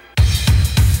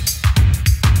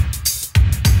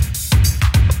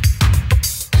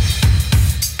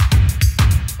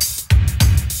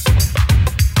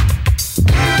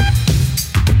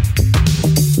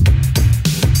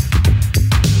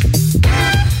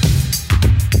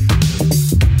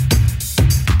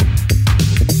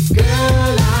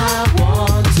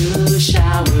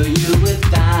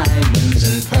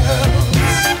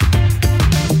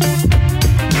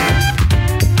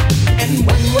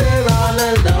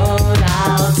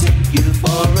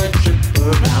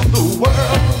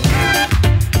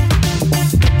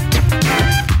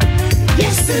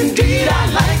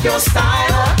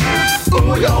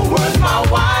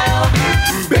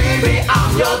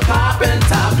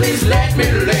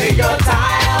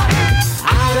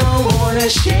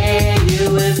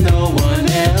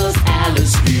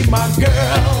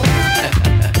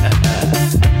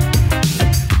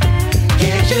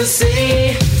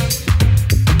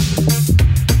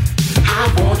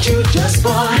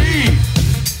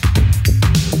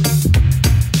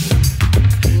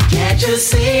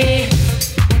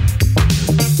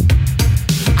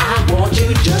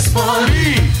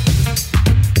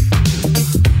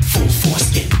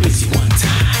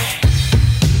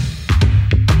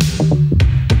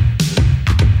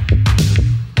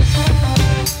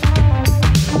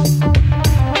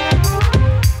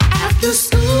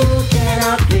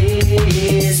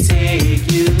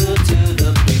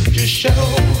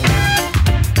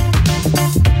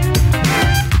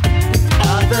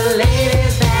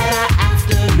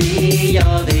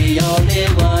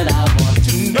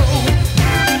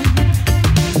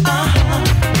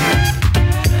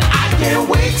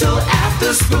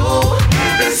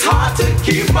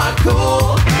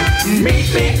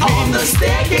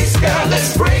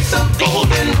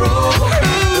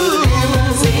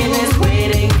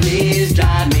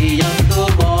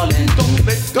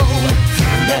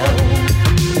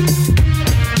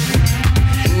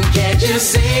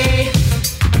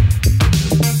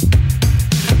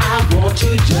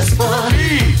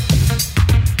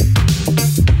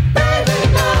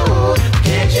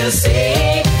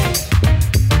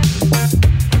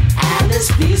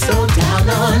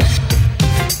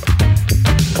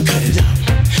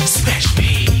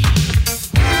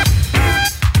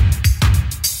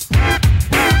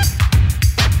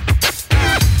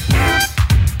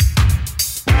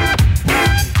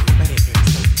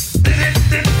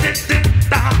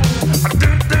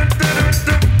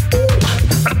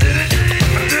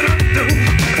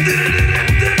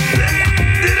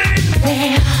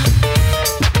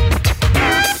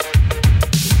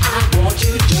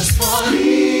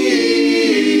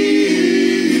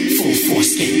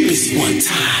 it one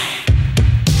time.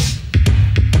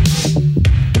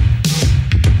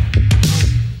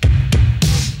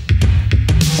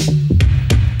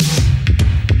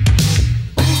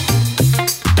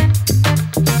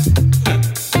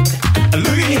 Look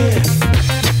at here.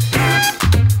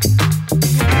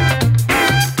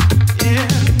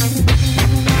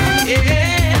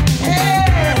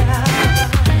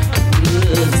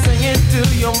 Sing it to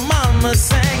your mama,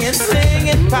 sing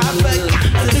it, Papa,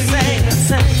 got to sing it.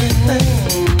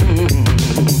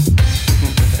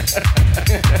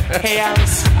 Hey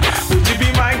Alice, would you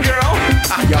be my girl?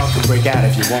 Y'all can break out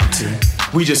if you want to.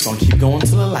 We just gonna keep going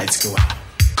till the lights go out.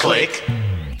 Click.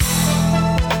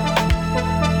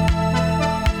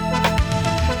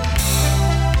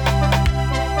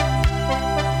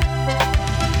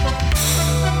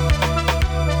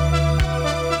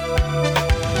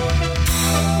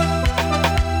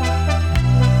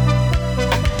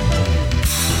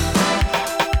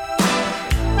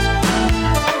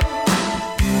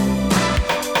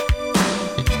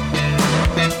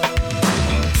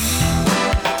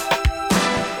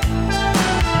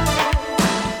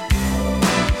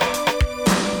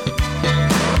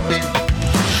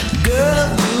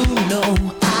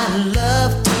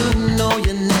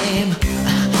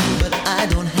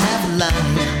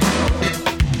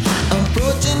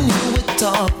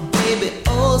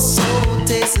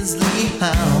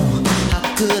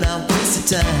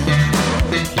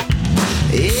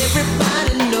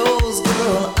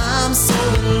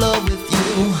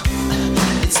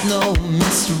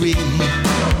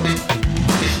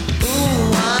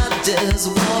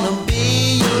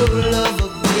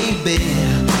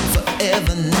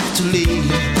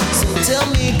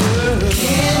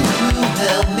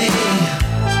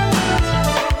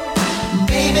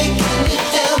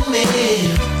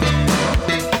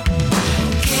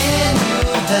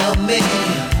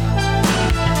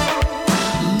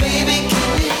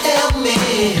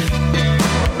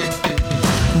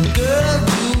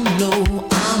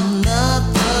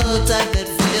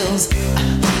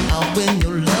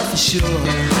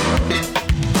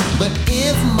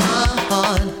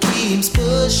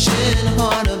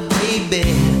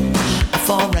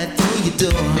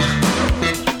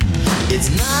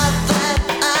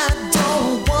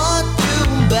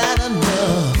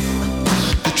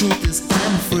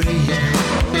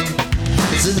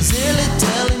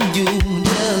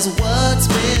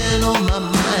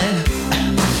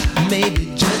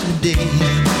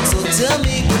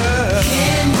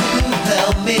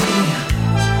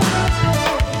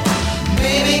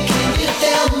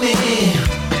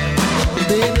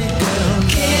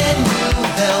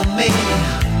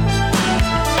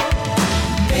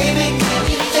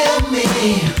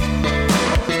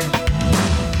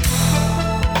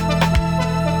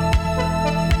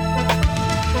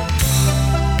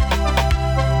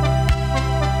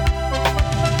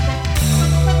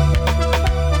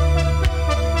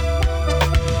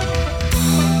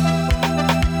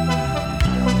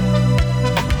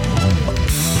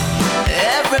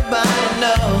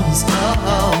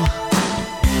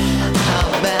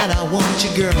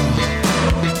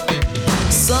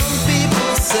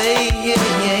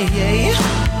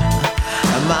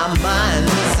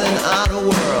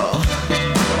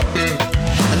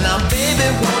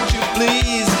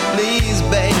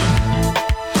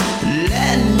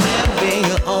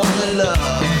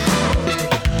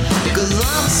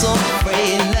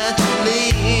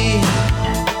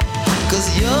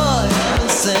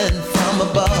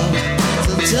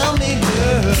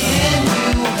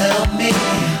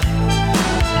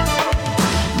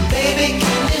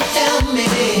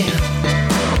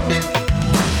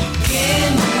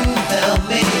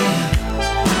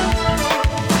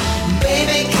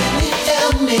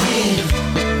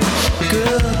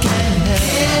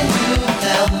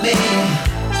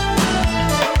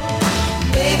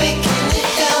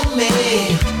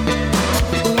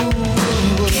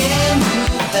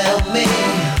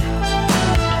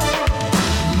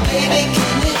 Baby,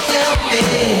 can you help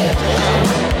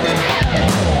me?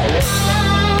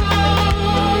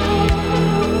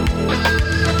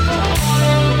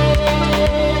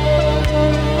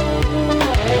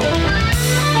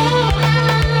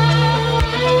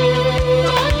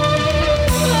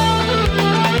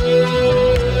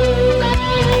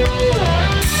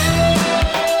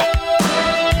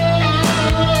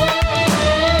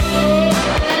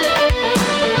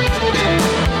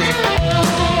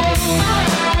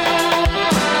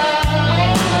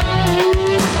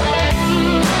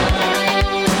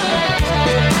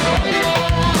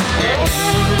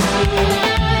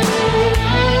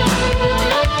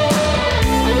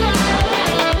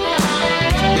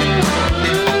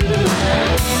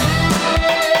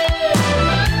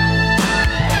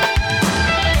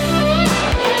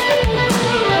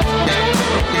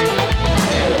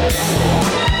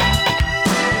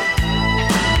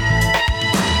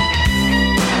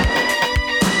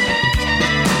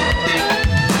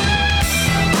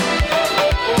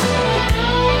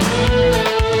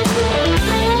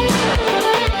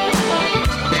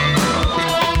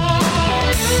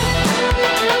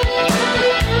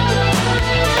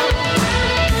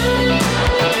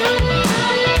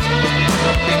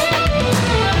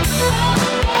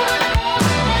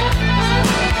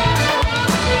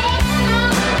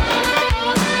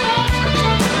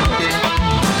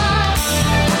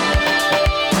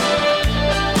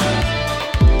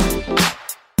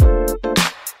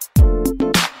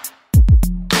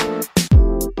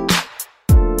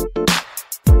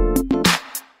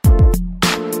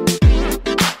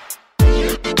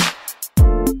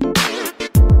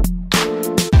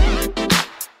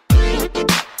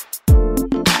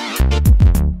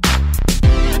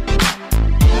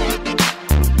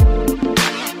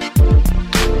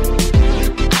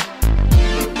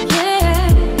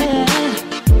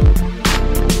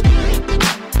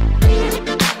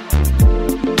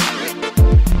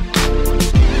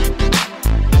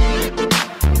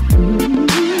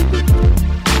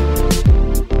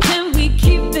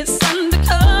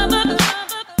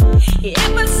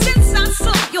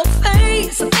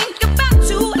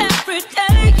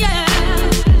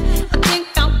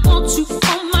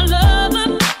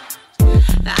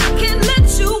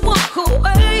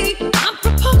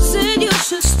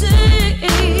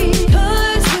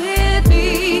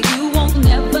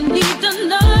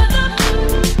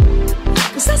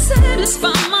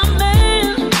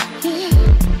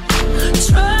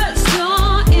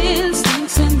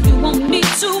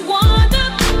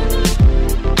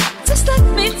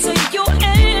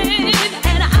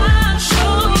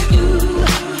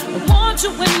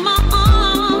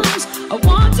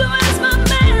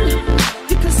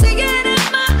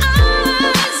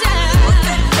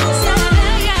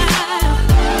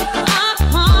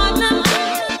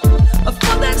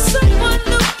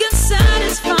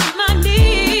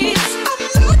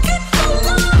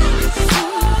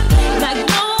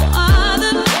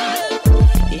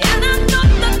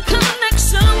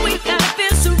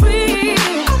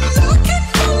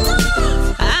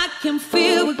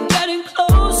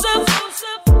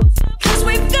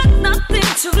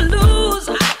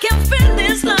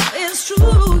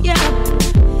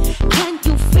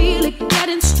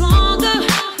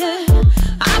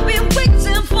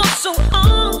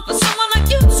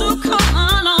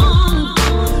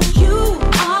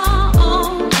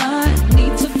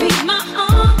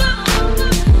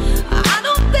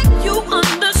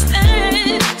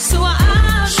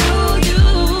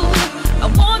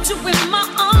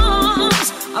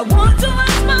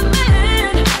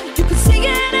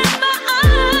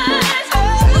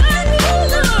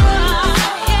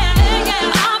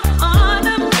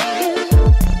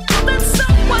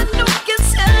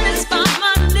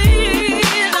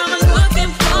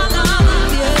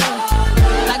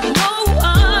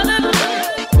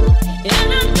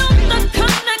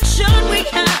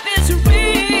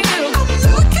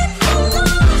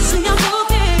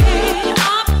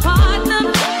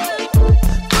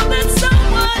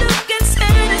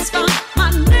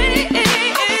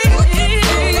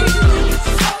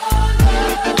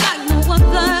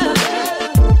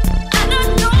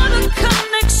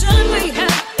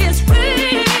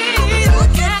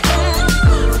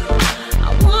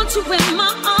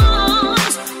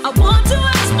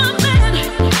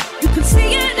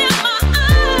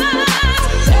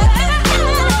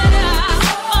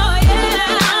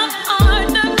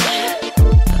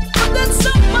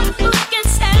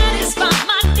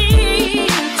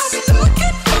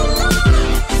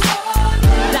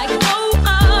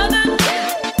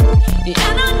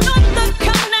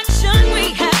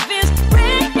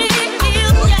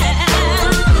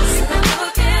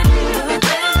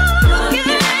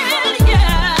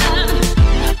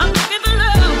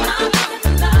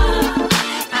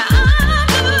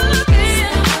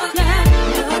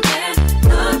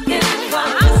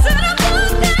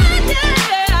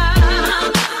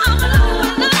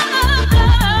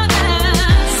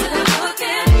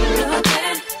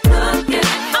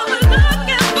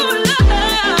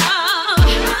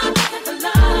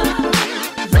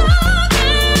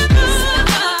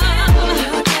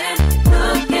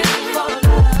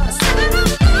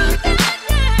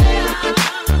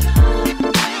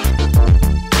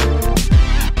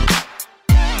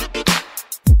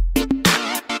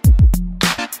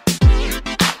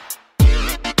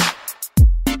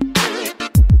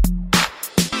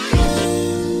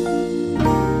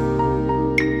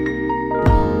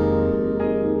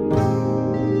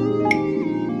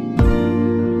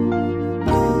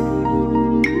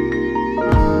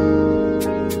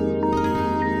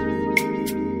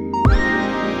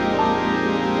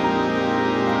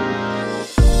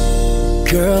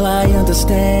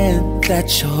 understand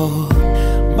that your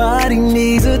body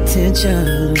needs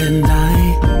attention, and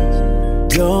I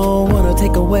don't wanna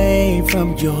take away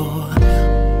from your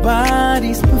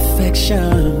body's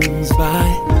perfections by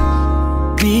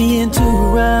being too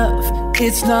rough.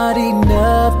 It's not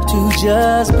enough to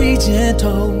just be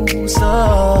gentle,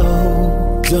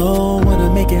 so don't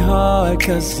wanna make it hard,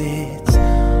 'cause it's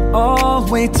all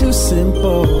way too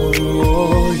simple.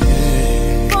 Oh,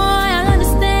 yeah. Boy, I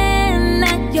understand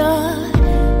that your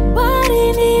body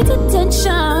needs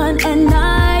attention, and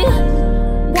I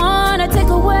wanna take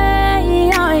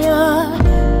away all your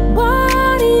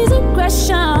body's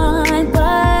aggression,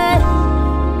 but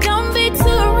don't be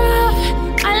too rough.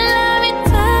 I love it,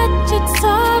 touch it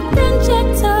soft and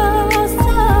gentle,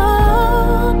 so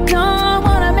don't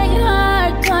wanna make it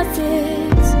hard, 'cause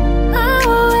it's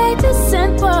all way too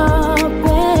simple,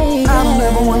 baby. I don't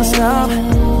ever wanna stop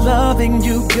loving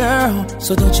you, girl,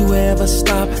 so don't you ever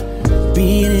stop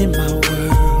being in my world.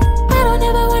 I don't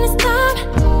ever wanna stop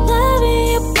loving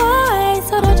you, boy,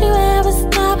 so don't you ever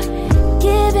stop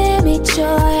giving me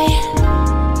joy.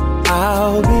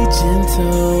 I'll be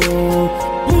gentle,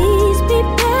 please be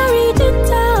very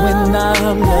gentle when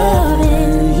I'm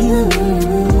loving you,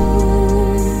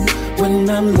 when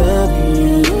I'm loving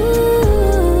you.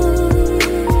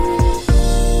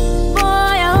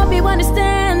 Boy, I hope you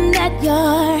understand that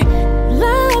your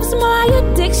love's my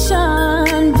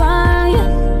addiction. By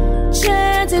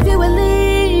chance, if you will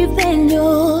leave, then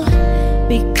you'll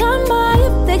become my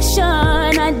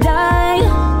addiction. I die.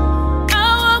 I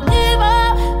won't give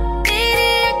up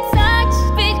needing your touch,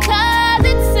 because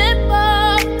it's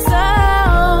simple. So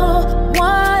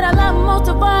what I love most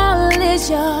of all is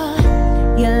your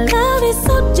love is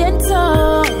so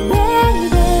gentle,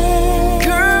 baby.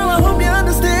 Girl, I hope you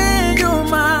understand you're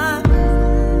my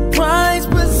prized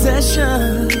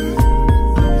possession,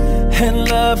 and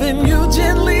loving you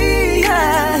gently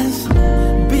has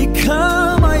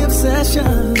become my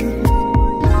obsession.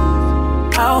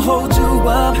 I'll hold you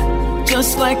up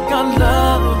just like I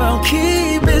love. I'll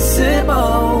keep it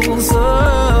simple, so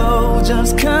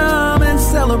just come and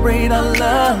celebrate our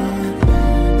love.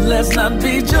 Let's not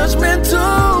be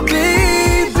judgmental,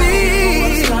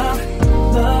 baby. Stop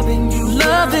loving you,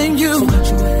 loving you. So don't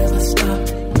you ever stop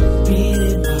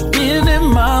being in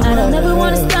my world. I don't ever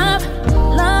wanna stop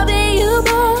loving you,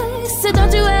 boy, so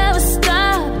don't you ever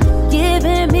stop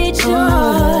giving me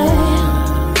joy.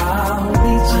 I'll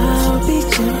be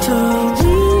gentle.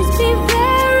 Please be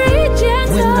very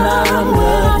gentle when I'm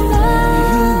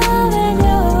loving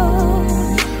you.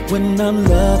 When I'm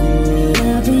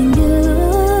loving you.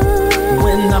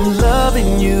 When I'm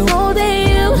loving you. Holding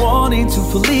you. Wanting to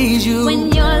please you. When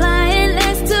you're lying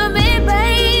next to me,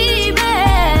 baby,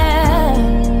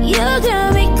 you got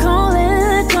me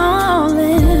calling,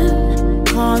 calling,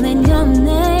 calling your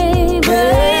name,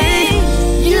 baby.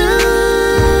 You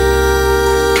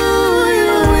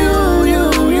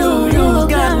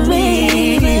got me,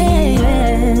 baby.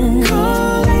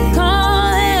 Calling,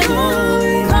 calling,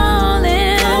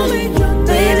 calling,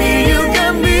 baby, you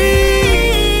got me.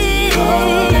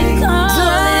 Calling,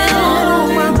 calling, on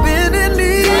my bending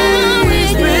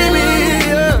knees, baby.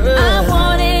 I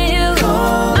wanted you,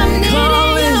 I'm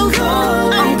needing you,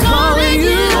 I'm calling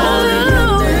you.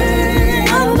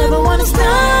 I never wanna stop.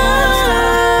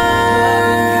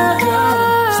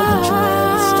 So don't you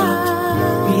ever stop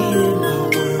being in my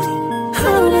world. I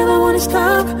don't ever wanna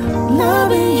stop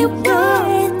loving you,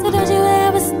 boy, so don't you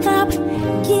ever stop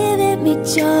giving me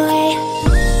joy.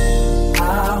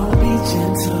 I'll be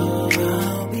gentle,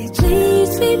 I'll be gentle.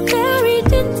 Please be very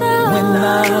gentle when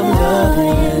I'm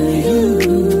loving you.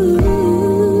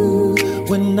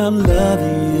 When I'm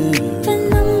loving you.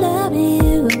 when I'm loving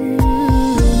you.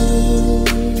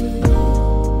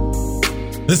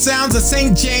 The sounds of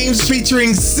St. James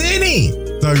featuring Cindy.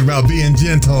 Talking about being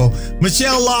gentle.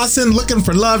 Michelle Lawson, Looking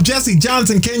for Love. Jesse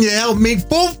Johnson, Can You Help Me?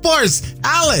 Full Force,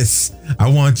 Alice, I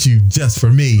Want You Just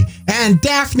for Me. And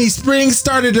Daphne Springs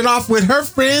started it off with her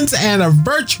friends and a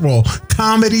virtual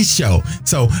comedy show.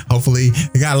 So hopefully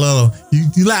you got a little,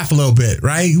 you laugh a little bit,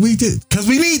 right? We did, because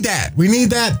we need that. We need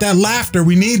that laughter.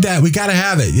 We need that. We got to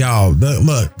have it, y'all.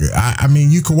 Look, I mean,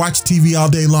 you could watch TV all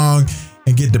day long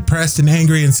and get depressed and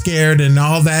angry and scared and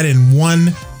all that in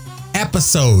one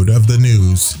episode of the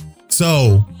news.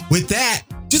 So with that,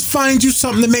 just find you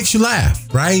something that makes you laugh,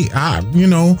 right? You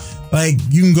know, like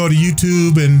you can go to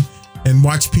YouTube and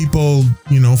watch people,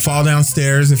 you know, fall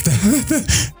downstairs. If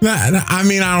that, I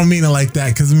mean, I don't mean it like that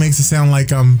because it makes it sound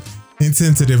like I'm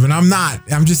insensitive, and I'm not.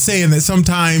 I'm just saying that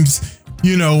sometimes,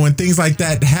 you know, when things like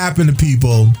that happen to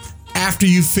people, after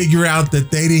you figure out that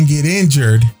they didn't get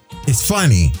injured, it's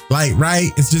funny. Like,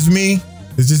 right? It's just me.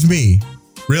 It's just me.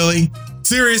 Really?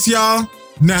 Serious, y'all?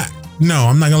 No,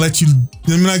 I'm not gonna let you.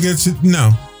 I'm not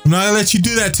gonna let you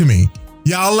do that to me.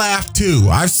 Y'all laugh too.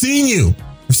 I've seen you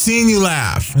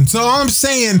laugh. And so all I'm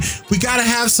saying, we gotta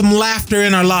have some laughter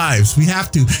in our lives. We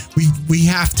have to. We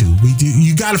have to. We do.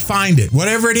 You gotta find it.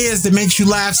 Whatever it is that makes you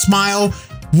laugh, smile,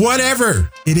 whatever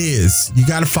it is, you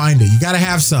gotta find it. You gotta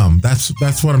have some. That's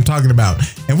what I'm talking about.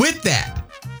 And with that,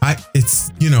 I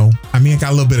got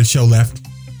a little bit of show left.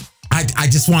 I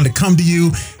just wanted to come to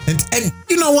you and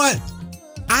you know what?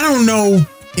 I don't know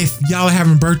if y'all are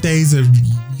having birthdays or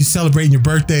you celebrating your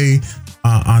birthday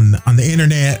on the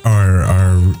internet or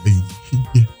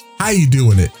how you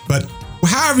doing it, but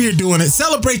however you're doing it,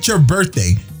 celebrate your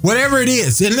birthday, whatever it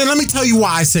is. And then let me tell you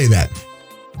why I say that.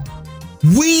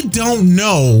 We don't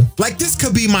know, like this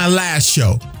could be my last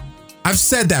show. I've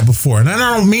said that before, and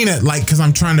I don't mean it like because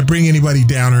I'm trying to bring anybody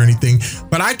down or anything,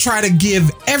 but I try to give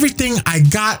everything I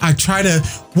got. I try to,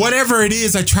 whatever it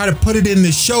is, I try to put it in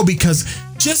this show because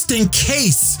just in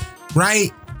case,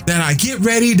 right, that I get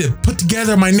ready to put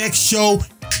together my next show,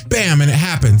 bam, and it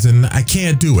happens and I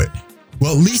can't do it.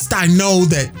 Well, at least I know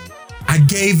that I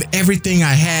gave everything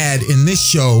I had in this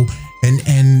show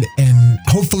and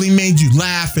hopefully made you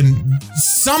laugh and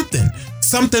something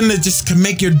that just can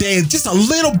make your day just a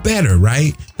little better,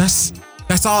 right? That's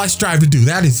all I strive to do.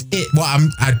 That is it. Well,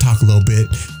 I talk a little bit,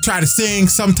 try to sing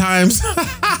sometimes.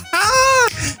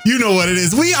 You know what it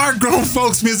is. We are Grown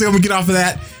Folks Music. I'm gonna get off of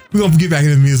that. We're gonna get back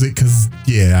into the music because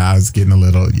I was getting a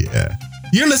little,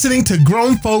 You're listening to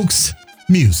Grown Folks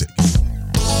Music.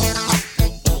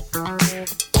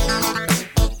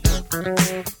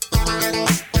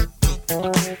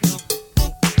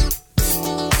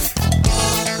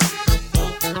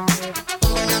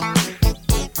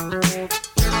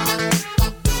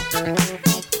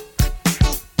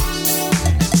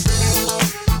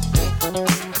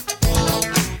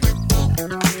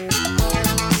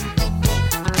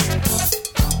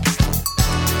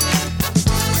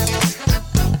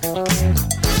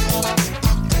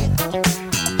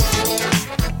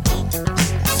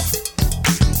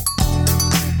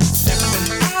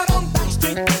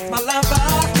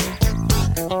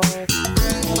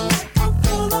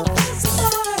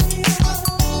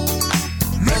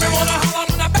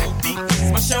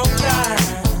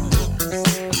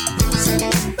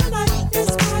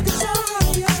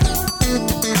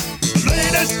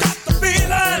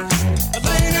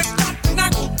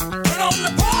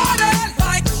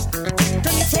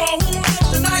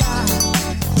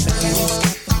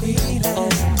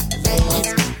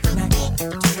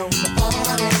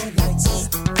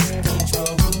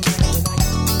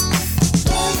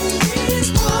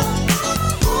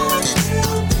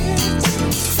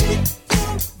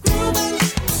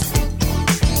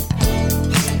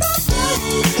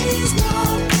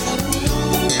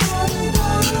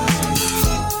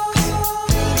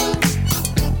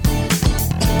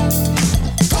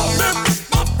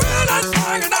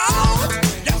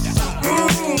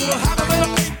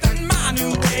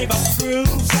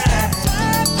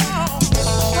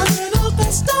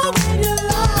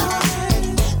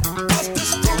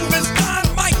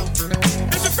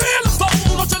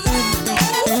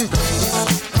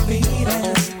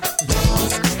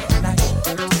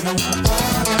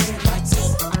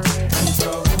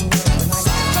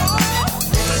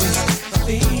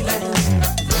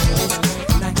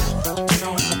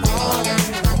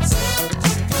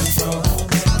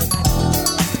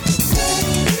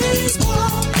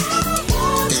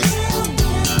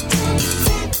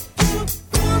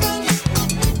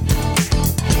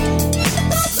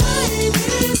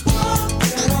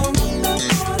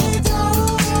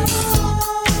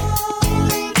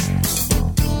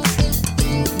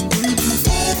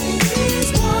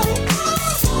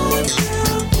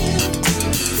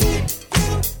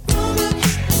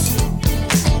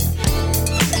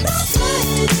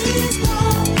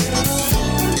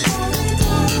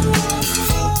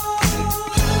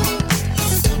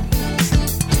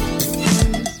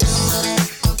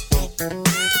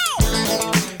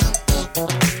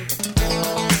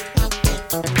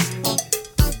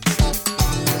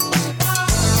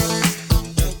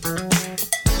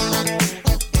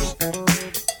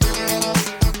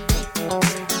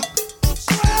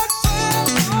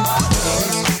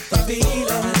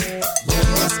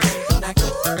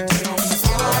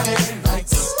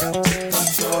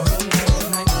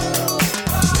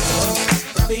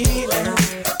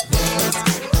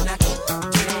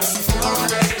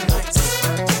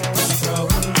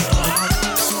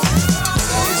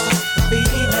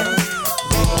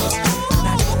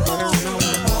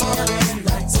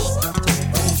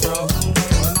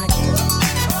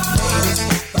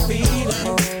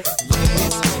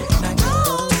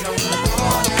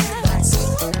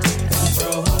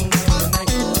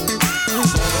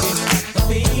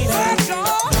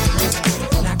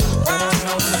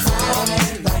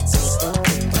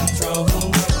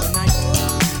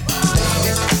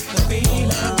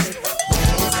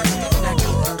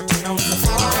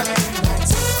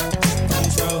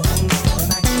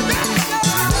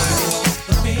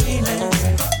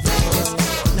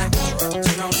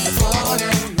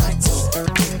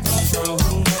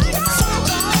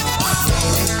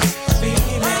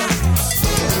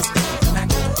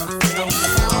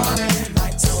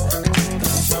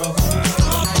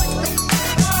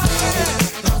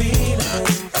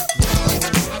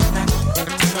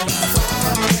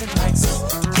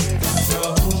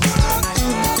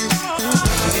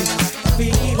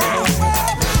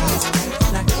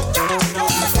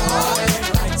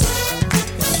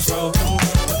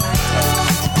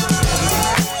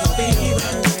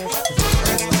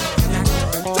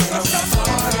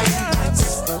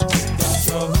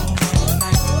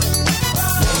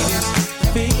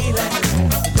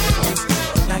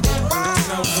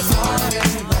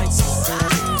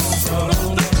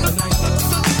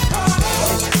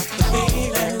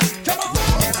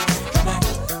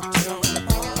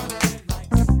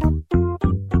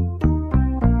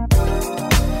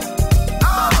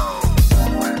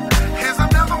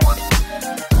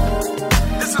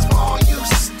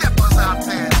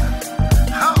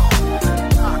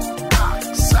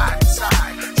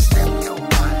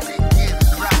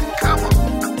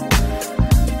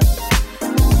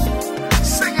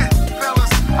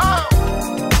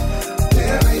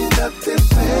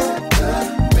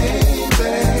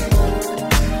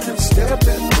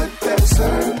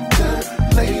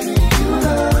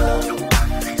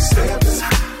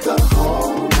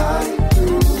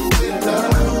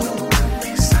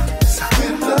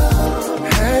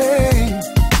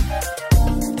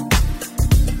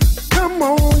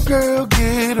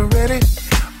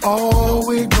 Oh,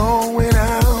 we're going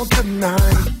out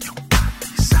tonight.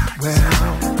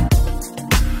 Well,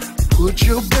 put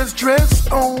your best dress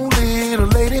on, little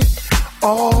lady.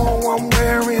 Oh, I'm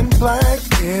wearing black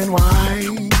and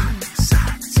white.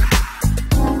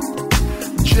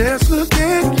 Just look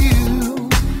at you.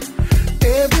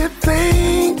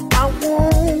 Everything I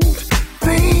want,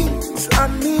 things I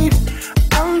need,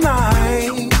 I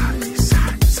like.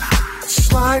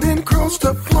 Sliding across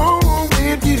the floor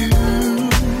with you.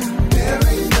 There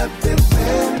ain't nothing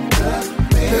better.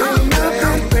 There ain't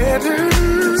nothing better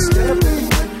than stepping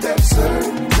with that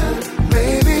certain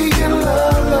baby in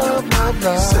love.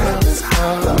 The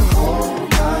whole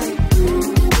night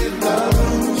through with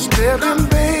love. Stepping,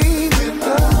 baby,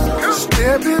 love.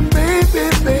 Stepping, baby.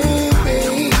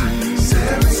 There ain't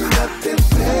nothing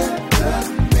better.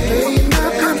 There ain't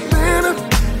nothing better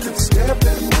than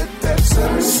stepping with that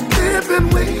certain. Stepping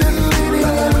with that lady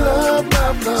in love.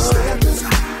 Stepping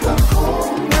the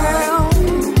whole night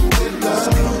with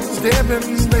love. Stepping,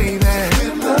 baby.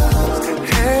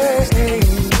 Hey.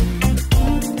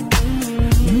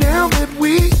 Now that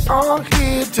we are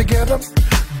here together,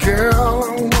 girl,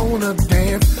 I wanna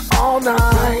dance all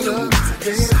night.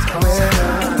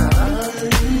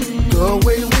 The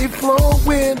way we flow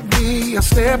when we are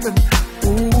stepping,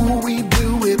 ooh, we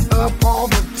do it up all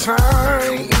the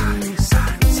time.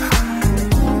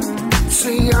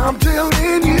 See, I'm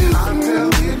telling you,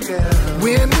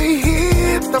 when we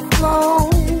hit the floor,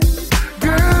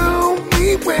 girl,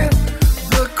 we went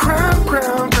the crown.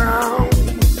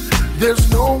 There's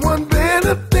no one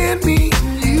better than me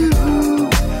and you.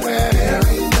 Well, there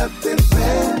ain't nothing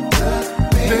better.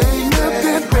 There ain't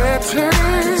nothing better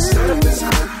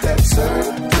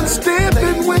than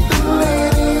stepping with the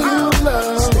lady you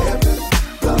love. Stepping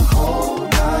the whole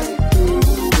night through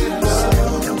with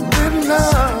love. With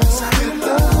love.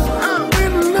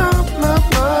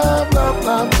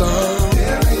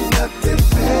 There ain't nothing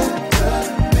better.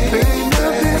 There ain't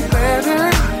nothing better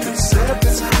than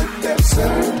stepping with that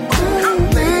certain.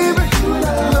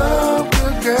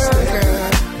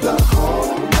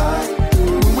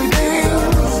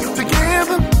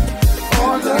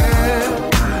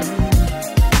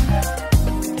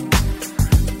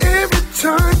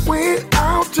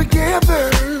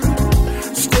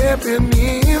 Stepping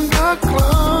in the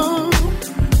club,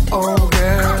 oh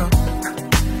girl.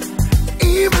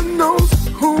 Even those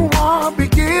who are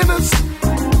beginners,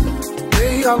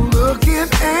 they are looking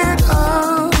at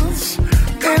us.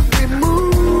 Every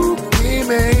move we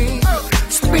make,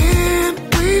 spin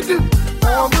we do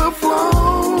on the floor.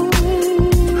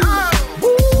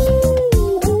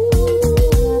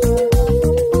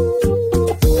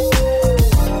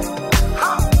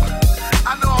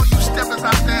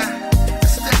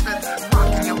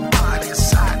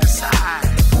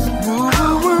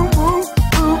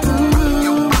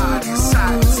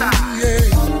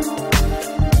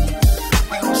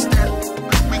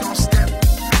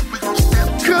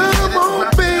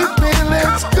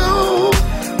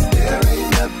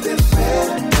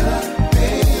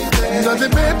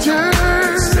 Nothing better.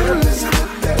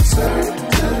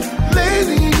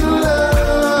 Lady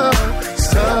love.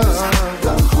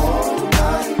 The whole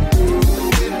night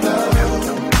with love.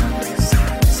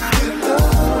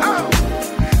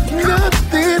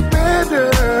 Nothing better.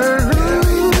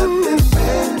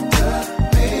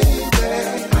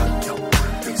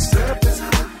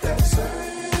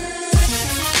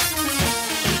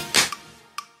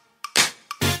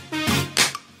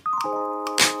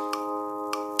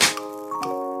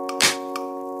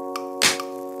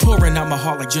 Pouring out my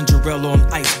heart like ginger ale on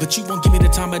ice. But you won't give me the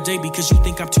time of day because you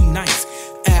think I'm too nice.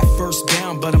 At first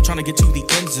down, but I'm trying to get to the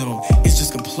end zone. It's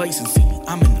just complacency,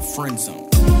 I'm in the friend zone.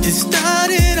 It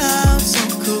started out so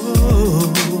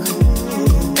cool.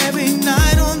 Every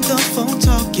night on the phone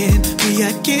talking, we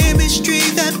had chemistry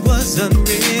that was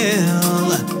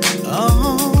unreal.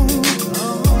 Oh,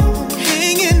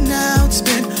 hanging out,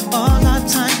 spent all our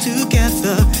time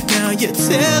together. Now you're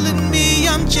telling me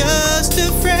I'm just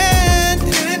a friend.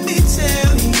 Let me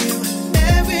tell you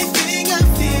everything I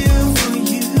feel for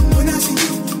you. When I see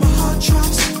you, my heart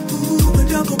drops. Ooh, a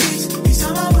double beats, beats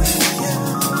on my way.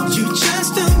 Yeah. You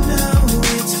just don't know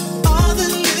it's all the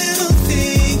little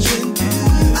things you do.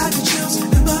 I get chills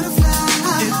and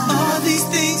butterflies. If all these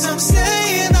things I'm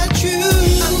saying are true,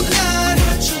 I'm not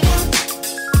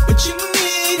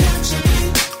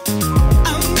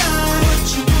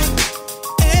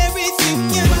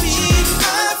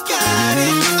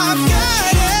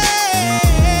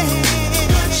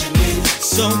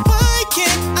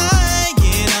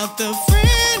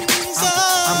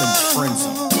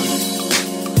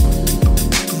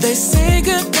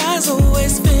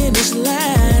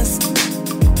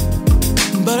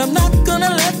I'm not gonna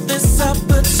let this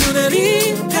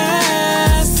opportunity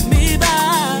pass me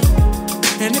by.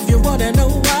 And if you wanna know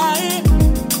why,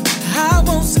 I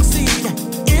won't succeed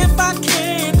if I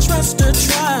can't trust or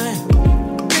try.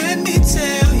 Let me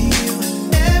tell you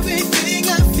everything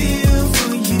I feel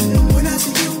for you. When I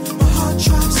see you, my heart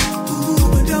drops.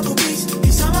 Ooh, a double bass,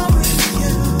 it's all with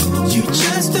you. You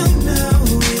just don't know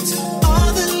it's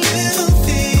all the little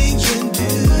things you do.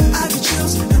 I get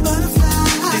chills and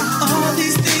butterflies. And all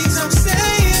these things I'm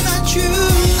saying are true.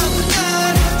 I'm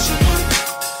not what you want,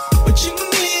 what you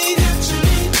need.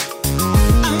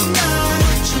 I'm not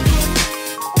what you want,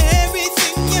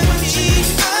 everything you need.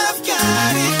 I've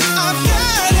got it, I've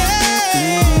got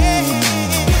it.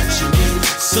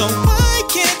 So why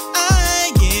can't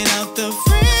I get out the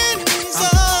friend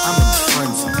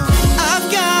zone? I've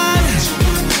got it,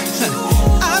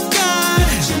 I've got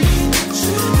it,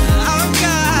 I've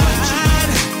got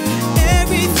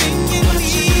everything you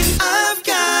need. I've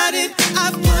got it,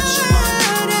 I've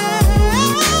got it.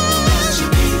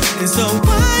 And so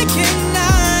why can't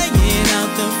I get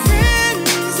out the friend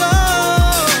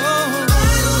zone? I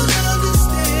don't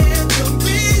understand the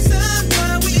reason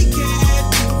why we can't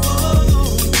move on.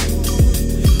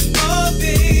 Oh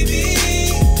baby,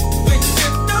 when you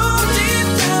know deep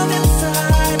down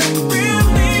inside I'm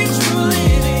really truly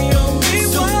the only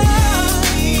one.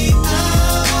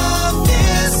 Of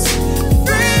this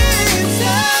friend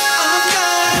zone. I'm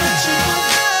not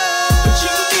what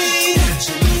you need.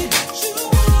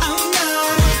 I'm not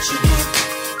what you want,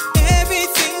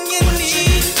 everything you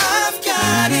need. I've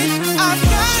got it, I've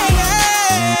got it.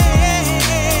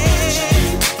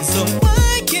 So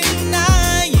why can't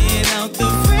I get out the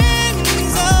friend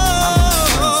zone?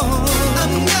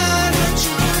 I'm not what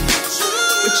you want,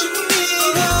 what you need.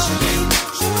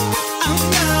 I'm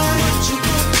not what you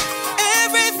want,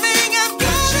 everything I've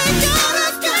got, I've got,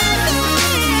 I've got it.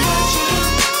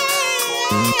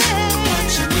 What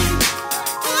you need.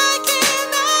 Why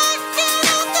can't I get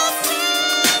out the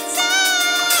friend zone?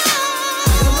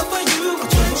 Love for you,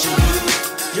 what you do.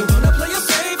 You wanna play it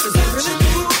safe, is that really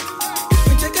you? If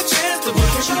we take a chance to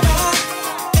work it out,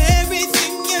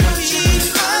 Everything you need,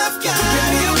 I've got give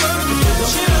me a word to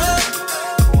put it up.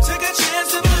 Take a chance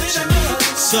to believe in love.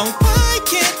 So why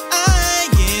can't I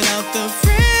get out the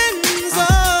friend zone?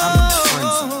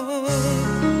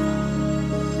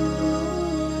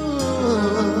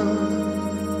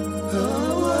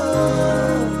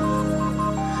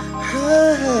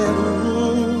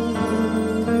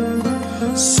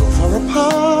 So far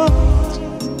apart,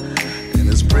 and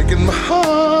it's breaking my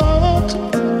heart.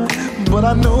 But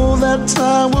I know that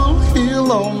time will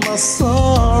heal all my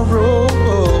sorrow.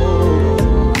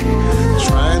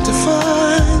 Trying to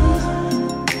find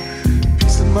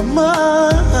peace in my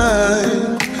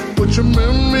mind, but your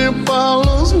memory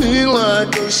follows me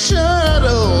like a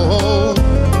shadow.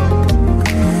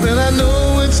 Then I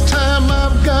know it's time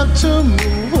I've got to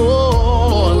move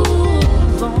on.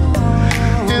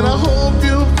 And I hope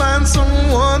you'll find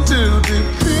someone to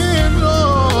depend on.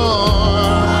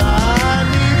 I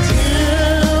need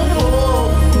tiempo,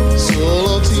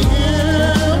 solo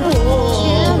tiempo.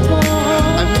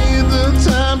 I need the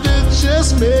time to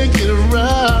just make it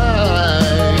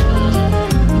right.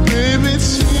 Baby,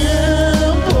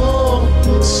 tiempo,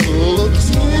 solo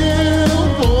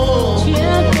tiempo.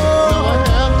 Now I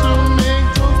have to make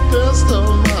the best of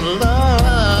my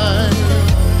life.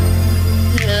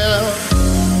 Yeah.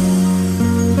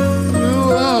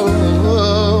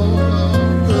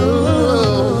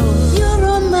 You're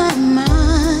on my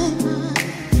mind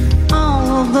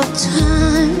all the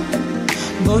time,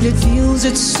 but it feels,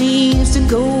 it seems to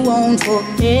go on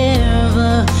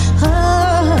forever.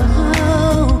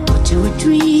 Oh, but you're a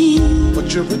dream,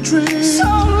 but you're a dream, so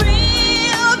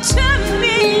real to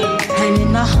me. And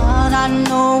in my heart, I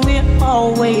know we're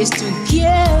always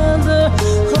together.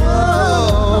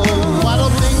 Oh, why do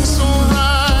things so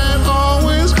right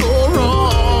always go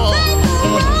wrong?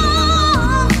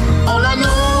 All I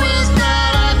know is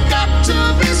that I got to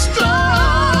be strong.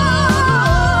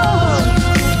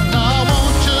 I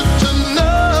want you to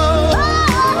know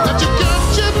that you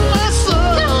captured my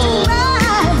soul.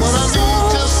 But I need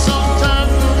just some time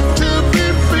to be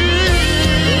free.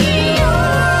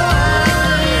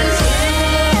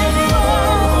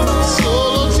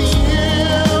 Solo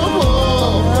tiempo.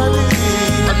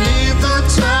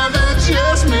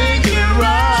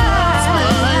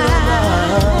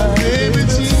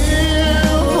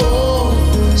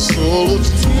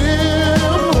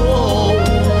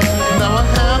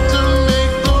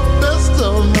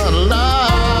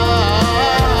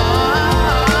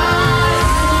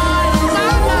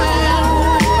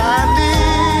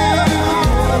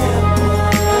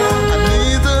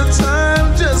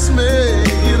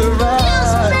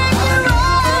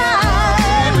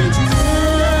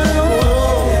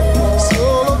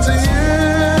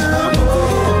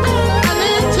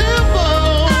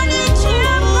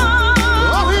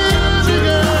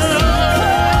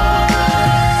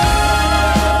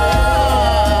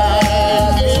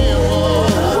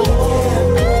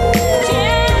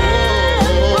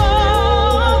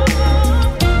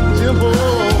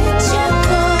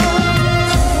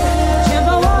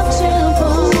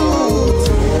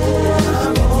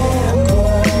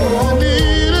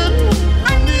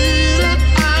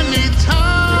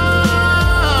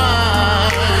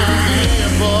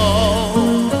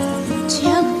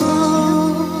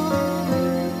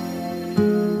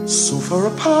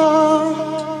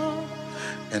 apart,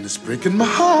 and it's breaking my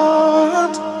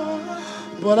heart.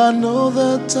 But I know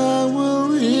that time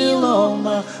will heal all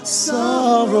my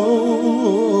sorrow.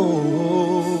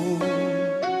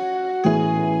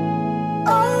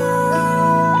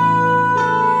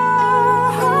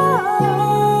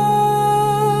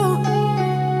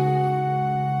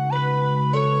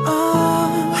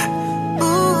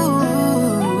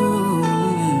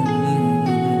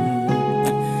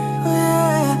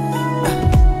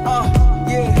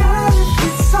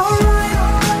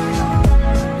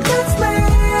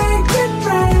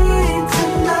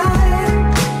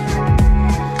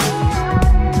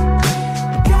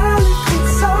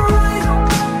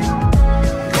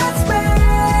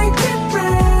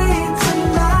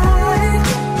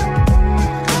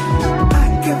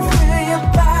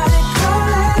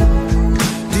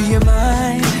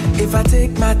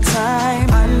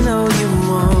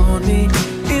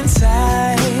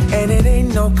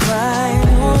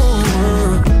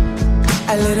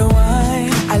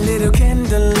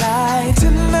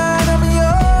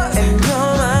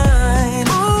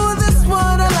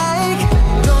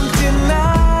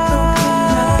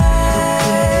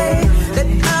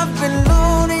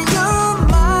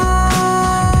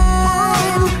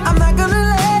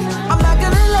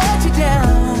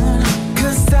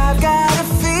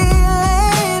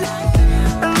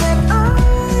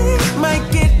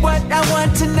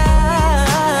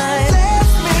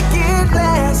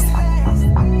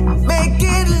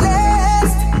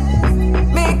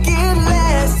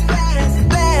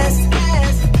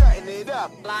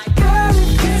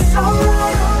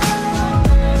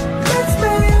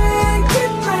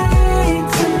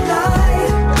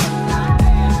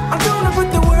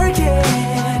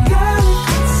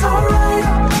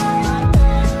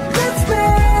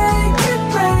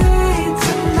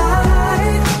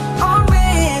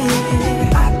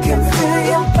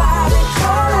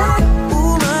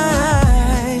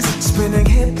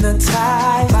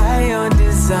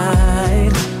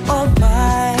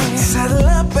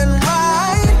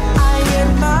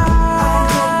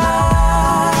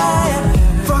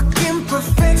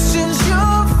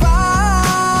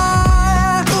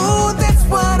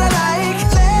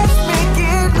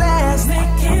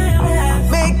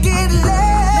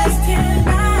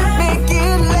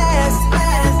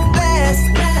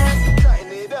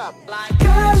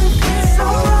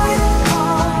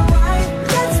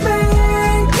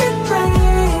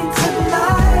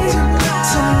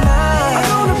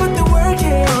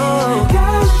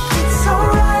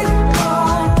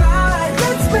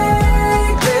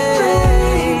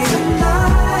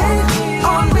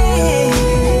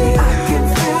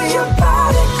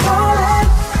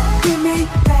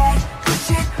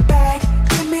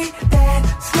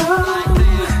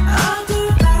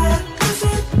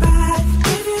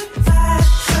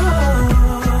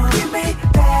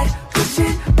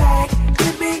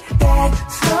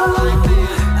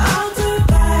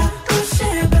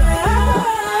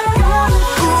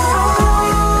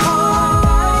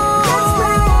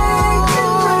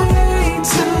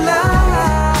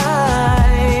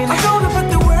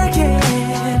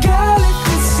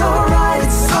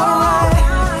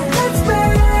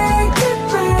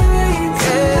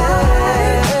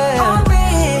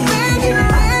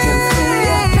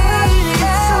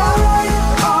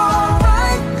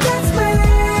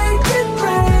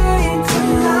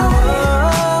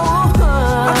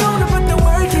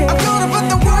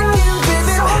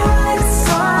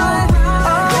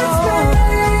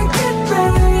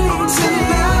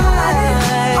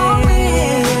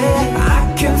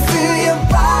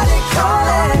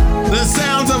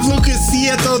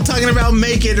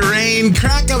 Make It Rain,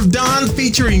 Crack of Dawn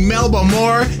featuring Melba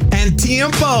Moore and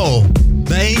Tiempo,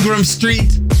 The Ingram Street,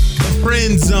 The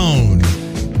Friend Zone,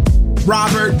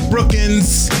 Robert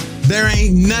Brookins, There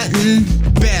Ain't Nothing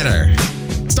Better.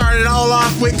 Started all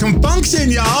off with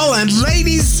Compunction, y'all, and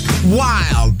Ladies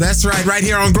Wild. That's right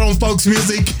here on Grown Folks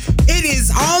Music. It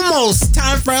is almost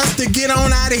time for us to get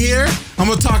on out of here. I'm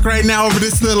going to talk right now over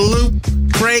this little loop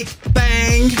break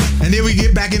thing, and then we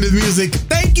get back into the music.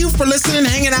 Thank you for listening,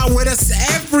 hanging out with us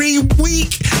every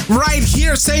week right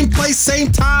here, same place,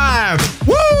 same time.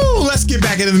 Woo! Let's get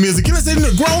back into the music. You're listening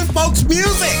to Grown Folks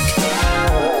Music.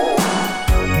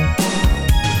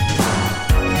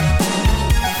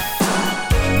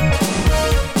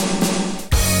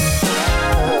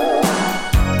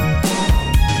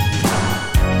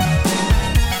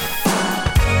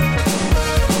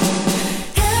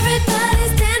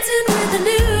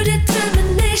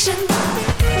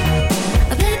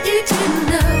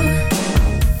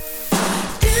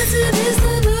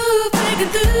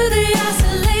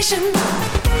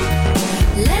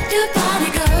 Let your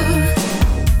body go.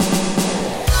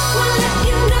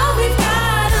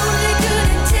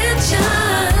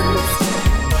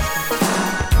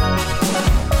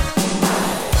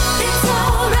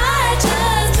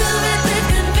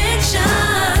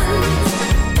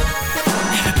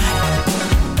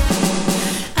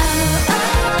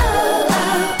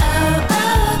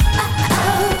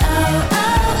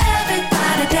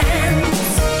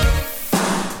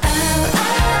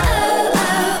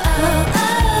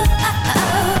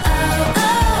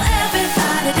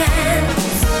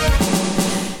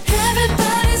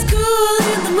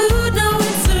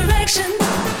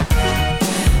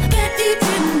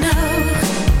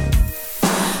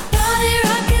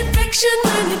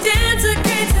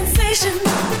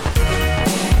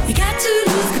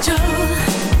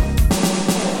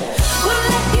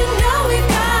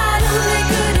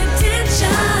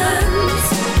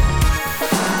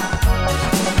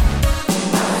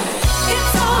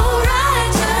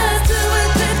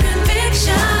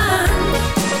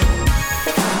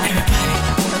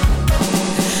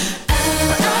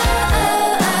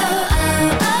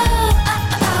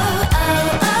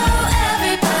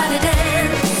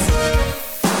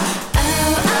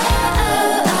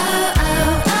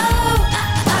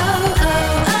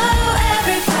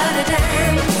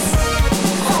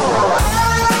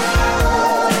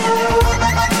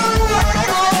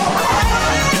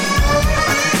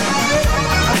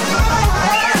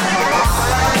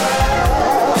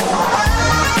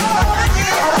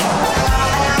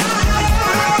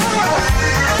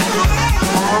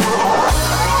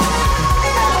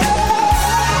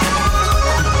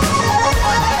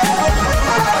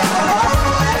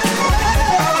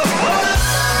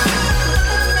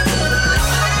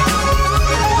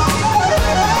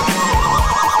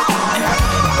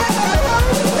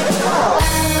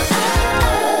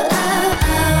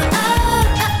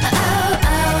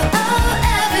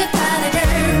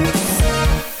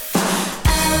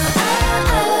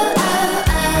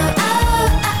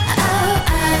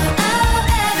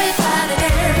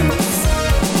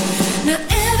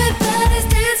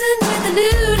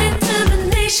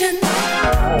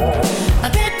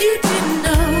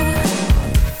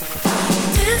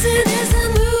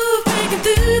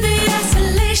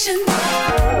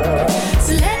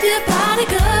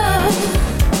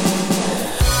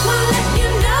 Wanna let you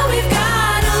know we've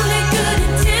got only good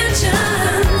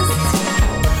intentions.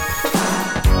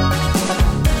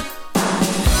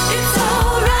 It's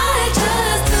alright,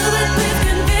 just do it with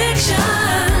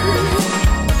conviction.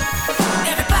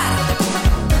 Everybody,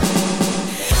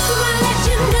 wanna let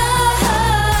you know.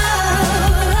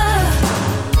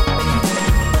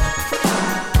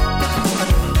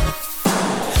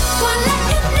 Wanna let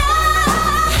you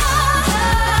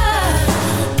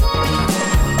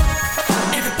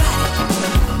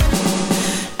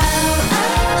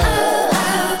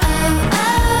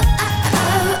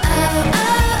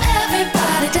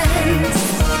everybody dance.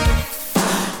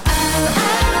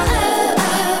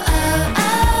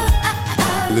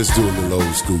 Let's do a little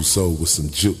old school soul with some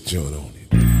juke joint on it.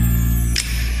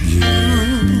 Yeah.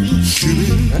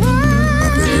 My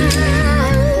baby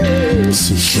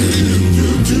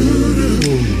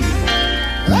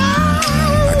I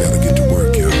gotta get to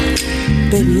work, y'all.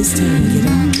 Baby, it's time to get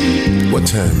up. What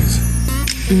time is it?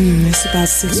 It's about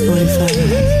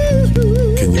 6:45.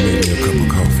 Can you make me a cup of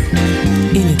coffee?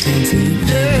 Anything for you.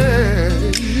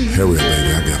 Hurry up,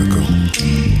 baby, I gotta go.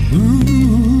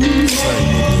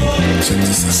 Check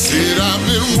this out. Said I've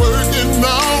been working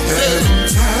all day.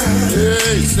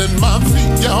 Hey, said my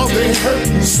feet, y'all, they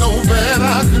hurting so bad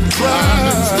I could cry.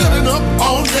 I've been standing up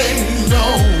all day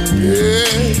long.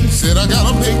 Yeah, said I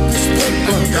gotta make this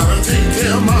paper. Gotta take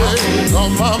care of my home. Cause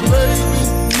my baby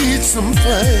needs some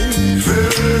things.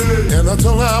 And I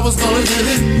told her I was gonna get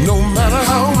it no matter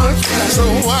how much. So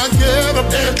I get up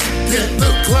there, get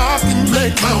the clock and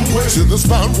make my way to the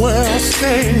spot where I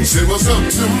stay. Say what's up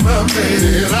to my man.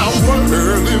 And I work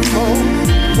early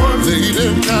morning, late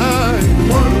at night,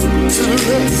 to the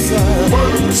left side,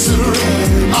 to the right.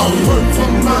 I work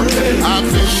for my man. I've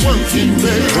been working,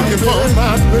 baby, working for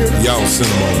my baby. Y'all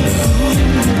send them on down.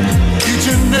 Each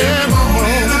and every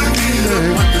morning I get up,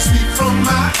 wipe the sleep from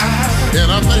my eyes, and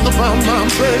I think about my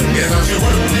baby. And how she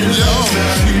working, y'all,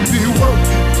 she be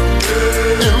working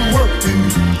and working.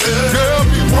 Girl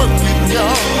be working,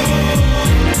 y'all.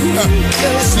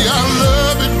 See, I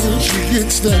love it when she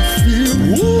gets that feel.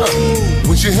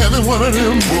 When she having one of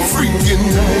them freaking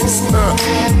nights.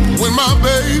 When my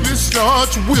baby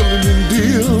starts willing and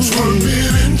deals.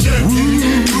 Swerving and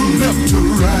jerking left to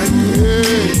right.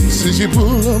 Yeah. Since she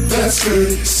pull up that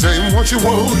skirt, same what you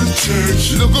wore to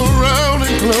church. Look around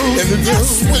and close. And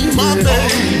that's when my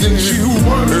baby, then she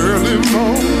work early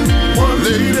morning,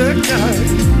 late at night,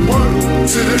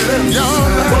 to the left,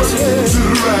 y'all to the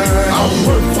right. I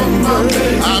work for my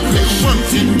baby. I've been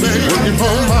working, baby, working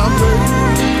for my baby.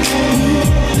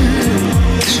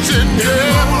 Each and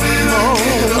every morning,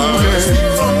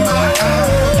 from my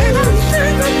eyes, and I'm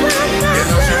thinking about my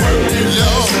baby.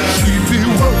 Y'all, she be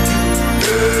working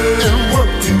and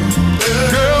working.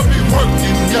 Girl be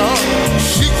working, y'all.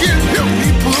 She can help me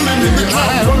pulling in the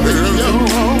high early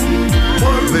home,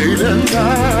 late at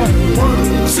night,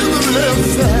 to the left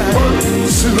side,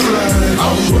 to the right. I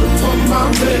work for my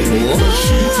baby.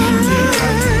 She's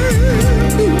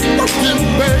working,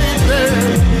 baby.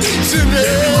 Each and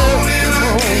every morning I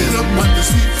get up, wipe the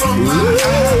sleep from my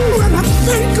eyes, and I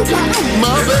think about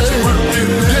my baby.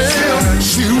 Yeah,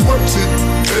 she works it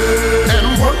and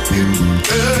working.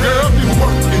 Girl be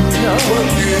working,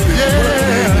 working,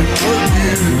 yeah,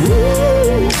 working.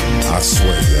 I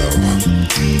swear, y'all,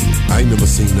 I ain't never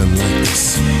seen nothing like this.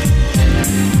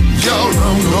 Y'all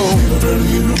don't know.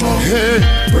 Early in the morning, hey,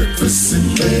 breakfast in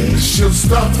bed. She'll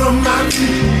start from my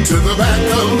feet to the back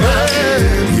of my head.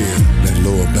 Yeah, that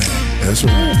lower back, that's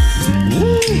right.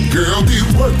 Girl be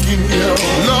working, y'all.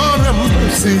 Lord have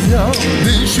mercy, y'all.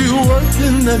 Then she work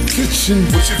in that kitchen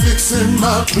when she fixing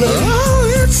my plate. Oh,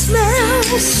 it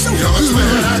smells so y'all good.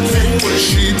 Swear I can't wait.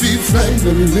 She be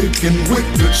finger licking with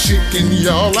the chicken,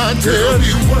 y'all. I tell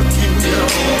you, working, y'all.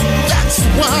 That's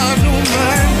why I don't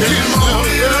mind getting on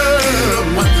here.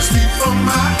 Wipe the sleep from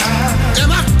my eyes,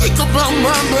 and I think about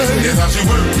my baby. And how she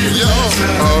working, y'all.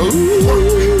 Oh,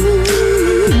 working.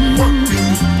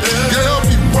 Girl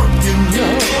be working,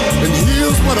 y'all. And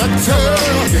here's what I tell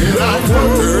her. And I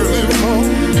work early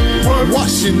morning,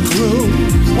 washing clothes.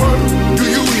 Do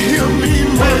you hear me,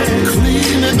 man?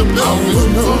 Cleaning the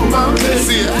building.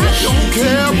 See, I don't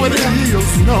care what it is.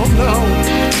 No, no.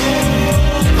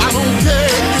 I don't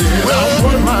care. I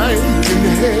work my aching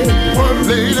head.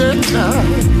 Late at night,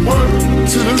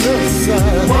 to the left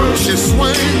side. She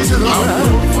swing to the right.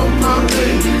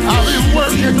 I've been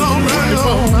working on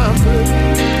my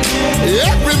baby.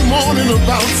 Every morning about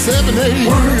about 7, 8.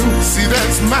 See,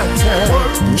 that's my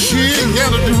time. She ain't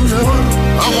gotta do nothing.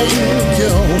 I'm on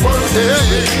yo.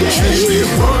 Hey, she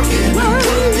been working,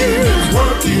 working,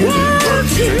 working, working,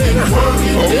 working,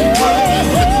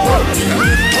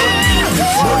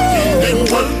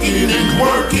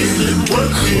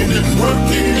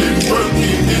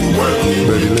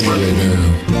 Baby, let me lay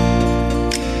down,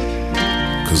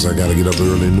 'cause I gotta get up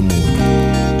early in the morning.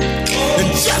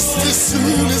 and just as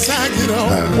soon as I get off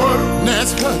work,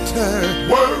 that's her time.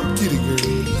 Work, get it, girl.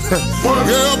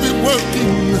 Girl, be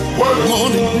working,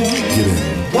 morning. Get in.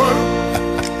 Work.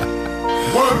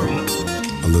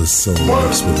 A little soul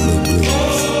mixed with a little blues.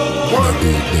 I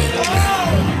dig that.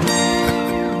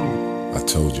 I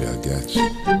told you I got you.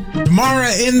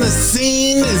 Tamara in the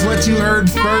Scene is what you heard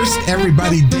first.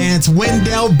 Everybody dance.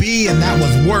 Wendell B, and that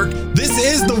was Work. This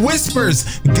is The Whispers.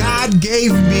 God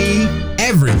gave me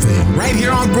everything. Right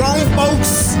here on Grown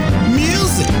Folks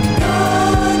Music.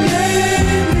 God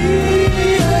gave me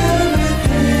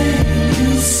everything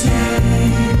you see.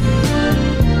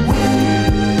 When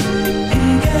He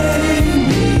gave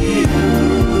me you.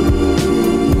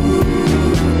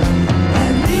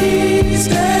 And these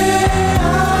days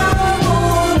I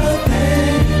wanna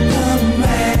thank the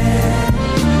man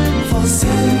for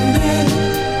sending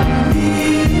me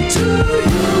to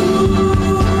you.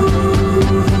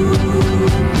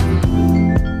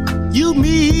 You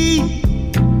mean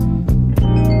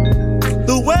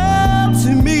the world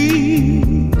to me.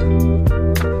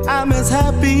 I'm as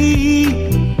happy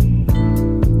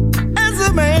as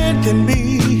a man can be.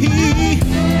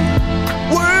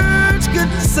 Words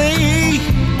couldn't say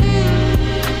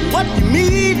what you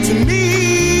mean to me.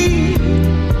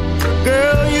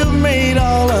 Girl, you made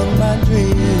all of my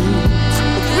dreams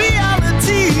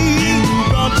reality. You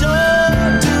brought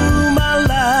joy to my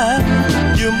life.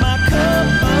 You're my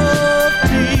cup of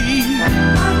tea.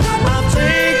 I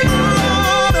thank the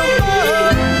Lord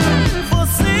above for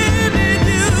sending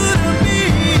you to me.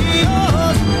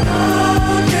 Oh,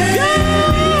 God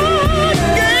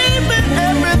gave me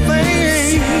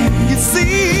everything. You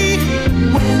see,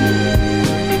 when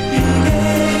He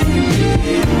gave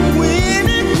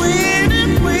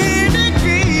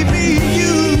me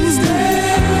you,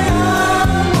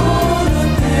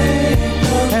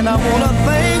 and I wanna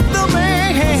thank the man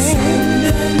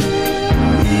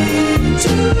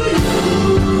to you.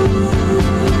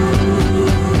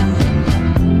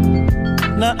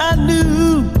 Now I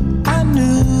knew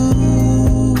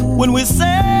when we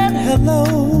said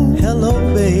hello,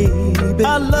 baby,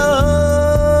 our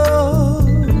love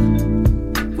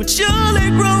would surely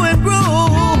grow and grow.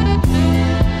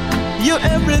 You're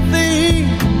everything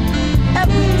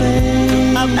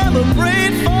I've ever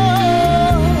prayed for.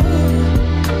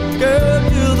 Girl,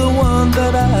 you're the one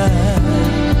that I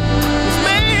was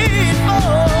made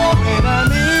for. And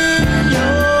I'm in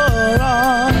your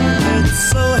arms. It's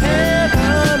so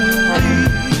heavenly.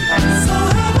 So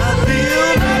I feel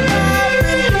like I've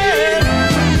been dead.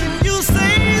 You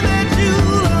say that you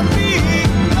love me.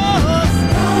 Oh,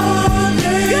 God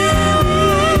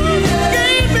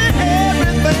gave me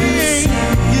everything.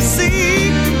 You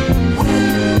see,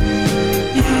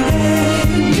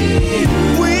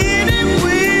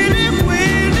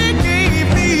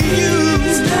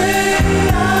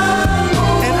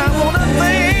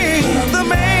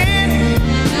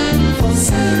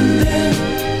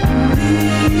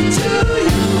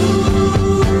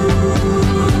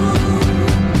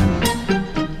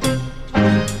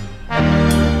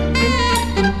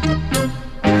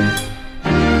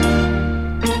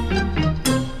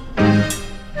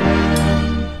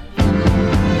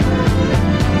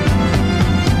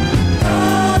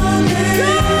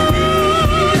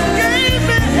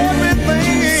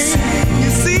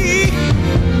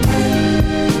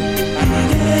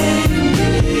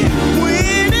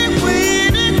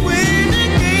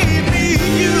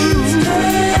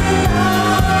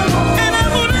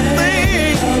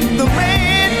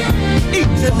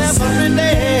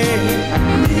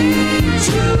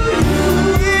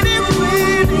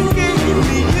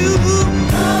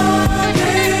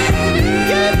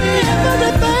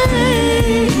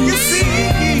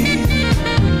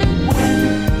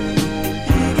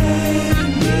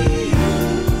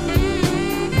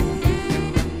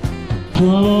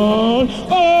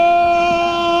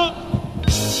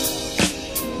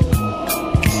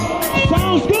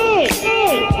 Sounds good.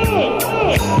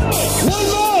 One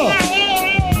more.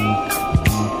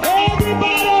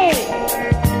 Everybody.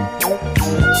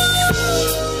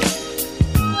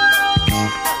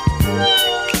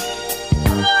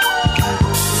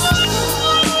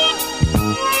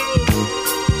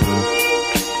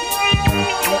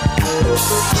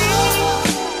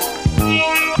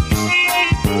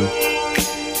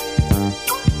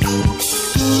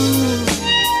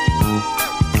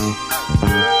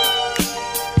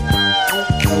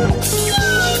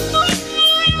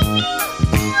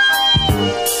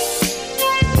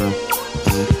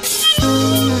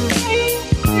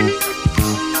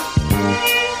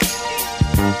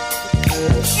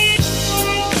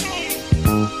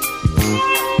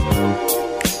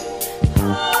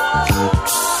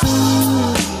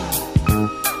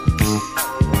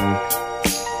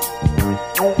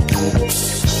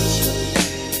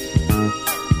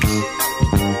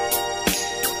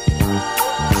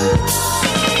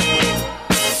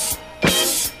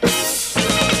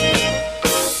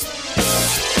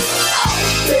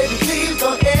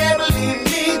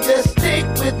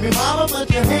 Baby mama, put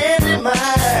your hand in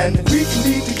mine. We can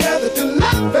be together to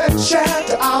laugh and shout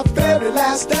to our very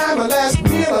last dime, our last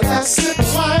meal, our last sip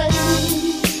of wine.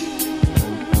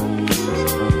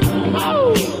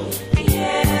 Oh.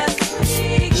 Yes,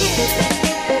 we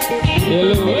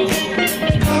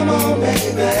can. Come on,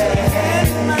 baby.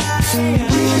 We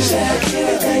can share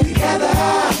anything together.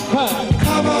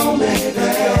 Come on, baby.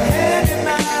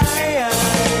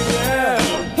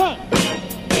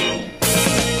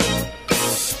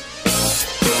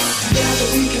 Together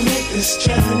we can make this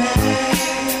journey.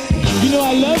 You know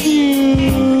I love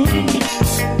you.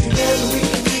 Together we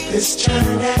can make this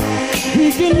journey. We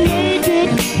can make it.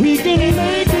 We can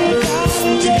make it.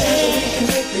 Darling, yeah. Together we can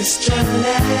make this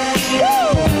journey.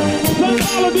 Woo!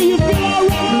 Do you feel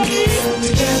alright?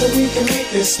 Together we can make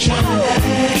this journey.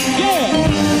 Yeah.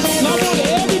 Now I want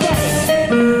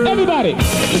everybody,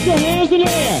 put your hands in the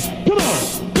air. Come on,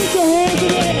 put your hands in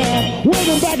the air. Wave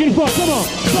them back and forth. Come on.